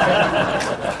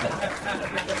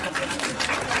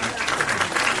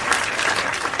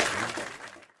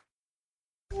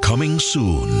 Coming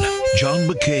soon, John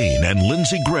McCain and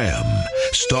Lindsey Graham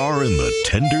star in the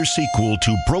tender sequel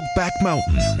to Brokeback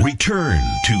Mountain. Return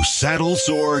to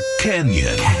Saddle-Sore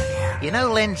Canyon. You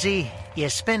know, Lindsey, you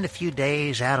spend a few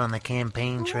days out on the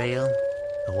campaign trail,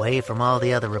 away from all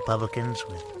the other Republicans,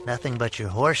 with nothing but your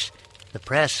horse, the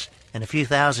press, and a few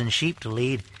thousand sheep to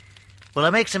lead. Well,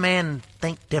 it makes a man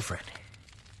think different,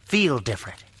 feel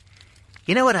different.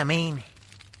 You know what I mean?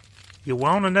 You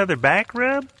want another back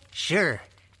rub? Sure.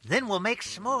 Then we'll make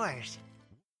s'mores.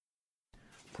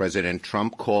 President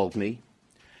Trump called me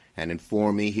and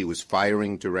informed me he was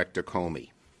firing Director Comey.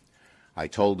 I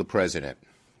told the president,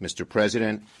 Mr.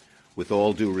 President, with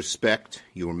all due respect,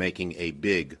 you are making a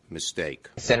big mistake.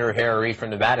 Senator Harry Reid from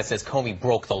Nevada says Comey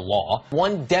broke the law.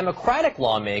 One Democratic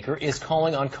lawmaker is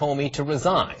calling on Comey to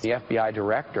resign. The FBI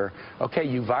director, okay,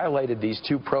 you violated these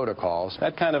two protocols.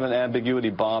 That kind of an ambiguity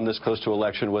bomb this close to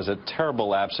election was a terrible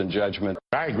lapse in judgment.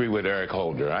 I agree with Eric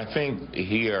Holder. I think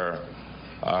here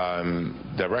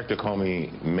Director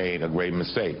Comey made a great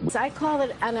mistake. I call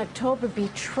it an October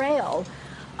betrayal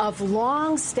of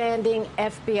long-standing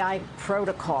FBI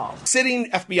protocol. Sitting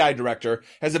FBI director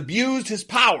has abused his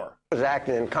power. He was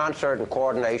acting in concert and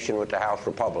coordination with the House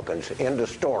Republicans. End of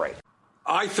story.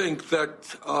 I think that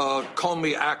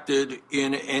Comey acted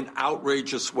in an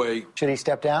outrageous way. Should he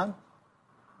step down?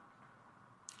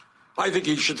 I think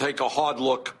he should take a hard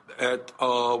look at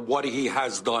what he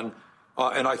has done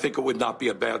and I think it would not be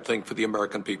a bad thing for the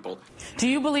American people. Do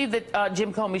you believe that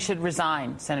Jim Comey should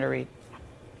resign, Senator Reid?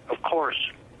 Of course.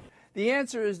 The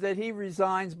answer is that he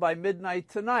resigns by midnight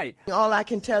tonight. All I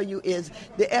can tell you is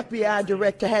the FBI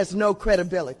director has no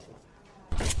credibility.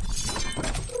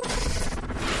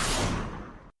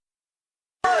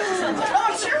 No,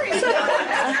 I'm serious.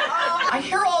 I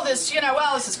hear all this,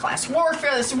 well, this is class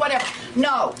warfare, this is whatever.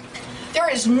 No, there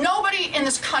is nobody in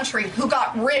this country who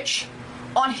got rich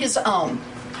on his own.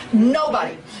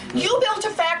 Nobody. You built a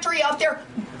factory out there,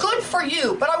 good for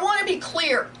you, but I want to be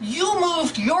clear. You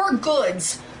moved your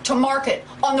goods to market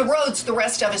on the roads the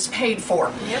rest of us paid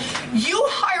for. Yep. You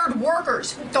hired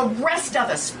workers the rest of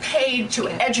us paid to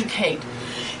educate.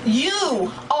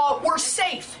 You were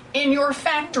safe in your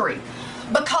factory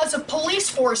because of police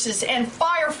forces and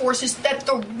fire forces that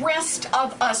the rest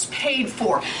of us paid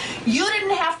for. You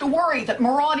didn't have to worry that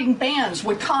marauding bands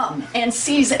would come and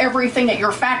seize everything at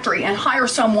your factory and hire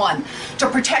someone to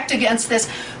protect against this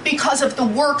because of the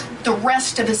work the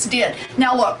rest of us did.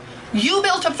 Now look, you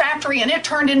built a factory and it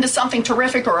turned into something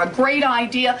terrific or a great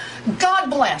idea. God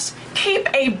bless.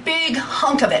 Keep a big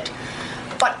hunk of it.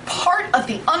 But part of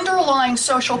the underlying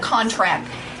social contract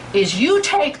is you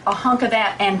take a hunk of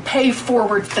that and pay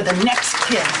forward for the next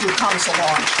kid who comes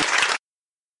along.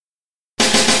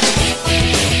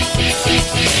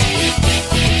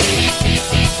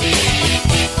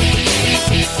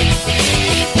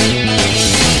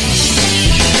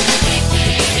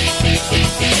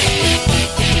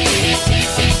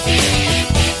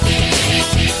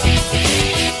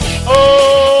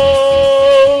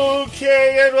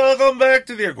 Okay, and welcome back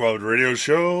to the Uncooperative Radio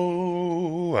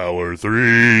Show, Hour 3.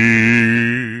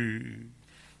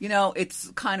 It's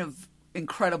kind of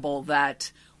incredible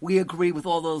that we agree with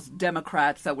all those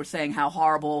Democrats that were saying how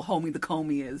horrible Homie the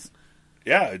Comey is.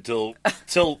 Yeah, until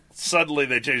suddenly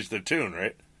they changed their tune,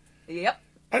 right? Yep.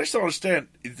 I just don't understand.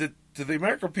 Do the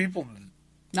American people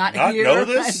not know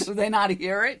this? Do they not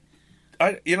hear it?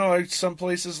 Some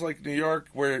places like New York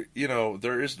where,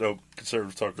 there is no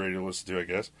conservative talk radio to listen to, I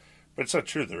guess. But it's not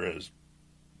true there is.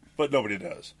 But nobody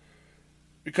does.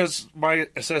 Because my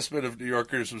assessment of New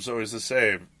Yorkers was always the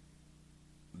same.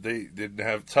 They didn't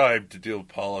have time to deal with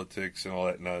politics and all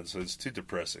that nonsense. It's too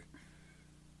depressing.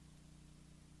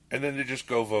 And then they just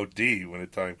go vote D when the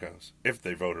time comes. If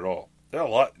they vote at all. There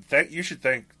are you should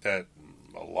think that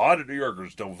a lot of New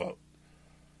Yorkers don't vote.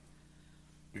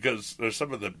 Because they're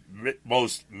some of the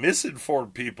most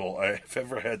misinformed people I've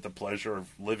ever had the pleasure of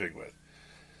living with.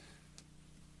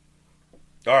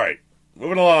 All right,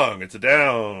 moving along. It's a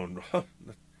down.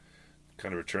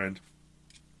 Kind of a trend.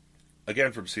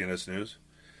 Again from CNS News.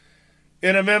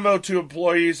 In a memo to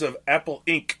employees of Apple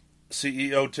Inc.,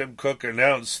 CEO Tim Cook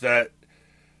announced that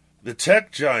the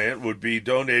tech giant would be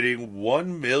donating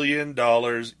 $1 million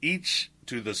each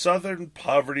to the Southern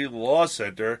Poverty Law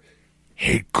Center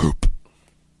hate group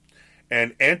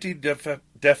and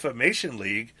Anti-Defamation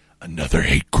League, another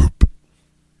hate group.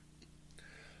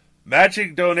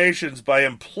 Matching donations by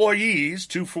employees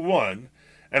 2-for-1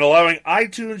 and allowing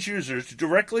iTunes users to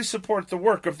directly support the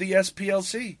work of the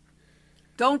SPLC.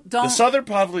 Don't. The Southern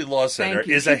Poverty Law Center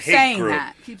is a hate group.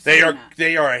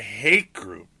 They are a hate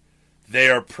group. They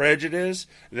are prejudiced.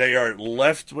 They are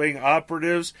left-wing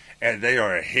operatives, and they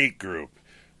are a hate group.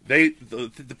 The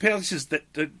places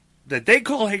that they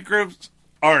call hate groups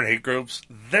aren't hate groups.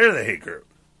 They're the hate group.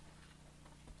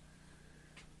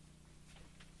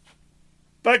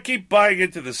 But keep buying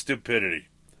into the stupidity.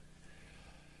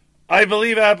 I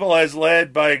believe Apple has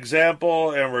led by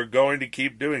example, and we're going to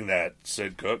keep doing that,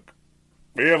 said Cook.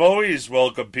 We have always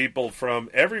welcomed people from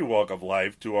every walk of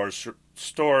life to our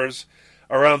stores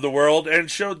around the world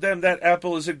and showed them that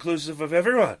Apple is inclusive of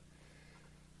everyone.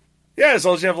 Yeah, as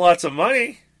long as you have lots of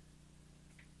money.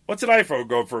 What's an iPhone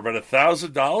going for, about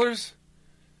 $1,000?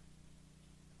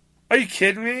 Are you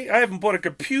kidding me? I haven't bought a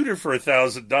computer for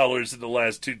 $1,000 in the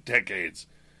last 2 decades.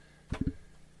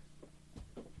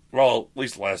 Well, at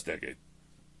least the last decade.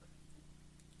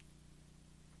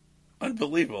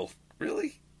 Unbelievable.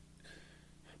 Really?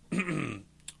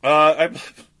 I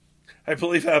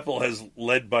believe Apple has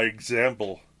led by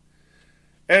example.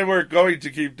 And we're going to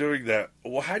keep doing that.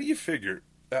 Well, how do you figure?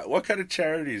 What kind of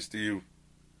charities do you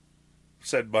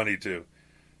send money to?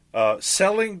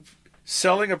 Selling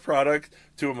a product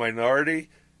to a minority,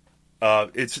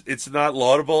 it's not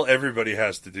laudable. Everybody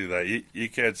has to do that. You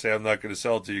can't say, I'm not going to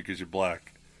sell it to you because you're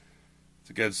black. It's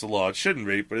against the law. It shouldn't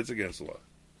be, but it's against the law.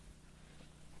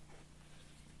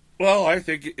 Well, I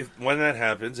think when that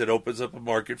happens, it opens up a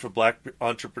market for black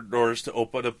entrepreneurs to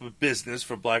open up a business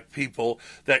for black people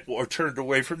that are turned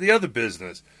away from the other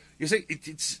business. You see,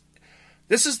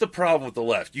 This is the problem with the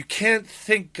left. You can't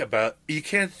think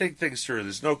things through.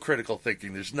 There's no critical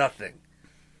thinking. There's nothing.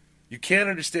 You can't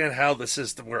understand how the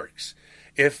system works.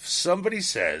 If somebody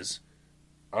says,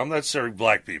 I'm not serving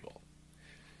black people,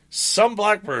 some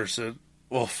black person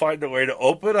will find a way to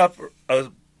open up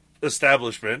an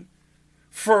establishment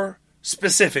for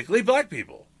specifically black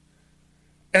people.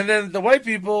 And then the white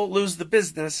people lose the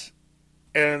business,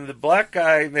 and the black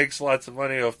guy makes lots of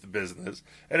money off the business,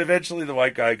 and eventually the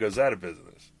white guy goes out of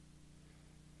business.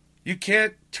 You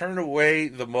can't turn away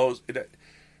the most...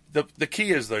 The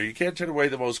key is, though, you can't turn away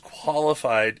the most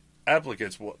qualified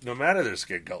applicants, no matter their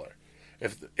skin color.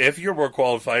 If you're more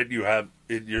qualified,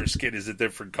 your skin is a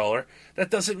different color,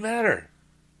 that doesn't matter.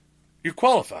 You're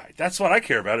qualified. That's what I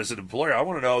care about as an employer. I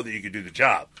want to know that you can do the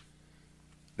job.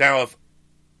 Now,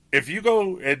 if you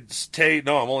go and say,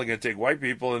 no, I'm only going to take white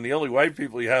people, and the only white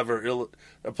people you have are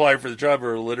applying for the job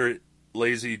are illiterate,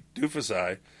 lazy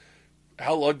doofusi,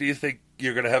 how long do you think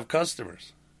you're going to have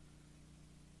customers?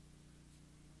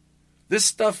 This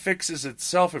stuff fixes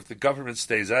itself if the government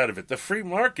stays out of it. The free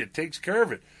market takes care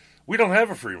of it. We don't have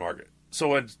a free market. So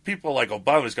when people like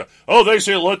Obama's go, they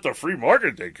say let the free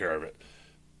market take care of it.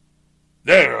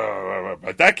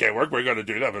 But that can't work. We're going to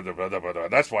do that.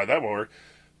 That's why that won't work.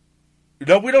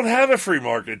 No, we don't have a free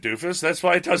market, doofus. That's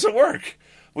why it doesn't work.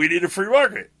 We need a free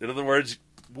market. In other words,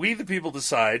 we the people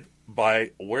decide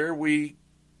by where we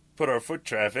put our foot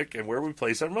traffic and where we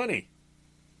place our money.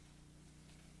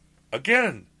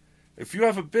 Again, if you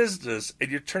have a business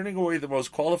and you're turning away the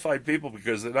most qualified people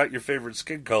because they're not your favorite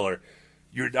skin color,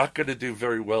 you're not going to do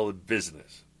very well in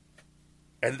business.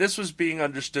 And this was being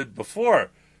understood before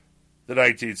the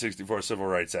 1964 Civil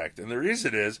Rights Act. And the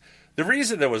reason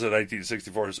there was a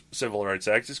 1964 Civil Rights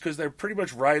Act is because they're pretty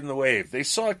much riding the wave. They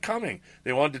saw it coming.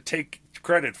 They wanted to take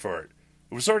credit for it.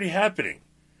 It was already happening.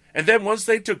 And then once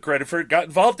they took credit for it, got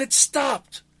involved, it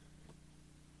stopped.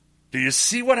 Do you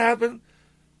see what happened?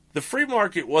 The free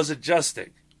market was adjusting.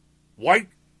 White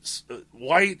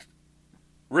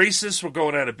racists were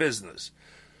going out of business.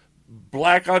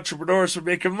 Black entrepreneurs were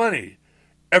making money.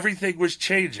 Everything was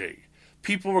changing.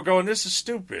 People were going, this is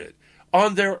stupid,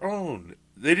 on their own.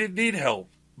 They didn't need help.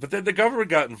 But then the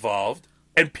government got involved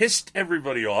and pissed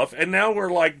everybody off, and now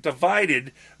we're like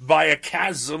divided by a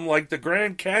chasm like the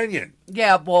Grand Canyon.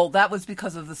 Yeah, well, that was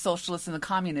because of the socialists and the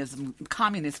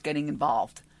communists getting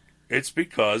involved. It's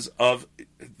because of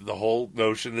the whole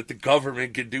notion that the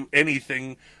government can do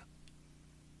anything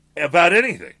about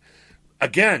anything.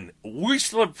 Again, we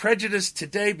still have prejudice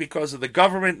today because of the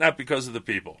government, not because of the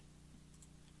people.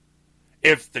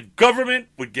 If the government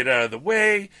would get out of the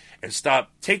way and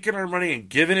stop taking our money and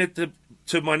giving it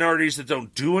to minorities that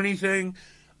don't do anything,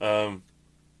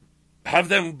 have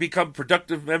them become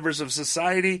productive members of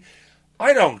society,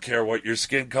 I don't care what your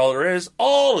skin color is.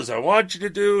 All I want you to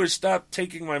do is stop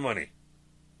taking my money.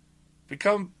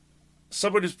 Become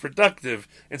someone who's productive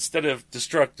instead of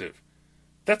destructive.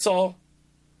 That's all.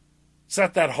 It's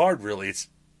not that hard, really. It's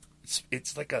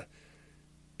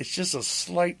just a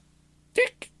slight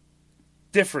tick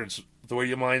difference the way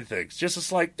your mind thinks. Just a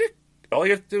slight tick. All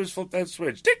you have to do is flip that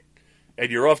switch. Tick.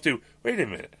 And you're off to, wait a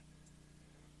minute.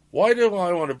 Why do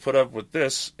I want to put up with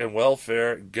this and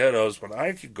welfare and ghettos when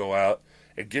I can go out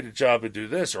and get a job and do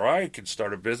this, or I can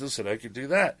start a business and I can do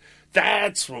that?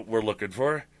 That's what we're looking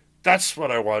for. That's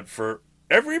what I want for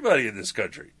everybody in this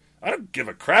country. I don't give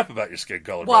a crap about your skin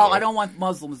color. Well, I don't want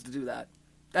Muslims to do that.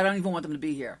 I don't even want them to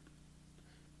be here.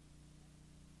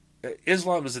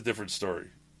 Islam is a different story.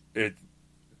 It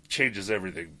changes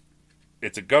everything.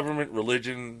 It's a government,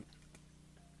 religion,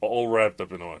 all wrapped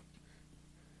up in one.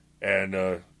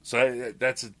 And so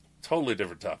that's a totally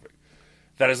different topic.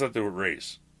 That has nothing to do with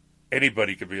race.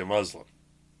 Anybody could be a Muslim.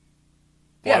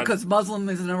 Yeah, because Muslim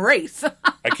isn't a race.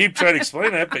 I keep trying to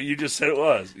explain that, but you just said it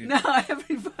was. No,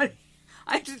 everybody.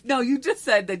 You just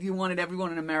said that you wanted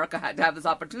everyone in America to have this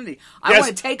opportunity. I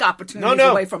want to take opportunities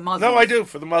away from Muslims. No, I do,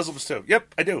 for the Muslims too.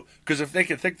 Yep, I do. Because if they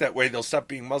can think that way, they'll stop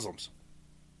being Muslims.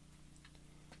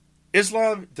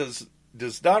 Islam does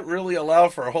not really allow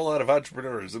for a whole lot of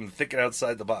entrepreneurs and thinking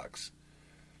outside the box.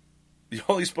 You're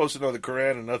only supposed to know the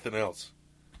Quran and nothing else.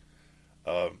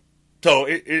 So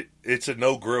it's a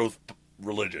no-growth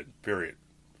religion, period.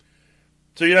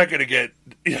 So you're not going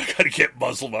to get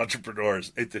Muslim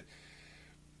entrepreneurs.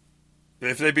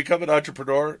 If they become an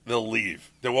entrepreneur, they'll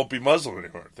leave. They won't be Muslim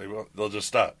anymore. They'll just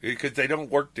stop because they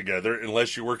don't work together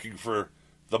unless you're working for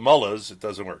the mullahs. It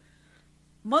doesn't work.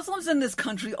 Muslims in this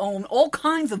country own all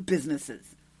kinds of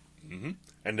businesses. Mm-hmm.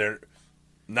 And they're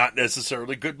not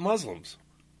necessarily good Muslims.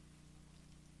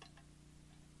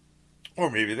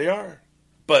 Or maybe they are.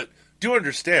 But do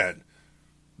understand,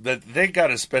 that they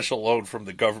got a special loan from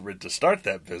the government to start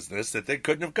that business that they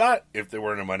couldn't have got if they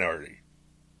weren't a minority.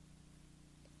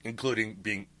 Including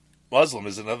being Muslim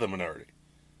is another minority.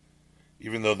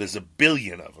 Even though there's 1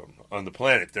 billion of them on the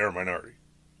planet, they're a minority.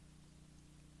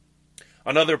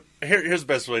 Here's the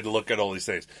best way to look at all these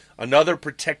things. Another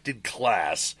protected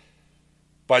class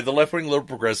by the left-wing liberal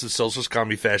progressive socialist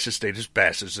commie fascist statist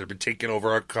bastards that have been taking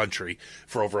over our country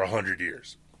for over 100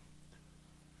 years.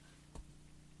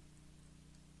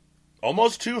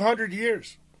 Almost 200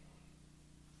 years.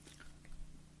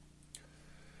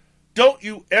 Don't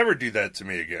you ever do that to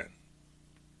me again.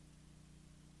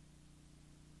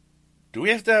 Do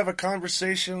we have to have a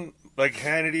conversation like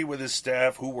Hannity with his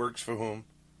staff, who works for whom?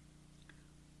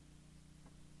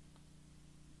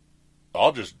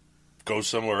 I'll just go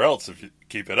somewhere else if you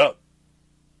keep it up.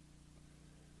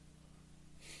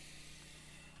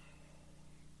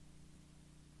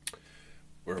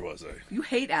 Where was I? You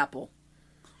hate Apple.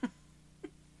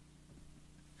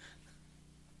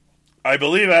 I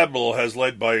believe Apple has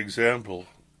led by example.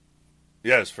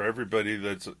 Yes, for everybody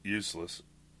that's useless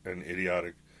and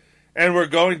idiotic. And we're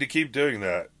going to keep doing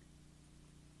that.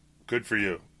 Good for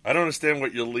you. I don't understand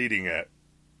what you're leading at.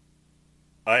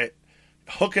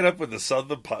 Hook it up with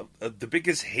the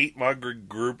biggest hate-mongering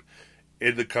group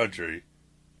in the country.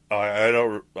 I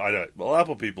don't. Well,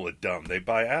 Apple people are dumb. They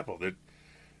buy Apple.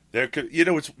 They're you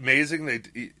know, it's amazing.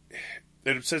 It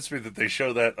upsets me that they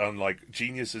show that on, like,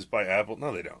 Geniuses buy Apple.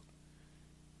 No, they don't.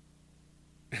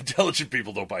 Intelligent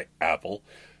people don't buy Apple.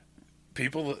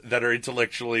 People that are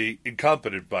intellectually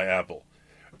incompetent buy Apple,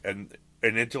 and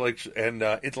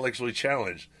intellectually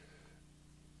challenged.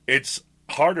 It's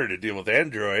harder to deal with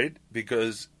Android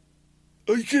because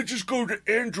you can't just go to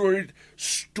Android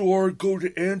store, go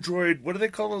to Android. What do they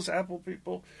call those Apple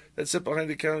people that sit behind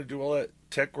the counter and do all that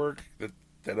tech work? That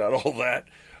not all that.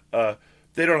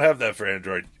 They don't have that for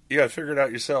Android. You got to figure it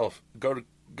out yourself. Go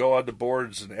on the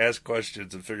boards and ask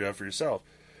questions and figure it out for yourself.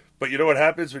 But you know what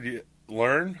happens when you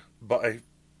learn by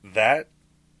that?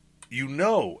 You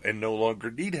know, and no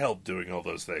longer need help doing all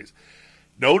those things.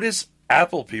 Notice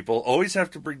Apple people always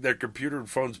have to bring their computer and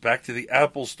phones back to the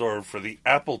Apple store for the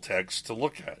Apple techs to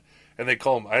look at. And they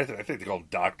call them, I think they call them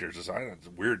doctors. It's a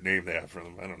weird name they have for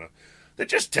them. I don't know. They're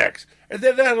just techs. And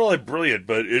they're not only brilliant,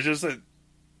 but it's just that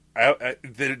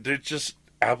they're just,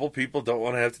 Apple people don't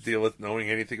want to have to deal with knowing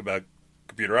anything about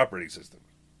computer operating systems.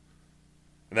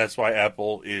 And that's why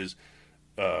Apple is,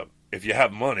 if you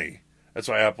have money, that's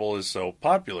why Apple is so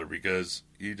popular, because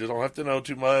you just don't have to know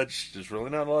too much. There's really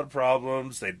not a lot of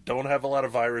problems. They don't have a lot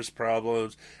of virus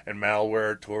problems and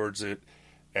malware towards it.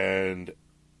 And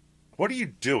what are you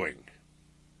doing?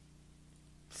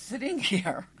 Sitting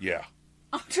here. Yeah.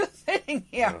 I'm just sitting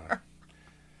here.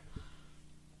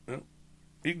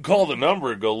 You can call the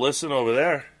number and go listen over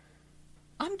there.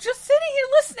 I'm just sitting here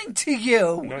listening to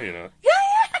you. No, you're not. Yeah,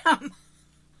 I am.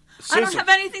 I don't have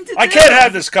anything to do. I can't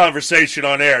have this conversation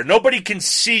on air. Nobody can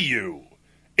see you.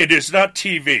 It is not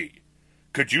TV.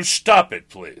 Could you stop it,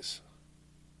 please?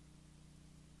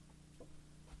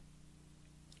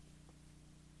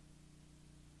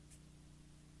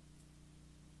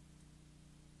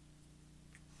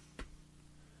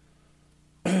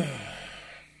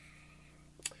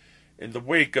 In the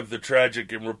wake of the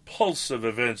tragic and repulsive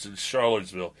events in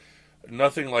Charlottesville,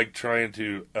 nothing like trying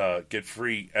to get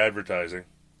free advertising.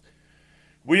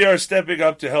 We are stepping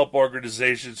up to help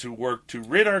organizations who work to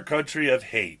rid our country of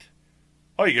hate.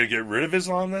 Oh, you're going to get rid of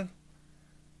Islam then?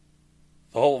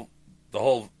 The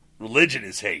whole religion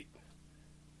is hate.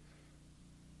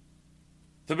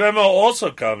 The memo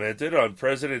also commented on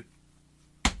President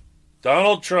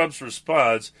Donald Trump's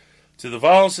response to the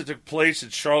violence that took place in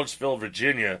Charlottesville,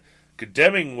 Virginia,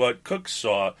 condemning what Cook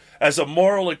saw as a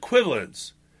moral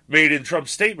equivalence made in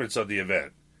Trump's statements on the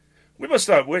event. We must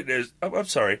not witness... I'm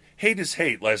sorry. Hate is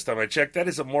hate, last time I checked. That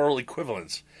is a moral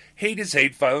equivalence. Hate is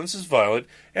hate. Violence is violent.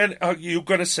 And are you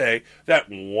going to say that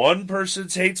one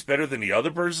person's hate's better than the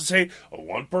other person's hate? Or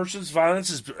one person's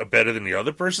violence is better than the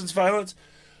other person's violence?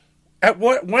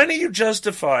 When are you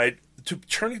justified to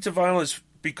turning to violence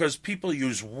because people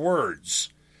use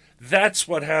words? That's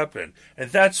what happened.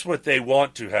 And that's what they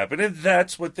want to happen. And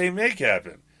that's what they make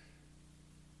happen.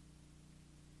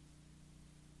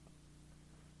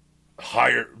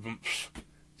 Hire,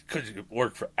 could you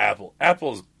work for Apple?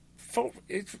 Apple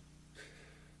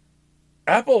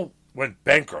went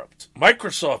bankrupt.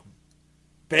 Microsoft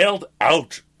bailed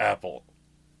out Apple.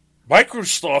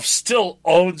 Microsoft still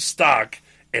owns stock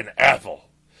in Apple.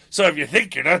 So if you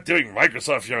think you're not doing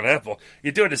Microsoft, you're on Apple,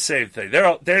 you're doing the same thing.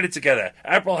 They're in it together.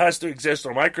 Apple has to exist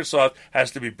or Microsoft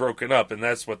has to be broken up, and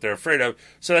that's what they're afraid of.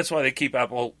 So that's why they keep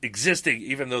Apple existing,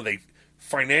 even though they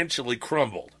financially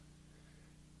crumbled.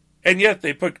 And yet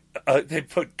they put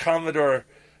Commodore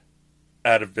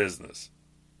out of business.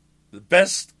 The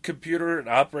best computer and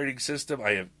operating system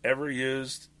I have ever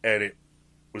used, and it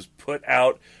was put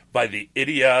out by the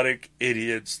idiotic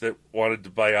idiots that wanted to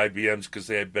buy IBMs because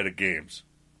they had better games.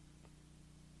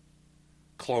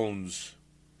 Clones.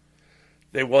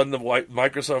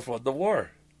 Microsoft won the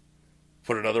war.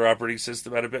 Put another operating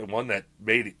system out of it, and one that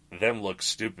made them look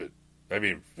stupid. I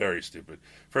mean, very stupid.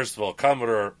 First of all,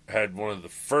 Commodore had one of the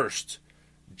first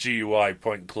GUI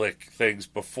point-and-click things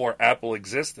before Apple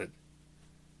existed.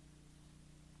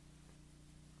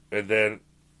 And then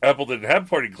Apple didn't have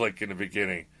point-and-click in the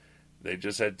beginning. They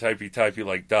just had typey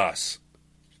like DOS.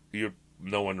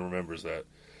 No one remembers that.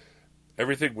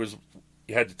 Everything was,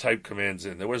 you had to type commands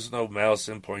in. There was no mouse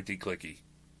and pointy-clicky.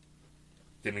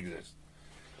 Didn't exist.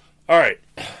 All right.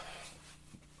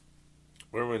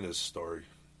 Where are we in this story?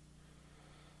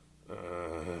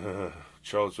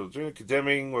 Charles Virginia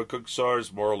condemning what Cook saw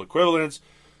as moral equivalence.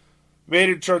 Made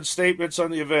in Trump statements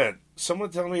on the event. Someone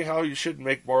tell me how you shouldn't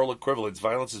make moral equivalence.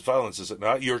 Violence is violence, is it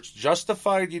not? You're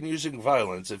justified in using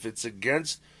violence if it's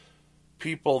against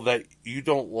people that you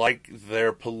don't like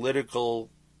their political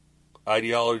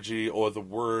ideology or the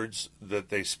words that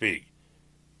they speak.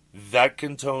 That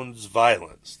condones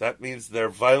violence. That means their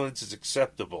violence is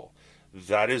acceptable.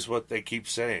 That is what they keep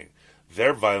saying.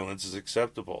 Their violence is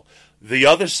acceptable. The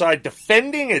other side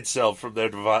defending itself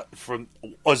from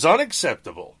was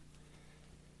unacceptable.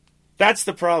 That's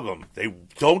the problem. They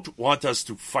don't want us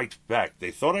to fight back.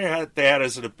 They thought they had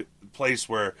us in a place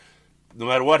where no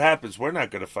matter what happens, we're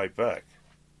not going to fight back.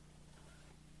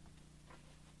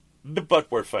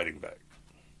 But we're fighting back.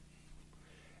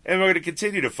 And we're going to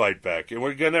continue to fight back. And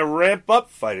we're going to ramp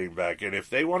up fighting back. And if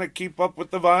they want to keep up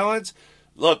with the violence,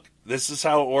 look, this is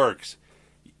how it works.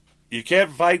 You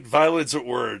can't fight violence with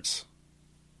words.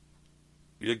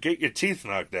 You'll get your teeth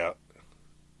knocked out.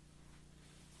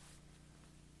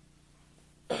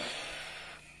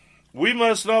 We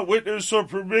must not witness or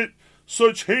permit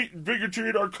such hate and bigotry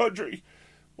in our country.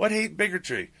 What hate and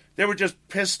bigotry? They were just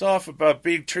pissed off about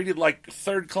being treated like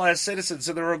third-class citizens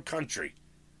in their own country.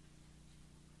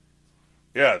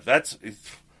 Yeah,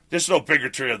 there's no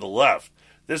bigotry on the left.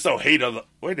 There's no hate on the...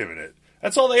 Wait a minute.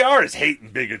 That's all they are is hate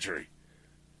and bigotry.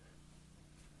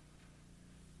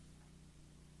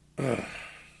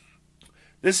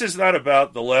 This is not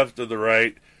about the left or the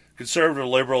right, conservative or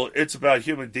liberal. It's about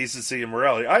human decency and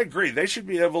morality. I agree. They should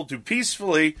be able to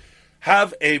peacefully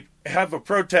have a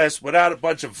protest without a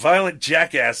bunch of violent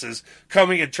jackasses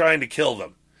coming and trying to kill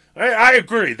them. I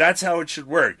agree. That's how it should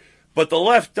work. But the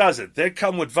left doesn't. They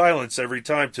come with violence every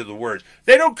time to the words.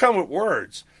 They don't come with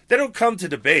words. They don't come to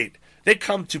debate. They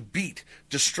come to beat,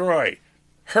 destroy,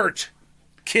 hurt,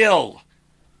 kill.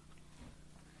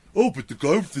 Oh, but the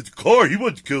guy with the car, he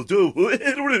wanted to kill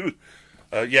too.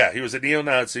 Yeah, he was a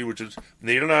neo-Nazi, which is, the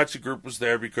neo-Nazi group was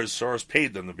there because Soros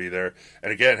paid them to be there.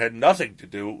 And again, it had nothing to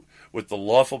do with the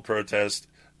lawful protest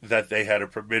that they had a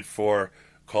permit for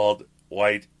called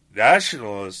white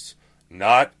nationalists,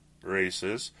 not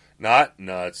racists, not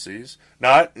Nazis,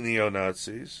 not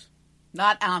neo-Nazis.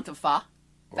 Not Antifa.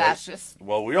 Fascists.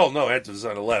 Well, we all know Antifa's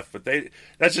on the left, but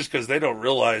that's just because they don't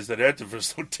realize that Antifa's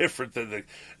so different than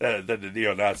the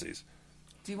neo-Nazis.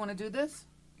 Do you want to do this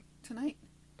tonight?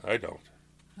 I don't.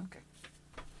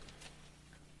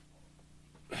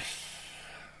 Okay.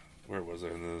 Where was I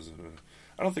in this?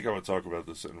 I don't think I want to talk about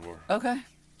this anymore. Okay.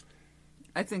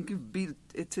 I think you've beat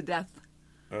it to death.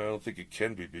 I don't think it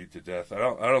can be beat to death. I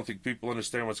don't think people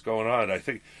understand what's going on. I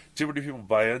think too many people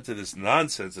buy into this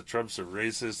nonsense that Trump's a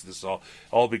racist. This is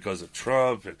all because of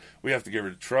Trump, and we have to get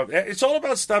rid of Trump. It's all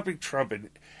about stopping Trump, and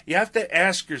you have to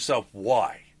ask yourself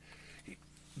why.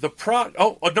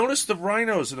 Notice the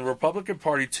rhinos in the Republican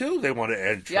Party too. They want to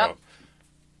end Trump. Yep.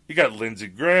 You got Lindsey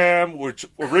Graham, which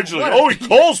originally, he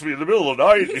calls me in the middle of the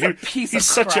night. He's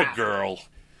such a girl.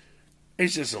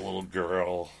 He's just a little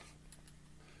girl.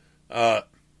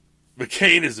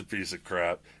 McCain is a piece of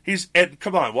crap. And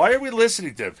come on, why are we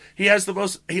listening to him? He has the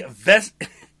most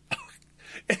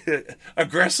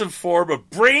aggressive form of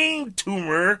brain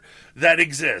tumor that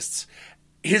exists.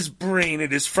 His brain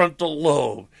and his frontal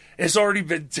lobe has already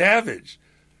been damaged.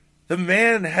 The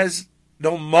man has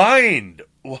no mind.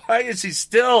 Why is he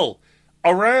still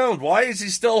around? Why does he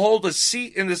still hold a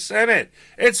seat in the Senate?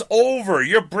 It's over.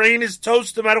 Your brain is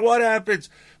toast no matter what happens.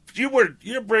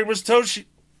 Your brain was toast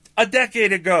a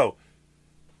decade ago.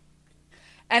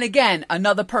 And again,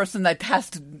 another person that has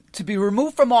to be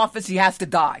removed from office, he has to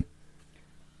die.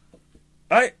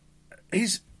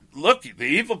 Look, the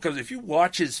evil comes, if you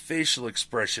watch his facial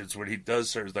expressions when he does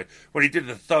certain, like when he did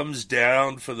the thumbs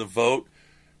down for the vote,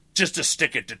 just to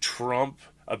stick it to Trump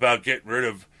about getting rid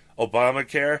of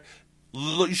Obamacare.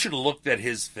 You should have looked at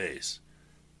his face.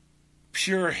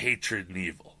 Pure hatred and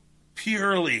evil.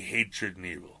 Purely hatred and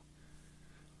evil.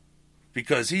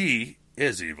 Because he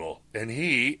is evil, and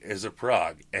he is a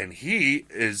prog, and he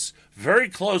is very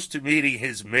close to meeting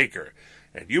his maker.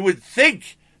 And you would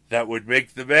think that would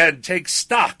make the man take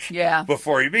stock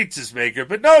before he meets his maker,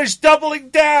 but no, he's doubling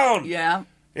down. Yeah.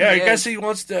 Yeah, I guess he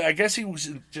wants to. I guess he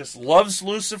just loves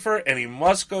Lucifer, and he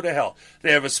must go to hell.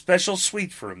 They have a special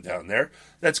suite for him down there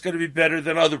that's going to be better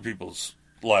than other people's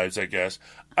lives, I guess.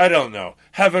 I don't know.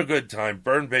 Have a good time.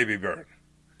 Burn, baby, burn.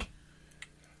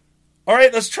 All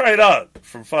right, let's try it out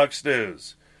from Fox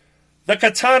News. The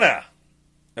katana.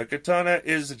 A katana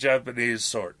is a Japanese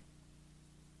sword.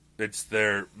 It's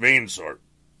their main sword.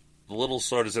 The little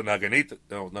sword is a naginata.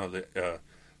 The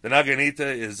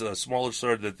naginata is a smaller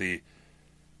sword that the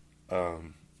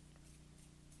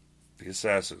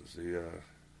assassins, the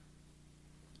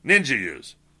ninja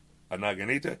use. A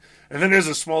naginata. And then there's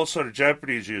a small sword of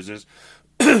Japanese uses,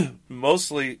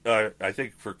 mostly, I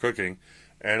think, for cooking,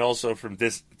 and also from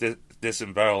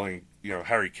disemboweling,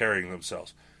 carrying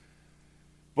themselves.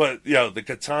 But, the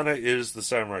katana is the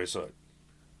samurai sword.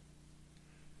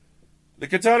 The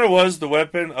katana was the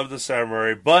weapon of the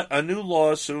samurai, but a new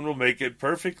law soon will make it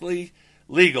perfectly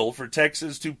legal for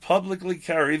Texans to publicly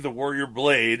carry the warrior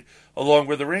blade along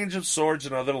with a range of swords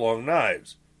and other long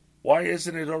knives. Why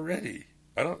isn't it already?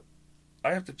 I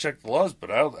have to check the laws,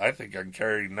 but I think I can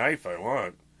carry a knife I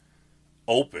want.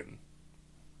 Open.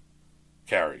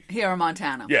 Carry. Here in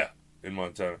Montana. Yeah, in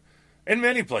Montana. In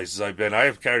many places I've been, I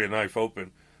have carried a knife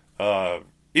open.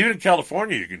 Even in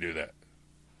California, you can do that.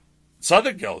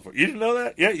 Southern California. You didn't know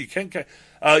that? Yeah, you can.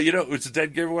 It's a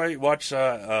dead giveaway. Watch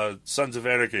Sons of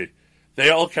Anarchy.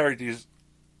 They all carry these,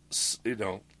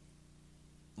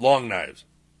 long knives.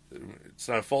 It's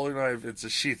not a folding knife. It's a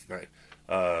sheath knife.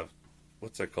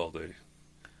 What's that called?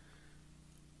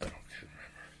 I can't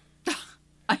remember.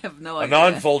 I have no idea. idea.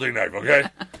 A non-folding knife, okay?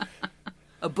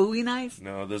 A Bowie knife?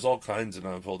 No, there's all kinds of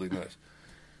non-folding knives.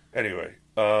 Anyway,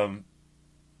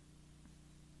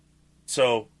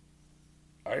 so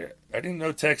I didn't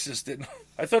know Texas didn't.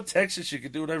 I thought Texas, you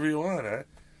could do whatever you want, huh?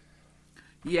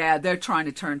 Yeah, they're trying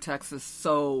to turn Texas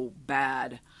so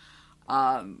bad.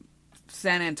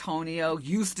 San Antonio,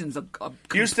 Houston's a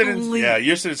Houston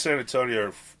and San Antonio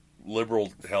are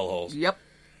liberal hellholes. Yep.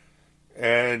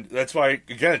 And that's why,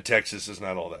 again, Texas is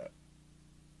not all that.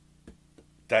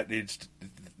 That needs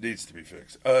to be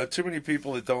fixed. Too many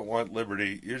people that don't want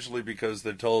liberty, usually because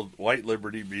they're told white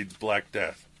liberty means black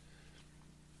death.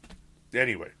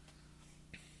 Anyway.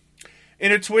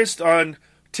 In a twist on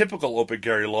typical open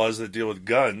carry laws that deal with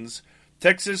guns,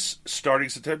 Texas, starting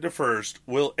September 1st,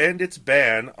 will end its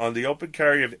ban on the open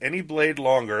carry of any blade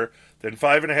longer than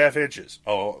 5.5 inches.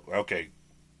 Oh, okay.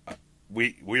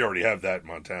 We already have that in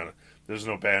Montana. There's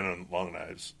no ban on long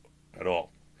knives at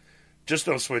all. Just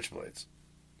no switchblades.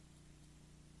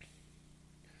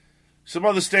 Some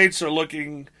other states are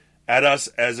looking at us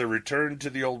as a return to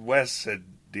the Old West, said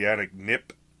Deanna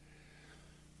Knipp,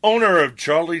 owner of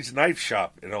Charlie's Knife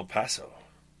Shop in El Paso.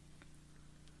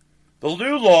 The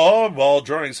new law, while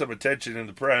drawing some attention in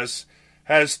the press,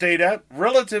 has stayed out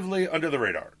relatively under the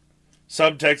radar.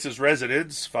 Some Texas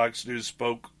residents Fox News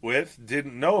spoke with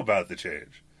didn't know about the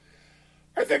change.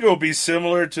 I think it will be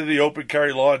similar to the open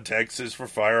carry law in Texas for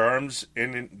firearms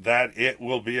in that it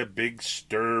will be a big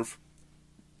stir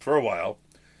for a while,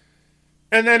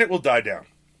 and then it will die down.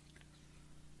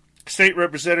 State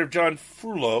Representative John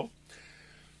Frullo,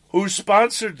 who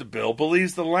sponsored the bill,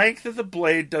 believes the length of the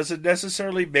blade doesn't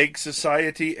necessarily make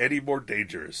society any more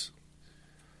dangerous.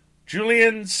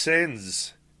 Julian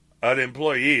Sens, an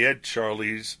employee at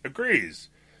Charlie's, agrees.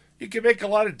 You can make a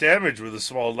lot of damage with a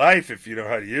small knife if you know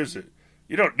how to use it.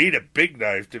 You don't need a big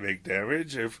knife to make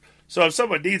damage. If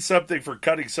someone needs something for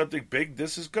cutting something big,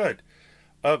 this is good.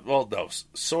 No,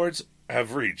 swords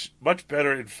have reach. Much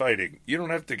better in fighting. You don't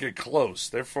have to get close.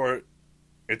 Therefore,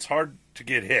 it's hard to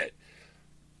get hit.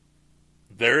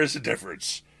 There is a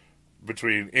difference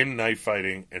between in-knife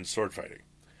fighting and sword fighting.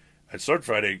 At sword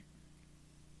fighting,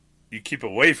 you keep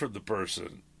away from the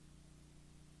person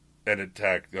and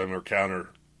attack them or counter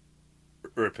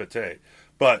repete.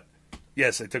 But,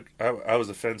 yes, I was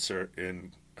a fencer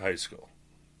in high school.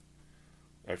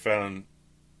 I found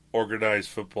organized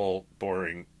football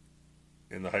boring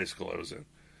in the high school I was in.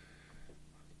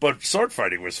 But sword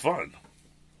fighting was fun.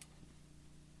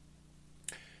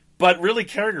 But really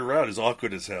carrying around is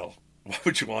awkward as hell. Why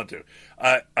would you want to?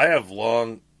 I have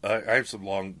some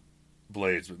long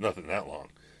blades, but nothing that long.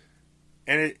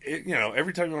 And it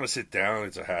every time you want to sit down,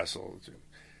 it's a hassle.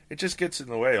 It just gets in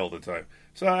the way all the time.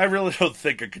 So I really don't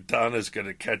think a katana is going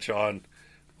to catch on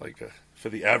for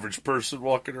the average person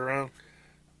walking around.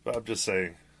 But I'm just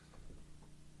saying.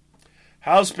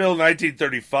 House Bill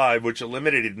 1935, which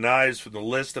eliminated knives from the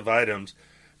list of items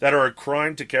that are a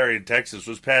crime to carry in Texas,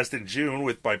 was passed in June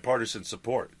with bipartisan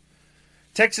support.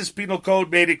 Texas Penal Code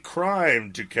made it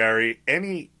crime to carry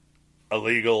any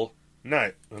illegal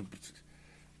knife.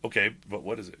 Okay, but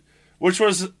what is it? Which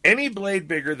was any blade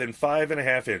bigger than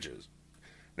 5.5 inches.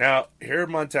 Now, here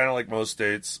in Montana, like most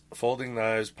states, folding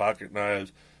knives, pocket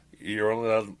knives, you're only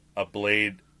allowed a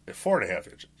blade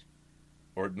 4.5 inches.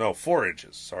 Or, no, 4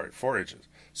 inches. Sorry, 4 inches.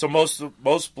 So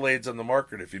most blades on the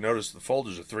market, if you notice, the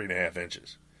folders are 3.5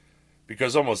 inches.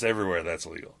 Because almost everywhere that's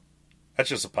legal. That's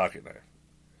just a pocket knife.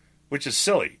 Which is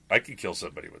silly. I could kill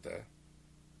somebody with that.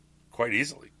 Quite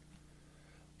easily.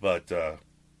 But,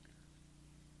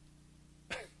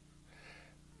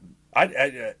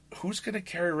 who's going to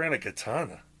carry around a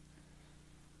katana?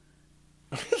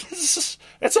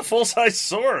 It's a full-size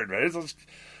sword, man.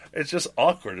 It's just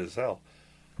awkward as hell.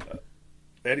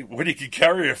 When you can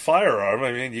carry a firearm,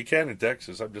 I mean, you can in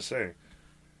Texas, I'm just saying.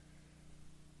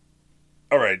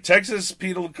 All right, Texas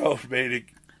Penal Code made it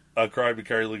a crime to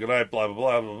carry a legal knife, blah, blah,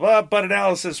 blah, blah, blah. But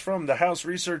analysis from the House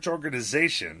Research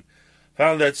Organization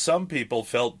found that some people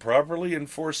felt properly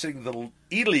enforcing the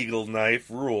illegal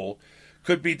knife rule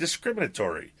could be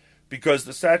discriminatory because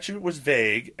the statute was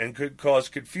vague and could cause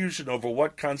confusion over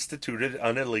what constituted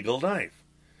an illegal knife.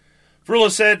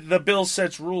 Frullo said the bill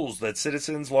sets rules that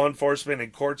citizens, law enforcement,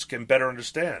 and courts can better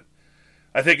understand.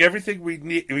 I think everything we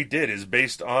did is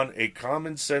based on a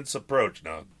common sense approach.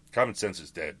 Now, common sense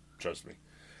is dead, trust me.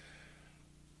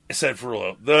 Said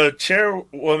Frullo. The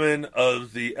chairwoman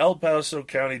of the El Paso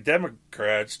County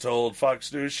Democrats told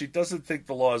Fox News she doesn't think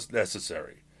the law is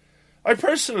necessary. I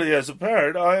personally, as a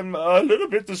parent, I'm a little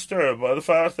bit disturbed by the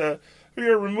fact that we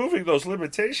are removing those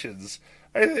limitations.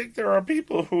 I think there are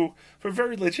people who, for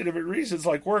very legitimate reasons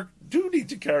like work, do need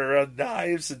to carry around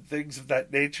knives and things of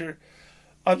that nature.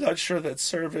 I'm not sure that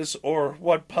service or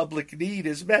what public need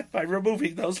is met by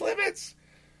removing those limits,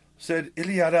 said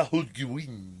Ileana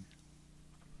Hulguin.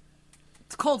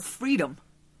 It's called freedom.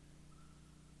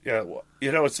 Yeah, well,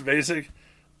 you know what's amazing?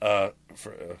 For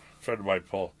a friend of mine,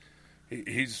 Paul,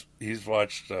 he's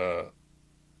watched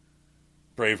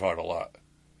Braveheart a lot.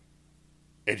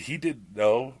 And he didn't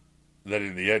know that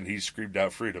in the end he screamed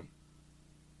out freedom.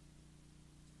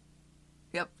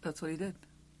 Yep, that's what he did.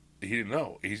 He didn't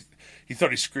know. He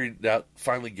thought he screamed out,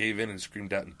 finally gave in and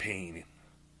screamed out in pain.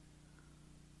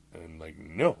 And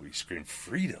no, he screamed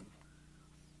freedom.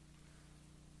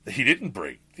 He didn't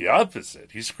break. The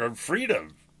opposite. He screamed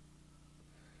freedom.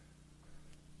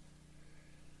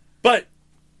 But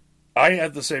I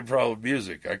have the same problem with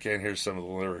music. I can't hear some of the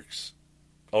lyrics.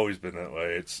 Always been that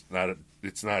way. It's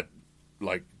not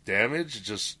like damage.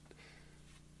 Just,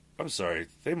 I'm sorry.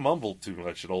 They mumble too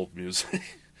much in old music.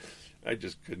 I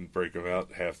just couldn't break them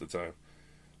out half the time.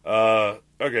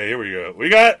 Okay, here we go. We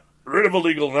got rid of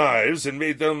illegal knives and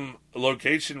made them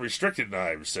location-restricted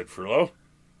knives, said Frullo.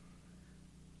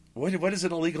 What is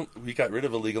an illegal... We got rid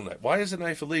of illegal knife. Why is a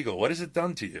knife illegal? What has it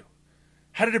done to you?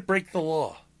 How did it break the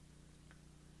law?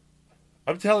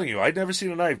 I'm telling you, I'd never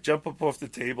seen a knife jump up off the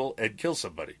table and kill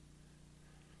somebody.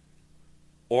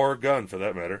 Or a gun, for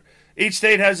that matter. Each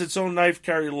state has its own knife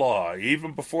carry law.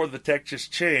 Even before the Texas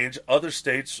change, other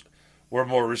states were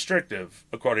more restrictive,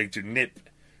 according to NIP.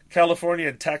 California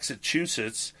and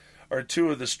Massachusetts are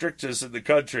two of the strictest in the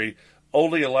country,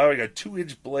 only allowing a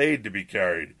 2-inch blade to be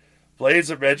carried.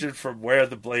 Blades are measured from where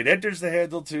the blade enters the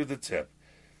handle to the tip.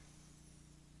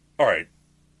 All right.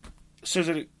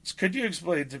 Susan, could you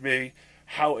explain to me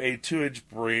how a 2-inch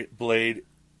blade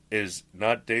is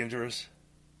not dangerous?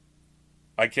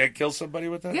 I can't kill somebody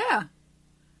with that? Yeah.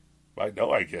 I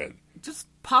know I can. Just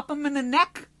pop them in the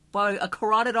neck by a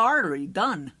carotid artery.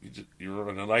 Done. You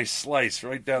run a nice slice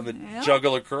right down the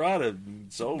jugular carotid, and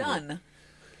it's over. Done.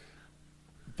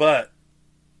 But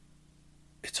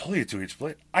it's only a 2-inch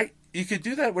blade. You could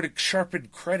do that with a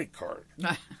sharpened credit card.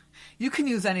 You can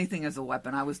use anything as a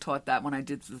weapon. I was taught that when I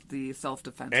did the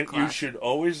self-defense class. And you should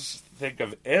always think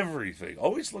of everything.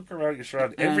 Always look around your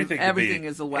surroundings. Everything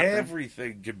is a weapon.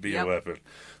 Everything can be a weapon.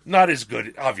 Not as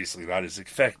good, obviously not as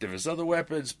effective as other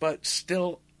weapons, but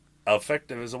still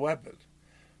effective as a weapon.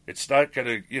 It's not going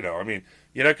to, you're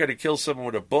not going to kill someone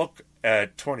with a book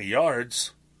at 20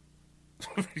 yards.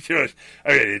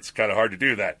 It's kind of hard to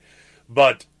do that.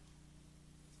 But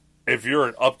if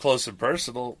you're up close and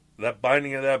personal, that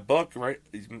binding of that book, right?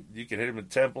 You can hit him in the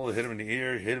temple, hit him in the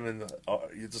ear, hit him in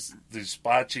the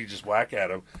spots you just whack at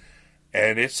him,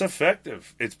 And it's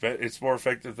effective. It's more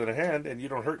effective than a hand, and you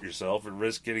don't hurt yourself and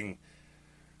risk getting,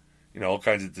 all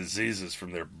kinds of diseases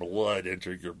from their blood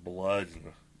entering your blood.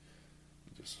 And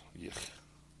just,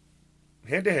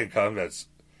 hand-to-hand combat's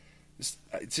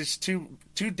it's just too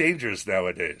dangerous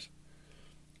nowadays.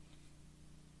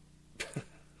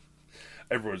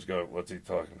 Everyone's going, what's he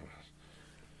talking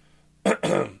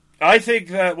about? I think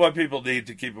that what people need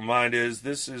to keep in mind is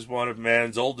this is one of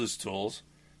man's oldest tools.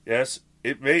 Yes,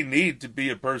 it may need to be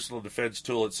a personal defense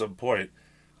tool at some point.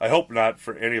 I hope not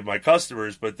for any of my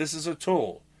customers, but this is a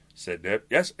tool, said Nip.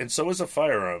 Yes, and so is a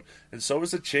firearm, and so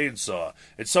is a chainsaw,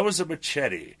 and so is a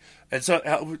machete. And so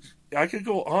I could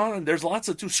go on. There's lots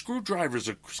of tools. Screwdrivers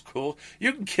are cool.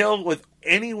 You can kill with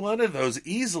any one of those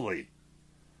easily.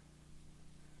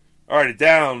 All right,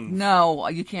 down. No,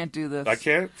 you can't do this. I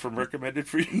can't? From recommended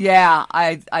for you? Yeah,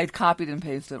 I copied and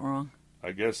pasted it wrong.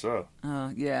 I guess so.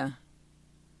 Yeah.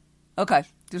 Okay,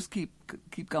 just keep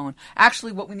going.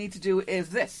 Actually, what we need to do is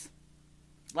this.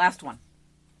 Last one.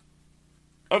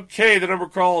 Okay, the number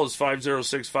call is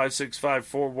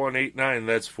 506-565-4189.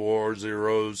 That's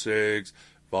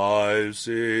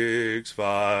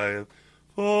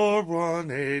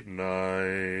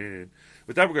 406-565-4189.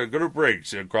 With that, we're going to go to break.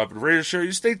 It's the Uncooperative Radio Show.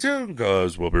 You stay tuned,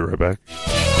 because we'll be right back.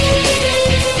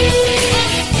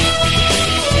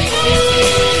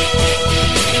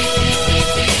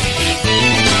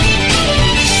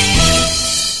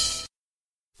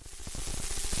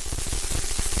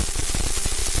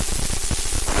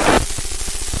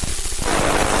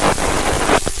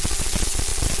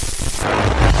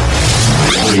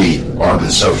 We are the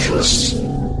socialists.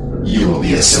 You will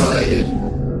be assimilated.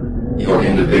 Your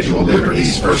individual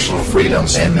liberties, personal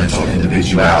freedoms, and mental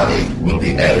individuality will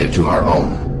be added to our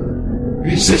own.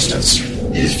 Resistance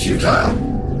is futile.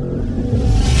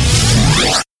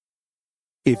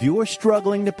 If you're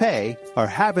struggling to pay or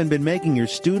haven't been making your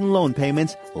student loan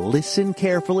payments, listen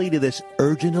carefully to this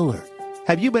urgent alert.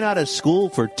 Have you been out of school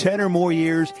for 10 or more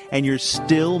years and you're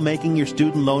still making your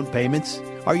student loan payments?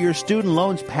 Are your student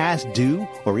loans past due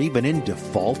or even in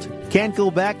default? Can't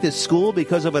go back to school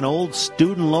because of an old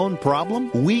student loan problem?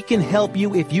 We can help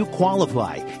you if you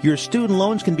qualify. Your student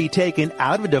loans can be taken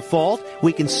out of default.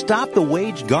 We can stop the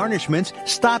wage garnishments,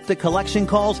 stop the collection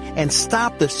calls, and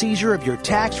stop the seizure of your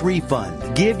tax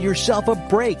refund. Give yourself a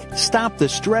break. Stop the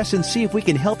stress and see if we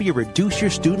can help you reduce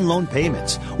your student loan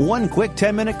payments. One quick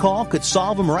 10-minute call could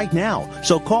solve them right now.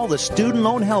 So call the Student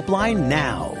Loan Helpline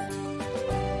now.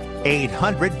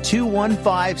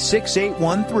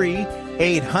 800-215-6813,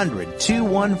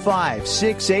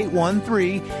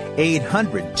 800-215-6813,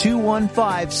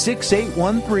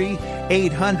 800-215-6813,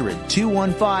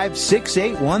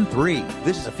 800-215-6813.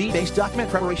 This is a fee-based document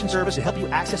preparation service to help you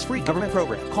access free government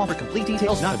programs. Call for complete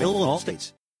details, not available in all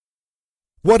states.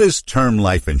 What is term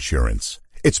life insurance?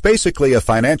 It's basically a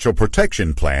financial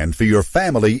protection plan for your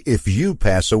family if you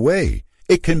pass away.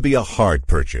 It can be a hard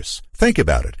purchase. Think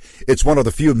about it. It's one of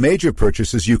the few major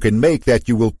purchases you can make that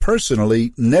you will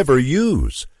personally never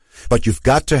use. But you've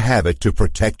got to have it to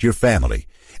protect your family.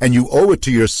 And you owe it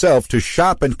to yourself to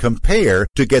shop and compare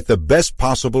to get the best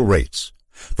possible rates.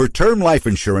 For term life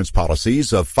insurance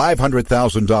policies of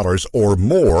 $500,000 or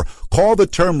more, call the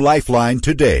Term Lifeline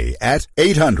today at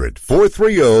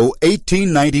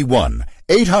 800-430-1891.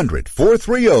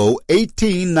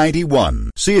 800-430-1891.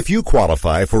 See if you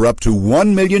qualify for up to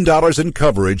 $1 million in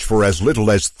coverage for as little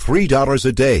as $3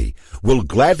 a day. We'll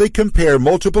gladly compare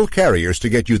multiple carriers to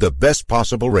get you the best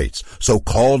possible rates. So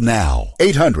call now.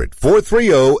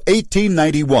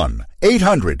 800-430-1891.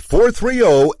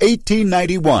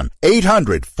 800-430-1891.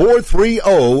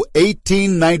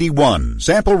 800-430-1891.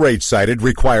 Sample rate cited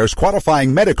requires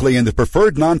qualifying medically in the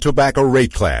preferred non-tobacco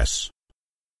rate class.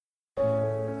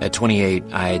 At 28,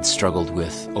 I had struggled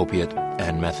with opiate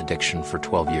and meth addiction for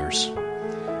 12 years.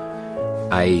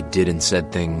 I did and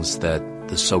said things that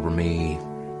the sober me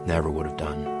never would have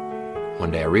done.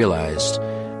 One day I realized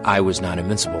I was not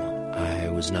invincible. I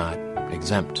was not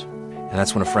exempt. And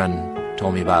that's when a friend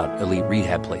told me about elite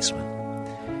rehab placement.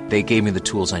 They gave me the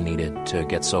tools I needed to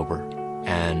get sober,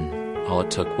 and all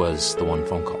it took was the one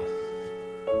phone call.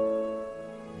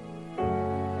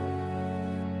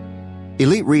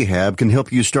 Elite Rehab can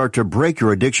help you start to break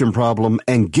your addiction problem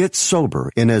and get sober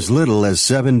in as little as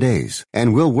 7 days.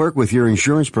 And we'll work with your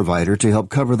insurance provider to help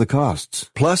cover the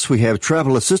costs. Plus, we have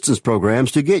travel assistance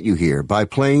programs to get you here by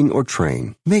plane or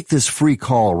train. Make this free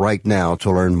call right now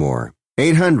to learn more.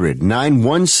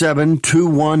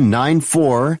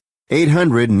 800-917-2194.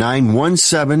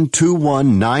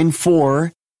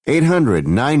 800-917-2194.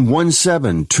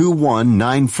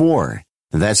 800-917-2194.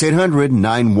 That's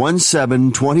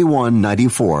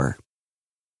 800-917-2194.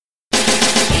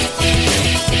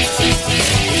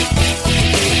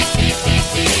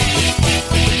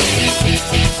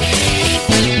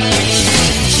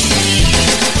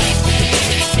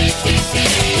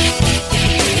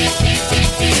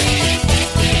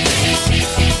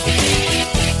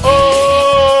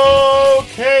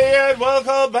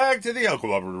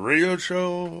 Uncooperative Radio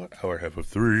Show, hour half of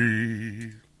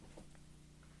 3.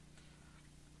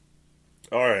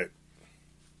 All right.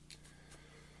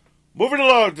 Moving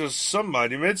along to some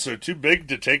monuments are too big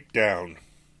to take down.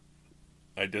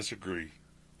 I disagree.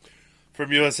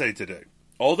 From USA Today.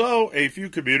 Although a few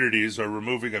communities are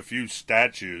removing a few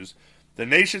statues, the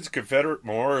nation's Confederate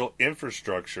memorial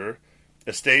infrastructure,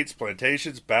 estates,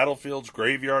 plantations, battlefields,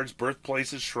 graveyards,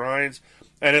 birthplaces, shrines,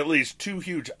 and at least 2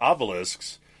 huge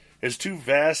obelisks is too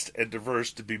vast and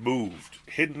diverse to be moved,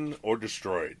 hidden, or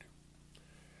destroyed.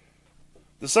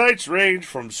 The sites range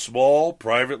from small,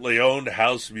 privately owned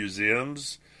house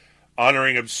museums,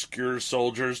 honoring obscure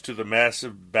soldiers, to the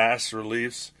massive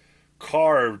bas-reliefs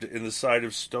carved in the side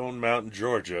of Stone Mountain,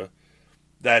 Georgia,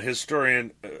 that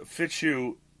historian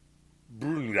Fitzhugh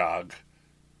Brundag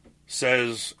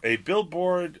says a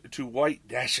billboard to white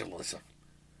nationalism.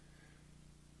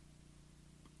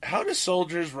 How do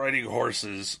soldiers riding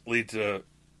horses lead to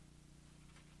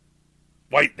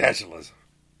white nationalism?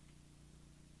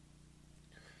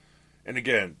 And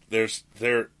again,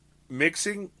 they're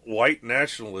mixing white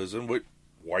nationalism with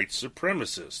white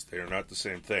supremacists. They are not the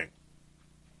same thing.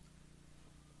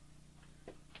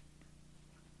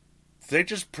 They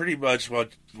just pretty much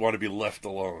want to be left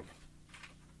alone.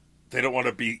 They don't want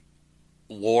to be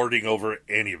lording over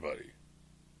anybody.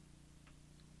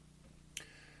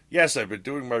 Yes, I've been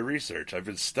doing my research. I've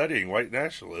been studying white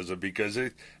nationalism because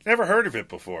I never heard of it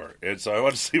before. And so I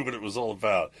want to see what it was all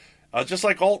about. Just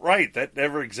like alt-right, that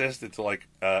never existed till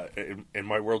in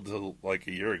my world till like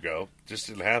a year ago. Just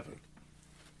didn't happen.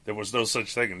 There was no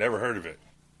such thing. I never heard of it.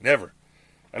 Never.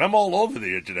 And I'm all over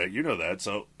the internet. You know that.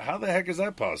 So how the heck is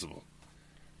that possible?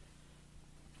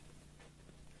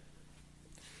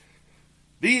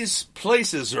 These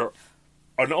places are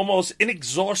an almost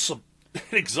inexhaustible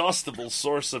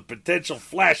source of potential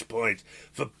flashpoints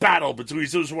for battle between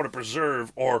those who want to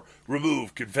preserve or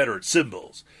remove Confederate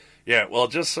symbols. Yeah, well,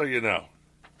 just so you know,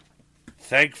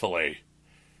 thankfully,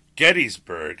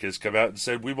 Gettysburg has come out and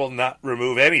said we will not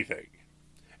remove anything.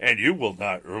 And you will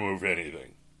not remove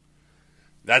anything.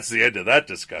 That's the end of that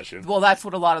discussion. Well, that's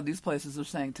what a lot of these places are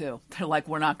saying, too. They're like,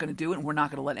 we're not going to do it, and we're not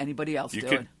going to let anybody else do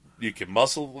it. You can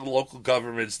muscle the local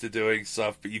governments to doing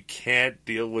stuff, but you can't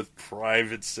deal with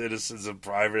private citizens and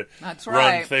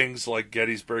run things like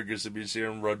Gettysburg is a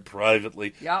museum run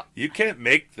privately. Yep. You can't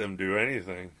make them do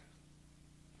anything.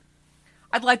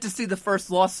 I'd like to see the first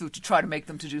lawsuit to try to make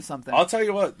them to do something. I'll tell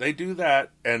you what, they do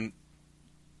that, and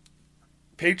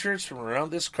patriots from around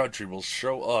this country will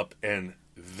show up, and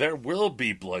there will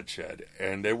be bloodshed,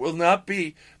 and there will not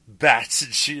be bats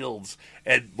and shields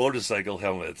and motorcycle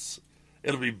helmets.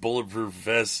 It'll be bulletproof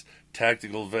vests,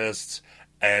 tactical vests,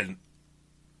 and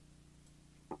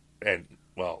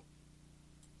well,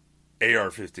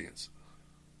 AR-15s.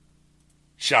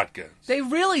 Shotguns. They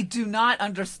really do not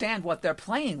understand what they're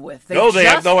playing with. They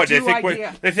have no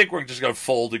idea. They think we're just going to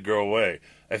fold and go away.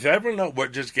 If ever know, we're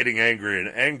just getting angrier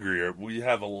and angrier. We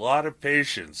have a lot of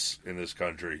patience in this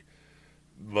country,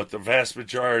 but the vast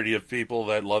majority of people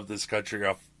that love this country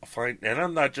are fine. And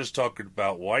I'm not just talking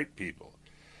about white people,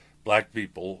 black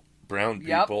people, brown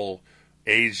people,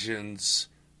 Asians,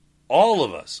 all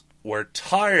of us. We're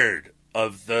tired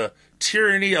of the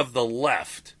tyranny of the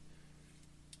left.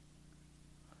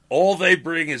 All they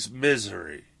bring is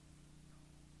misery.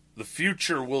 The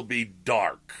future will be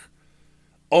dark.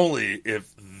 Only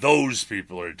if those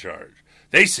people are in charge.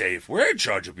 They say, if we're in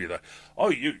charge, it'll be that. Oh,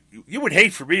 you would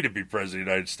hate for me to be president of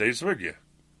the United States, wouldn't you?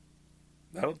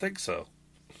 I don't think so.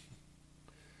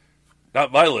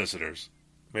 Not my listeners.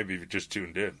 Maybe if you just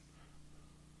tuned in.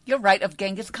 You're right of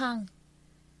Genghis Khan.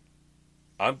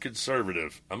 I'm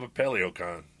conservative. I'm a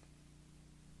paleocon.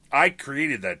 I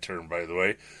created that term, by the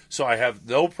way, so I have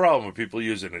no problem with people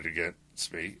using it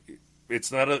against me.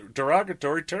 It's not a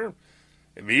derogatory term.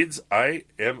 It means I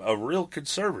am a real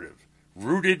conservative,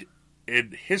 rooted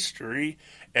in history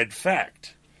and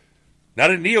fact. Not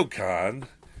a neocon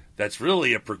that's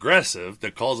really a progressive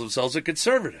that calls themselves a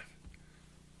conservative.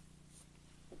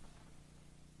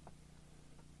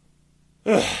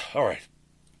 All right.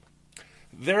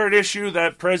 They're an issue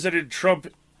that President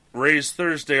Trump raised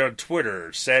Thursday on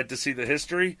Twitter. Sad to see the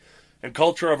history and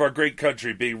culture of our great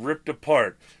country being ripped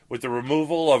apart with the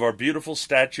removal of our beautiful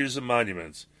statues and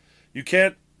monuments. You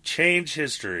can't change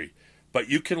history, but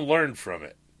you can learn from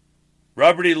it.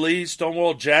 Robert E. Lee,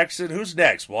 Stonewall Jackson, who's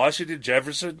next? Washington,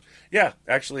 Jefferson? Yeah,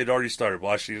 actually it already started.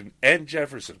 Washington and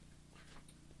Jefferson.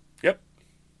 Yep.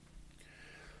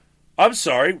 I'm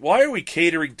sorry, why are we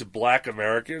catering to black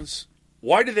Americans?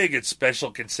 Why do they get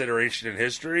special consideration in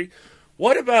history?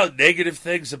 What about negative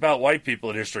things about white people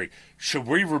in history? Should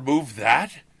we remove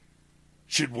that?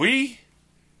 Should we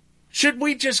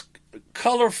just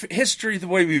color history the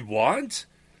way we want?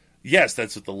 Yes,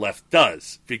 that's what the left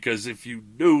does. Because if you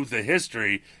knew the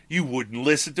history, you wouldn't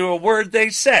listen to a word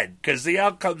they said. Because the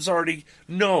outcome's already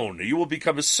known. You will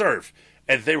become a serf.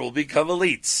 And they will become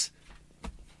elites.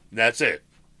 That's it.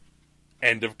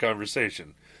 End of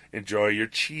conversation. Enjoy your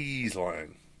cheese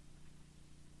line.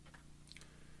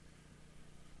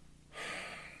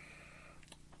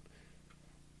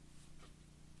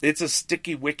 It's a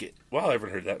sticky wicket. Well, I haven't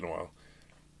heard that in a while.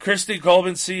 Christy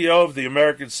Coleman, CEO of the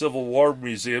American Civil War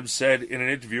Museum, said in an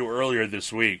interview earlier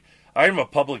this week, I am a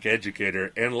public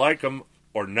educator, and like them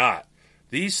or not,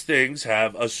 these things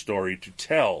have a story to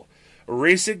tell.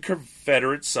 Erasing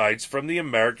Confederate sites from the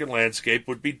American landscape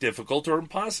would be difficult or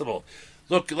impossible.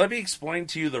 Look, let me explain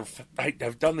to you,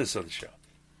 I've done this on the show.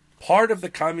 Part of the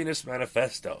Communist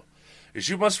Manifesto is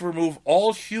you must remove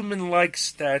all human-like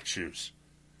statues,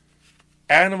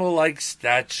 animal-like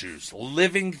statues,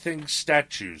 living thing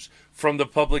statues from the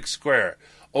public square.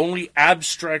 Only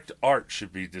abstract art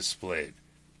should be displayed.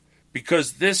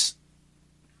 Because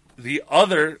the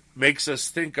other makes us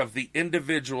think of the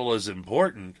individual as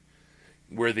important,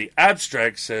 where the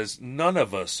abstract says none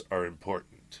of us are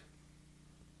important.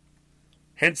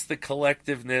 Hence the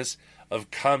collectiveness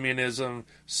of communism,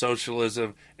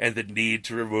 socialism, and the need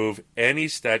to remove any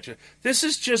statue. This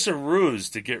is just a ruse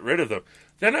to get rid of them.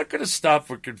 They're not going to stop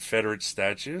for Confederate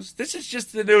statues. This is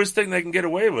just the newest thing they can get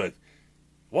away with.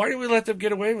 Why do we let them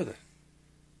get away with it?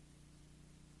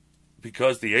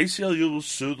 Because the ACLU will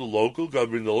sue the local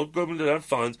government. The local government doesn't have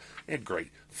funds. And great.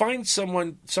 Find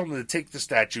someone to take the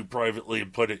statue privately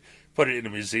and put it in a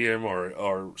museum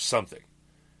or something.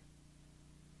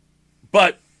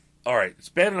 But, all right, it's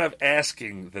bad enough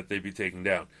asking that they be taken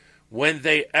down. When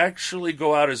they actually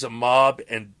go out as a mob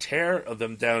and tear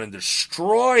them down and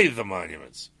destroy the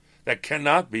monuments that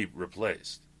cannot be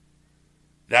replaced,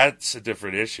 that's a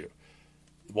different issue.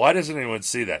 Why doesn't anyone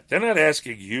see that? They're not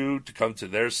asking you to come to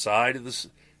their side of this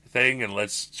thing and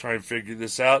let's try and figure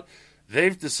this out.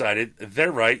 They've decided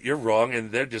they're right, you're wrong,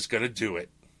 and they're just going to do it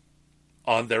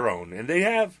on their own. And they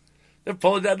have. They're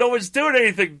pulling down. No one's doing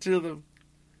anything to them.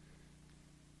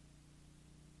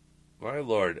 My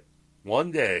Lord,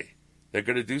 one day they're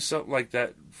going to do something like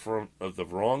that of the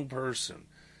wrong person.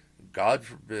 God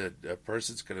forbid, that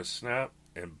person's going to snap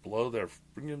and blow their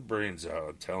freaking brains out,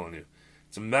 I'm telling you.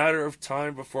 It's a matter of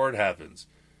time before it happens.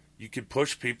 You can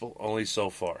push people only so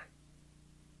far.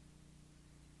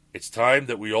 It's time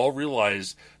that we all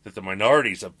realize that the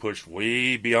minorities have pushed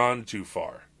way beyond too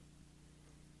far.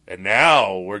 And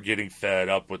now we're getting fed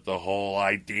up with the whole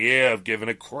idea of giving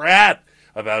a crap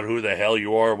about who the hell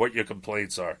you are, what your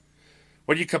complaints are.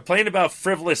 When you complain about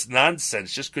frivolous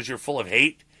nonsense just because you're full of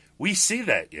hate, we see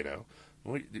that, you know.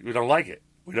 We don't like it.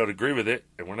 We don't agree with it,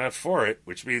 and we're not for it,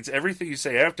 which means everything you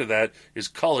say after that is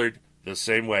colored the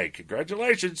same way.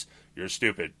 Congratulations, you're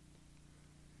stupid.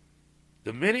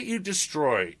 The minute you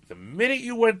destroy, the minute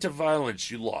you went to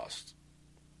violence, you lost.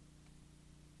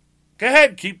 Go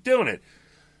ahead, keep doing it.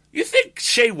 You think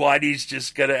Shea Whitey's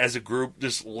just going to, as a group,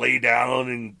 just lay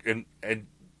down and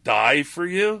die for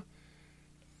you?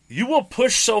 You will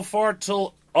push so far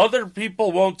till other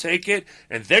people won't take it,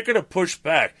 and they're going to push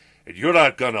back, and you're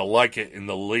not going to like it in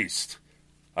the least.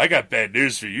 I got bad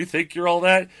news for you. You think you're all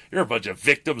that? You're a bunch of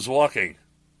victims walking.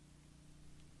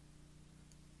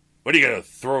 What, are you going to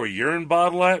throw a urine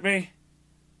bottle at me?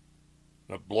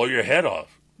 I'll blow your head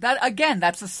off.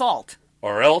 That's assault.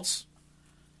 Or else,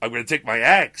 I'm going to take my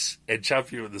axe and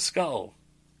chop you in the skull.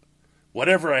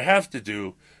 Whatever I have to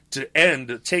do to end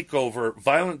a takeover,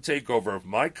 violent takeover of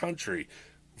my country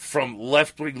from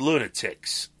left-wing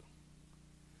lunatics.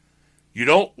 You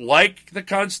don't like the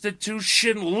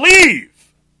Constitution?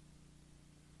 Leave!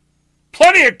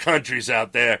 Plenty of countries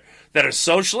out there that are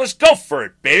socialist. Go for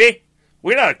it, baby.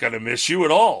 We're not going to miss you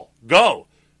at all. Go.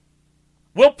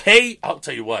 We'll pay, I'll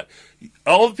tell you what,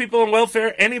 all the people on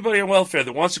welfare, anybody on welfare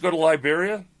that wants to go to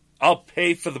Liberia, I'll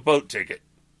pay for the boat ticket.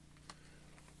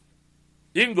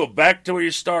 You can go back to where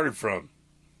you started from.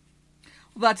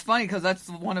 Well, that's funny because that's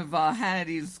one of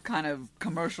Hannity's kind of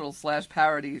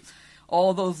commercial/parodies.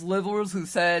 All those liberals who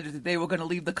said they were going to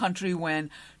leave the country when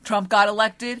Trump got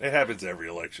elected. It happens every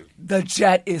election. The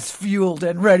jet is fueled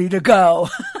and ready to go.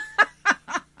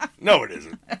 No, it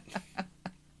isn't.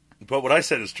 But what I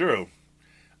said is true.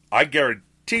 I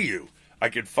guarantee you, I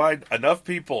can find enough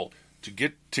people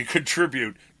to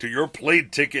contribute to your plane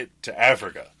ticket to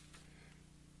Africa.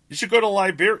 You should go to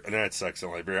Liberia. That sucks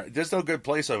in Liberia. There's no good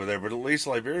place over there, but at least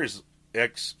Liberia's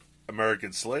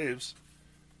ex-American slaves.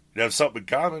 You have something in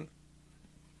common.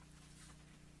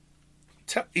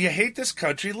 You hate this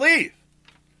country, leave.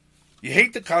 You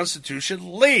hate the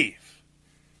Constitution? Leave.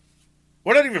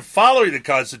 We're not even following the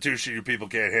Constitution. You people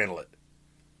can't handle it.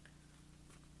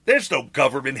 There's no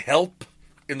government help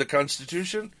in the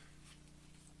Constitution.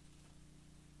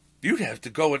 You'd have to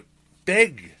go and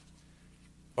beg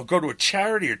or go to a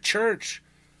charity or church.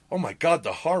 Oh, my God,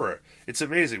 the horror. It's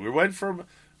amazing. We went from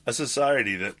a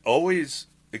society that always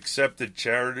accepted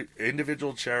charity,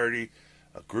 individual charity,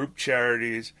 group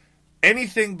charities,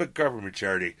 anything but government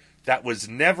charity. That was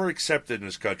never accepted in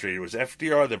this country. It was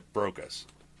FDR that broke us.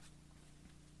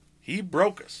 He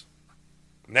broke us.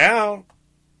 Now,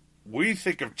 we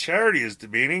think of charity as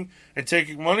demeaning, and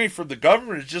taking money from the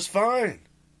government is just fine.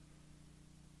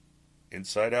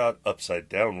 Inside out, upside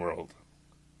down world.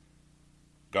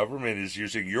 Government is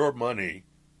using your money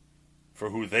for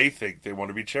who they think they want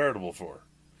to be charitable for.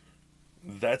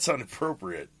 That's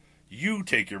inappropriate. You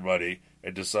take your money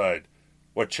and decide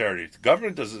what charity. The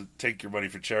government doesn't take your money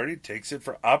for charity. It takes it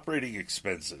for operating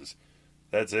expenses.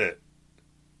 That's it.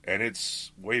 And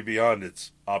it's way beyond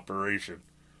its operation.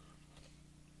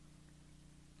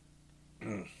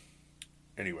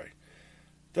 Anyway.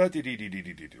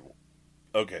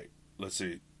 Okay, let's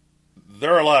see.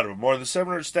 There are a lot of them. More than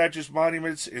 700 statues,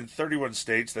 monuments in 31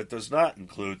 states. That does not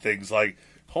include things like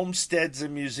homesteads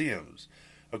and museums.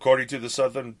 According to the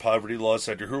Southern Poverty Law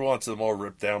Center, who wants them all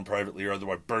ripped down privately or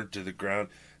otherwise burnt to the ground?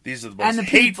 These are the most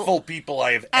hateful people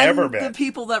I have ever met. And the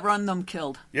people that run them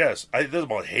killed. Yes, they're the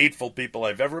most hateful people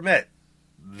I've ever met.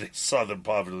 The Southern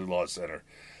Poverty Law Center.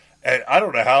 And I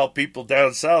don't know how people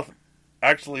down south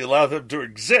actually allow them to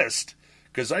exist.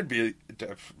 Because I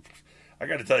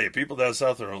got to tell you, people down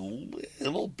south are a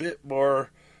little bit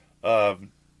more, how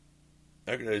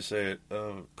can I say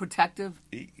it? Protective?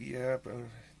 Yeah.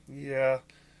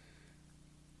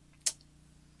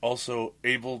 Also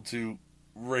able to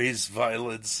raise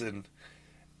violence in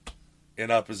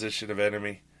opposition of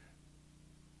enemy.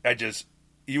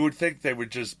 You would think they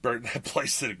would just burn that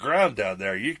place to the ground down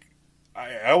there.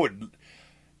 I would.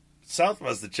 South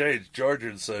must have changed, Georgia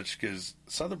and such, because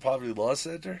Southern Poverty Law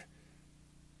Center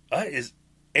is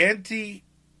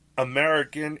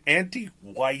anti-American,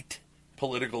 anti-white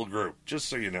political group, just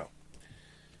so you know.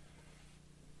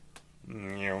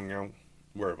 Where am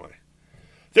I?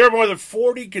 There are more than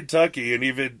 40 Kentucky, and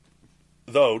even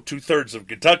though 2/3 of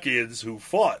Kentuckians who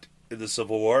fought in the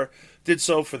Civil War did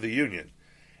so for the Union.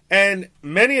 And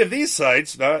many of these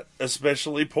sites not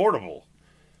especially portable.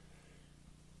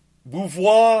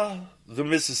 Beauvoir, the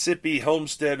Mississippi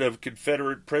homestead of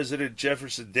Confederate President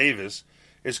Jefferson Davis,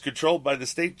 is controlled by the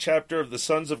state chapter of the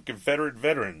Sons of Confederate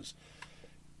Veterans.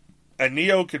 A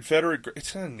neo-Confederate...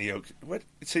 It's not a neo... What?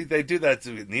 See, they do that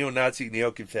to neo-Nazi,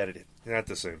 neo-Confederate. Not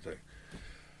the same thing.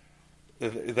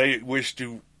 They wish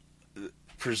to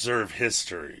preserve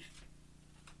history.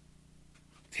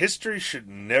 History should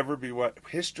never be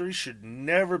whitewashed.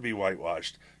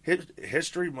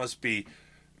 History must be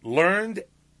learned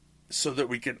so that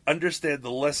we can understand the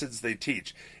lessons they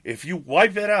teach. If you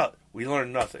wipe it out, we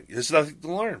learn nothing. There's nothing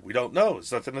to learn. We don't know.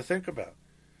 There's nothing to think about.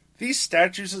 These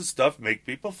statues and stuff make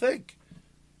people think.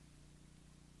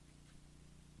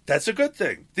 That's a good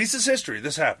thing. This is history.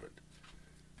 This happened.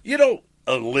 You don't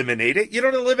eliminate it. You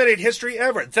don't eliminate history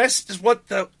ever. This is what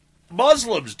the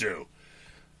Muslims do.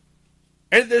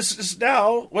 And this is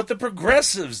now what the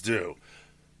progressives do.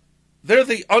 They're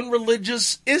the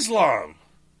unreligious Islam.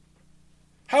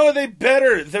 How are they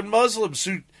better than Muslims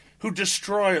who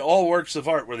destroy all works of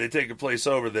art where they take a place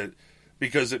over that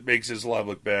because it makes Islam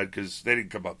look bad because they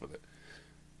didn't come up with it?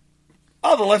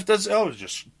 Oh, the left does. Oh,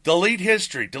 just delete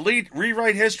history.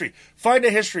 Rewrite history. Find a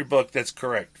history book that's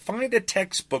correct. Find a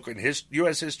textbook in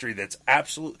U.S. history that's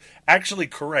actually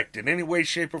correct in any way,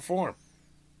 shape, or form.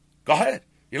 Go ahead.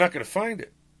 You're not going to find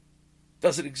it.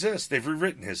 Doesn't exist. They've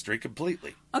rewritten history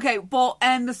completely. Okay, well,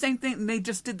 and the same thing, they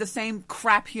just did the same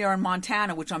crap here in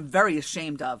Montana, which I'm very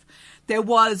ashamed of. There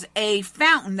was a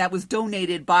fountain that was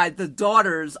donated by the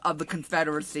Daughters of the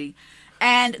Confederacy,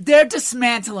 and they're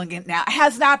dismantling it now. It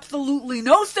has absolutely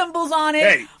no symbols on it.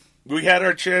 Hey, we had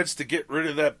our chance to get rid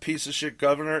of that piece of shit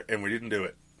governor, and we didn't do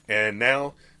it. And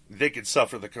now they can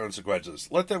suffer the consequences.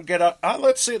 Let them get out.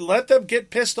 Let them get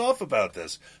pissed off about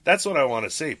this. That's what I want to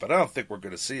see. But I don't think we're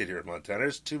going to see it here in Montana.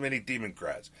 There's too many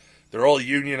Democrats. They're all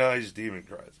unionized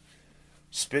Democrats.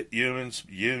 Spit unions,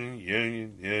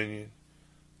 union.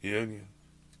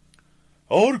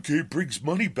 Okay, brings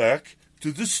money back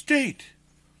to the state.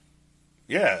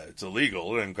 Yeah, it's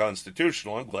illegal and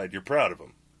unconstitutional. I'm glad you're proud of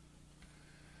them.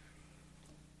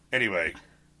 Anyway.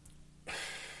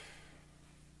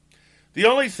 The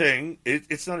only thing,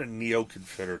 it's not a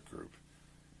neo-Confederate group.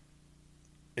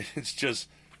 It's just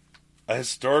a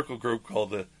historical group called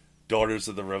the Daughters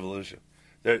of the Revolution.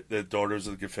 They're Daughters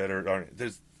of the Confederate Army.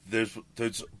 There's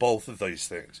both of these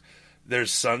things.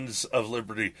 There's Sons of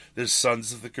Liberty. There's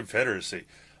Sons of the Confederacy.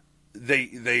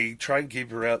 They try and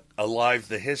keep alive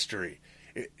the history.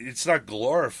 It's not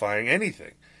glorifying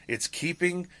anything. It's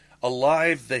keeping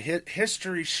alive the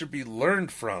history should be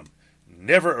learned from,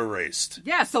 never erased.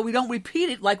 Yeah, so we don't repeat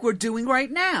it like we're doing right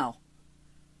now.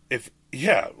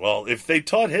 If they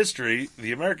taught history,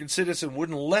 the American citizen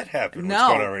wouldn't let happen what's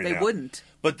going on right now. No, they wouldn't.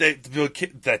 But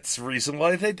that's the reason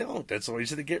why they don't. That's the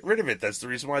reason to get rid of it. That's the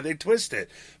reason why they twist it.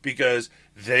 Because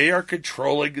they are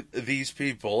controlling these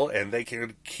people, and they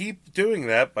can keep doing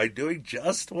that by doing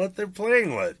just what they're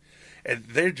playing with. And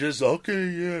they're just, okay,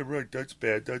 yeah, right, that's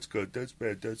bad, that's good, that's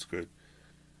bad, that's good.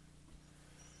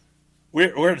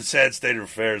 We're in a sad state of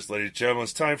affairs, ladies and gentlemen.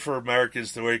 It's time for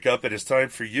Americans to wake up, and it's time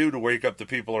for you to wake up the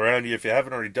people around you. If you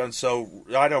haven't already done so,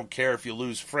 I don't care if you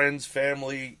lose friends,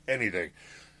 family, anything.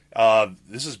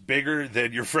 This is bigger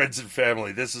than your friends and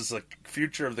family. This is the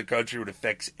future of the country. It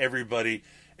affects everybody,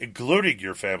 including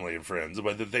your family and friends,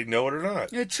 whether they know it or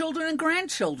not. Your children and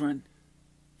grandchildren.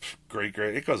 Great.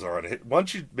 It goes on.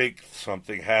 Once you make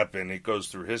something happen, it goes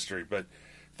through history. But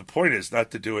the point is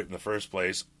not to do it in the first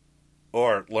place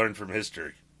or learn from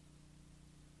history.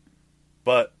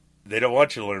 But they don't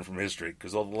want you to learn from history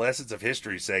because all the lessons of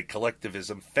history say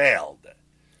collectivism failed.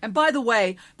 And by the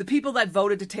way, the people that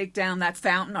voted to take down that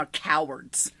fountain are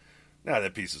cowards. Nah,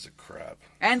 that pieces of crap.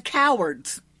 And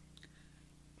cowards.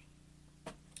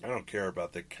 I don't care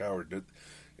about that coward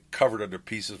covered under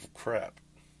pieces of crap.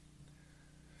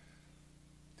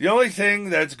 The only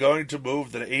thing that's going to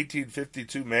move the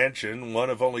 1852 mansion, one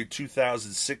of only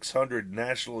 2,600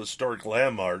 National Historic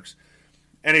Landmarks,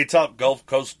 and a top Gulf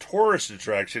Coast tourist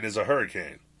attraction is a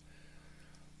hurricane.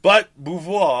 But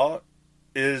Beauvoir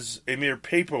is a mere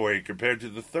paperweight compared to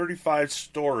the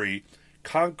 35-story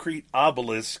concrete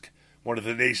obelisk, one of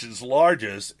the nation's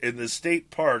largest, in the state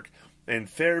park in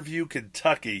Fairview,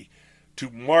 Kentucky,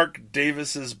 to Mark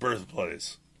Davis's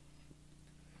birthplace.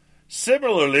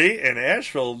 Similarly, in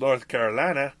Asheville, North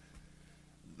Carolina,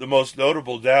 the most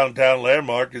notable downtown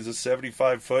landmark is a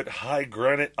 75-foot high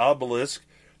granite obelisk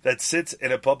that sits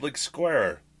in a public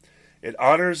square. It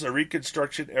honors a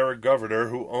Reconstruction-era governor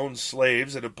who owned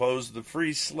slaves and opposed the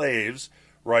free slaves'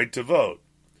 right to vote.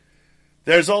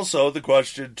 There's also the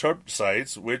question Trump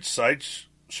cites, which sites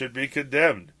should be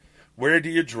condemned. Where do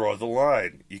you draw the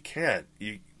line? You can't.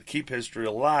 You keep history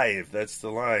alive. That's the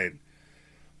line.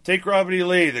 Take Robert E.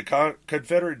 Lee, the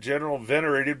Confederate general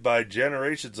venerated by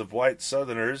generations of white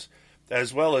Southerners,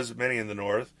 as well as many in the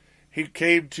North. He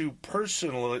came to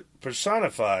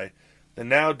personify the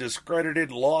now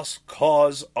discredited lost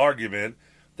cause argument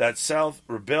that South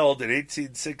rebelled in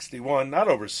 1861, not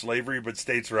over slavery, but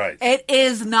states' rights. It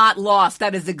is not lost.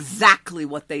 That is exactly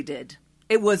what they did.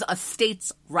 It was a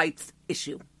states' rights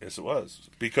issue. Yes, it was.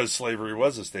 Because slavery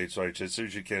was a states' rights issue,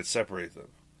 you can't separate them.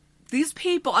 These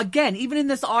people, again, even in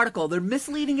this article, they're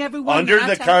misleading everyone. Under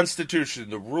the Constitution,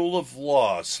 the rule of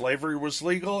law, slavery was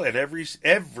legal, and every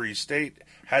state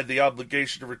had the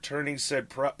obligation of returning said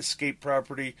escaped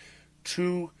property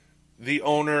to the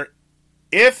owner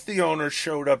if the owner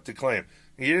showed up to claim.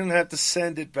 You didn't have to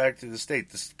send it back to the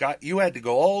state. You had to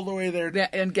go all the way there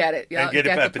and get it. Yeah, and get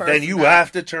it back. But then you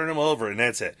have to turn them over, and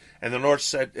that's it. And the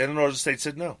northern state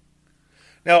said no.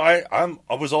 Now,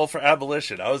 I was all for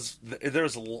abolition. There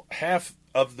was half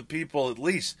of the people, at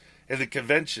least, in the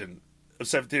convention of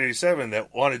 1787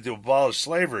 that wanted to abolish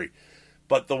slavery.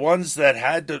 But the ones that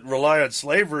had to rely on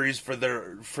slavery for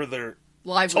their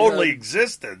totally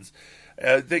existence,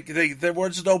 there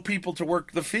was no people to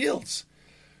work the fields.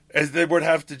 And they would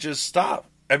have to just stop.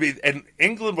 I mean, and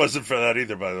England wasn't for that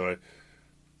either, by the way.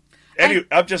 Anyway,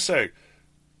 I'm just saying.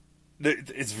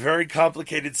 It's a very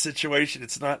complicated situation.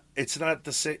 It's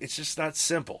just not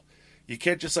simple. You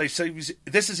can't just say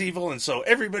this is evil and so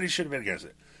everybody should have been against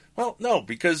it. Well, no,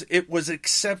 because it was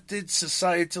accepted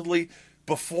societally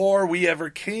before we ever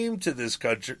came to this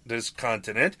country, this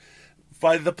continent,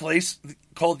 by the place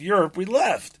called Europe we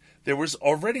left. There was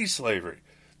already slavery.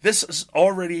 This is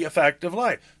already a fact of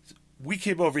life. We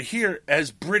came over here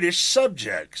as British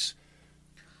subjects.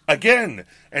 Again,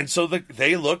 and so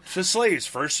they looked for slaves.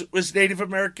 First, it was Native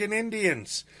American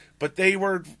Indians, but they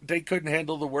couldn't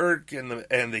handle the work and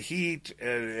the heat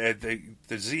and the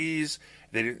disease.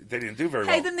 They didn't do very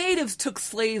well. Hey, the natives took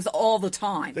slaves all the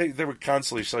time. They were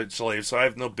constantly slaves, so I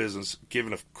have no business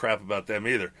giving a crap about them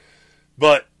either.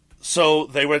 But so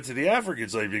they went to the African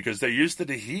slave because they're used to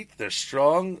the heat. They're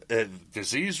strong,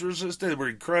 disease resistant. They were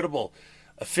incredible.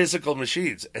 Physical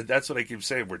machines, and that's what I keep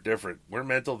saying. We're different. We're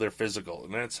mental, they're physical,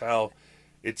 and that's how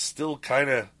it's still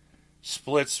kind of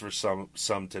splits for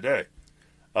some today.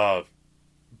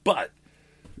 But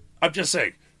I'm just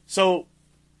saying, so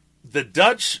the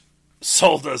Dutch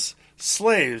sold us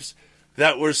slaves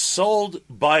that were sold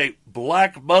by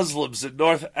black Muslims in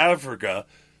North Africa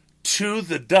to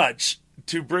the Dutch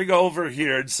to bring over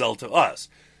here and sell to us.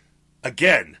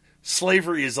 Again,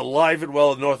 slavery is alive and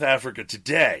well in North Africa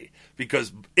today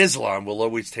because Islam will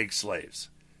always take slaves.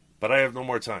 But I have no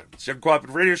more time. It's the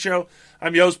Uncooperative Radio Show.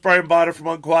 I'm your host, Brian Botter from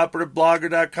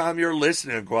UncooperativBlogger.com. You're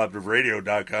listening to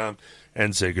UncooperativRadio.com.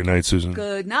 And say goodnight, Susan.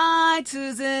 Good night,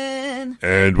 Susan.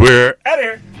 And we're out of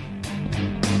here.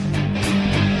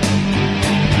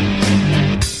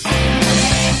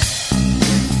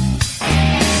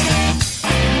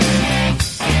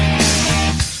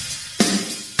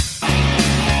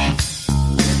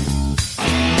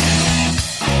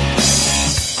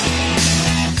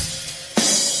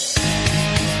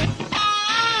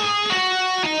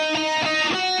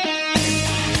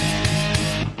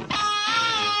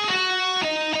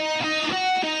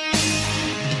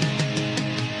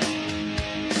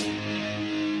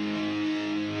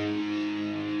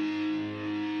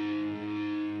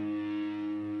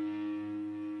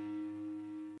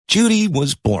 Judy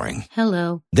was boring.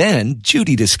 Hello. Then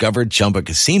Judy discovered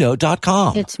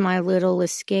ChumbaCasino.com. It's my little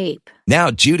escape. Now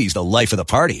Judy's the life of the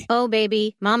party. Oh,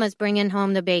 baby, mama's bringing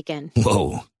home the bacon.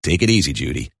 Whoa, take it easy,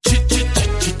 Judy.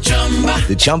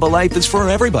 The Chumba life is for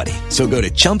everybody. So go to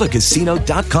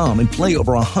ChumbaCasino.com and play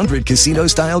over 100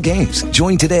 casino-style games.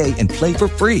 Join today and play for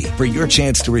free for your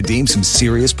chance to redeem some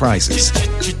serious prizes.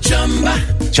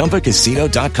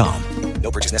 ChumbaCasino.com. No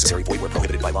purchase necessary. Void where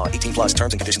prohibited by law. 18 plus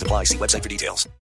terms and conditions apply. See website for details.